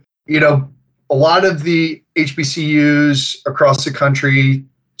 So, a lot of the HBCUs across the country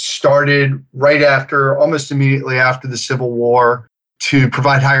started right after, almost immediately after the Civil War, to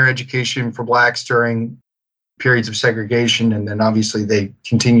provide higher education for Blacks during periods of segregation. And then obviously they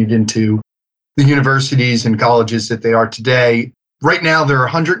continued into the universities and colleges that they are today. Right now, there are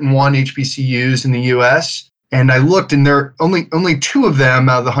 101 HBCUs in the U.S. And I looked, and there are only two of them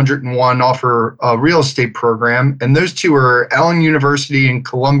out of the 101 offer a real estate program. And those two are Allen University in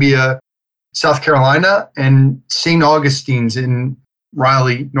Columbia, South Carolina, and St. Augustine's in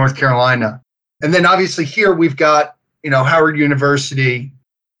Raleigh, North Carolina. And then obviously here we've got, Howard University,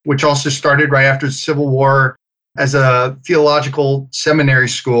 which also started right after the Civil War as a theological seminary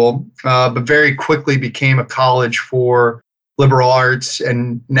school, but very quickly became a college for liberal arts,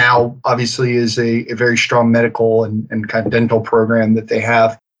 and now obviously is a very strong medical and kind of dental program that they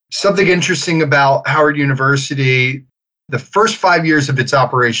have. Something interesting about Howard University, the first 5 years of its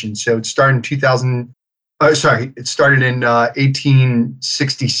operation, so it started in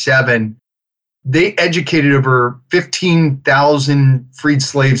 1867. They educated over 15,000 freed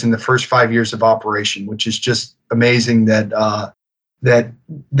slaves in the first 5 years of operation, which is just amazing that that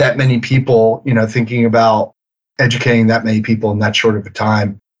many people, thinking about educating that many people in that short of a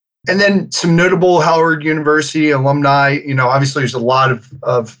time. And then some notable Howard University alumni, obviously there's a lot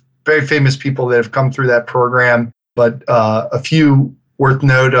of very famous people that have come through that program, but a few worth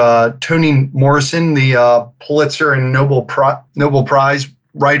note, Toni Morrison, the Pulitzer and Nobel Prize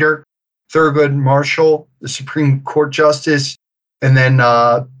writer, Thurgood Marshall, the Supreme Court Justice, and then,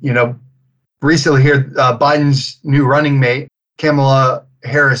 recently here, Biden's new running mate, Kamala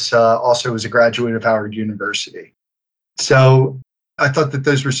Harris, also was a graduate of Howard University. So I thought that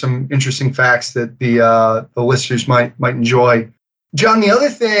those were some interesting facts that the listeners might enjoy. John, the other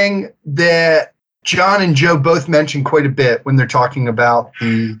thing that John and Joe both mentioned quite a bit when they're talking about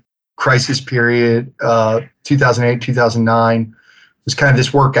the crisis period, 2008, 2009, was kind of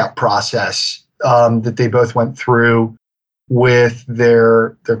this workout process that they both went through with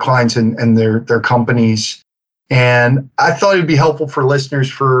their clients and their companies. And I thought it would be helpful for listeners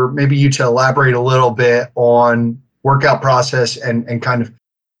for maybe you to elaborate a little bit on workout process and kind of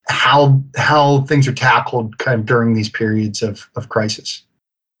how things are tackled kind of during these periods of crisis.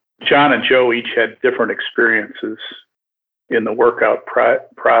 John and Joe each had different experiences in the workout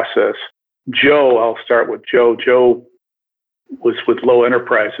process. Joe, I'll start with Joe. Joe was with Lowe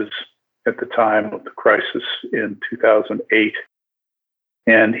Enterprises at the time of the crisis in 2008.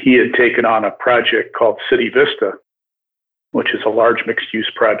 And he had taken on a project called City Vista, which is a large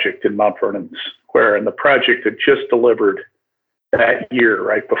mixed-use project in Mount Vernon Square. And the project had just delivered that year,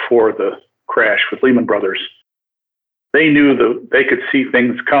 right before the crash with Lehman Brothers. They knew that they could see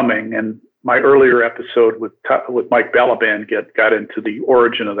things coming. And my earlier episode with Mike Balaban got into the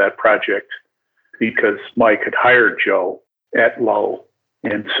origin of that project because Mike had hired Joe at Lowe.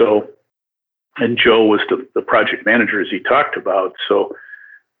 And Joe was the project manager, as he talked about. So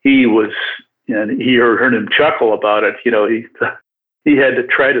he was, and he heard him chuckle about it. He had to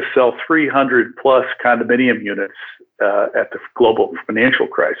try to sell 300 plus condominium units at the global financial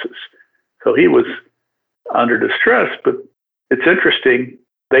crisis. So he was under distress, but it's interesting.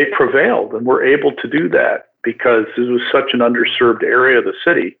 They prevailed and were able to do that because this was such an underserved area of the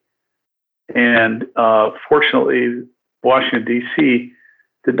city. And fortunately, Washington, D.C.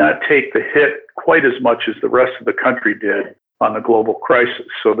 did not take the hit quite as much as the rest of the country did on the global crisis.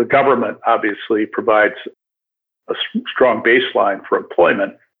 So the government obviously provides a strong baseline for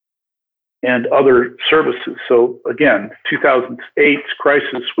employment and other services. So again, 2008's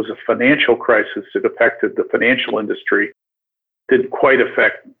crisis was a financial crisis. It affected the financial industry, didn't quite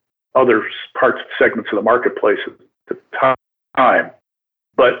affect other segments of the marketplace at the time.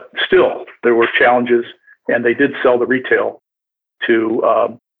 But still, there were challenges, and they did sell the retail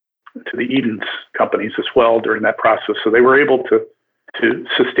to the Edens companies as well during that process. So they were able to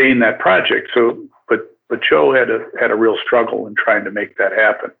sustain that project. So, but Joe had a real struggle in trying to make that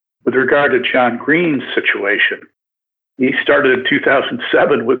happen. With regard to John Green's situation, he started in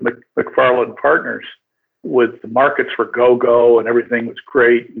 2007 with McFarland Partners, with the markets were go-go and everything was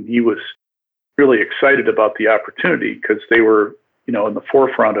great. And he was really excited about the opportunity because they were, in the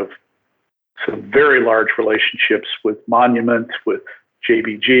forefront of some very large relationships with Monument, with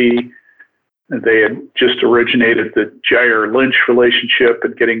JBG. And they had just originated the Jair Lynch relationship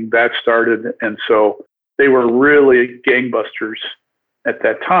and getting that started. And so they were really gangbusters at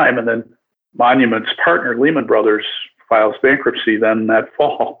that time. And then Monument's partner, Lehman Brothers, files bankruptcy then that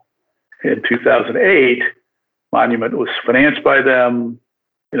fall. In 2008, Monument was financed by them,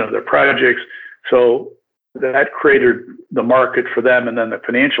 their projects. So that created the market for them. And then the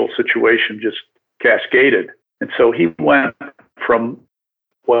financial situation just cascaded. And so he went from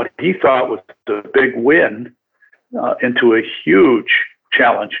what he thought was a big win into a huge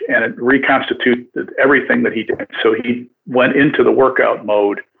challenge, and it reconstituted everything that he did. So he went into the workout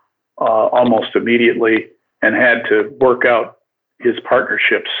mode almost immediately and had to work out his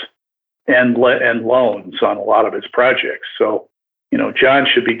partnerships and loans on a lot of his projects. So, John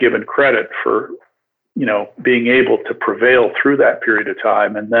should be given credit for, being able to prevail through that period of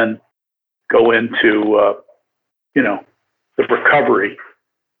time and then go into, the recovery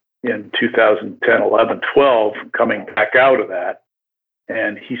in 2010, 11, 12, coming back out of that.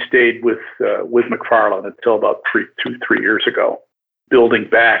 And he stayed with McFarland until about three years ago, building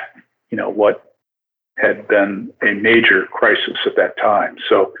back, what had been a major crisis at that time.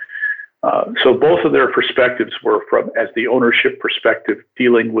 So both of their perspectives were as the ownership perspective,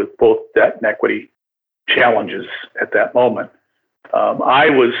 dealing with both debt and equity challenges at that moment. I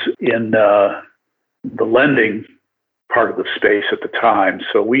was in the lending part of the space at the time,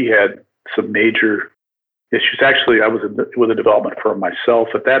 so we had some major issues. Actually, I was with a development firm myself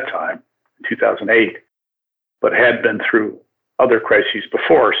at that time, 2008, but had been through other crises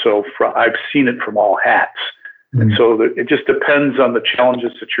before. So I've seen it from all hats. Mm-hmm. And so it just depends on the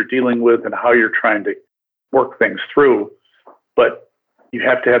challenges that you're dealing with and how you're trying to work things through. But you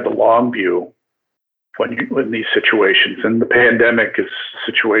have to have the long view in these situations. And the pandemic is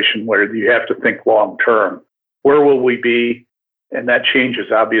a situation where you have to think long term. Where will we be? And that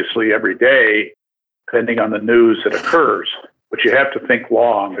changes obviously every day, depending on the news that occurs. But you have to think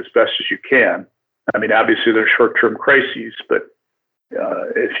long as best as you can. I mean, obviously there's short-term crises, but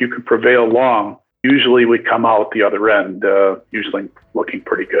if you can prevail long, usually we come out the other end, usually looking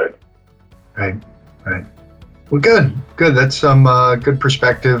pretty good. Right. Well, good. That's some good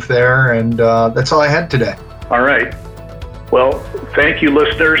perspective there, and that's all I had today. All right. Well, thank you,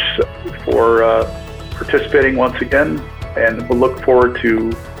 listeners, for participating once again, and we'll look forward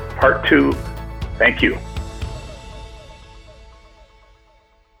to part 2. Thank you.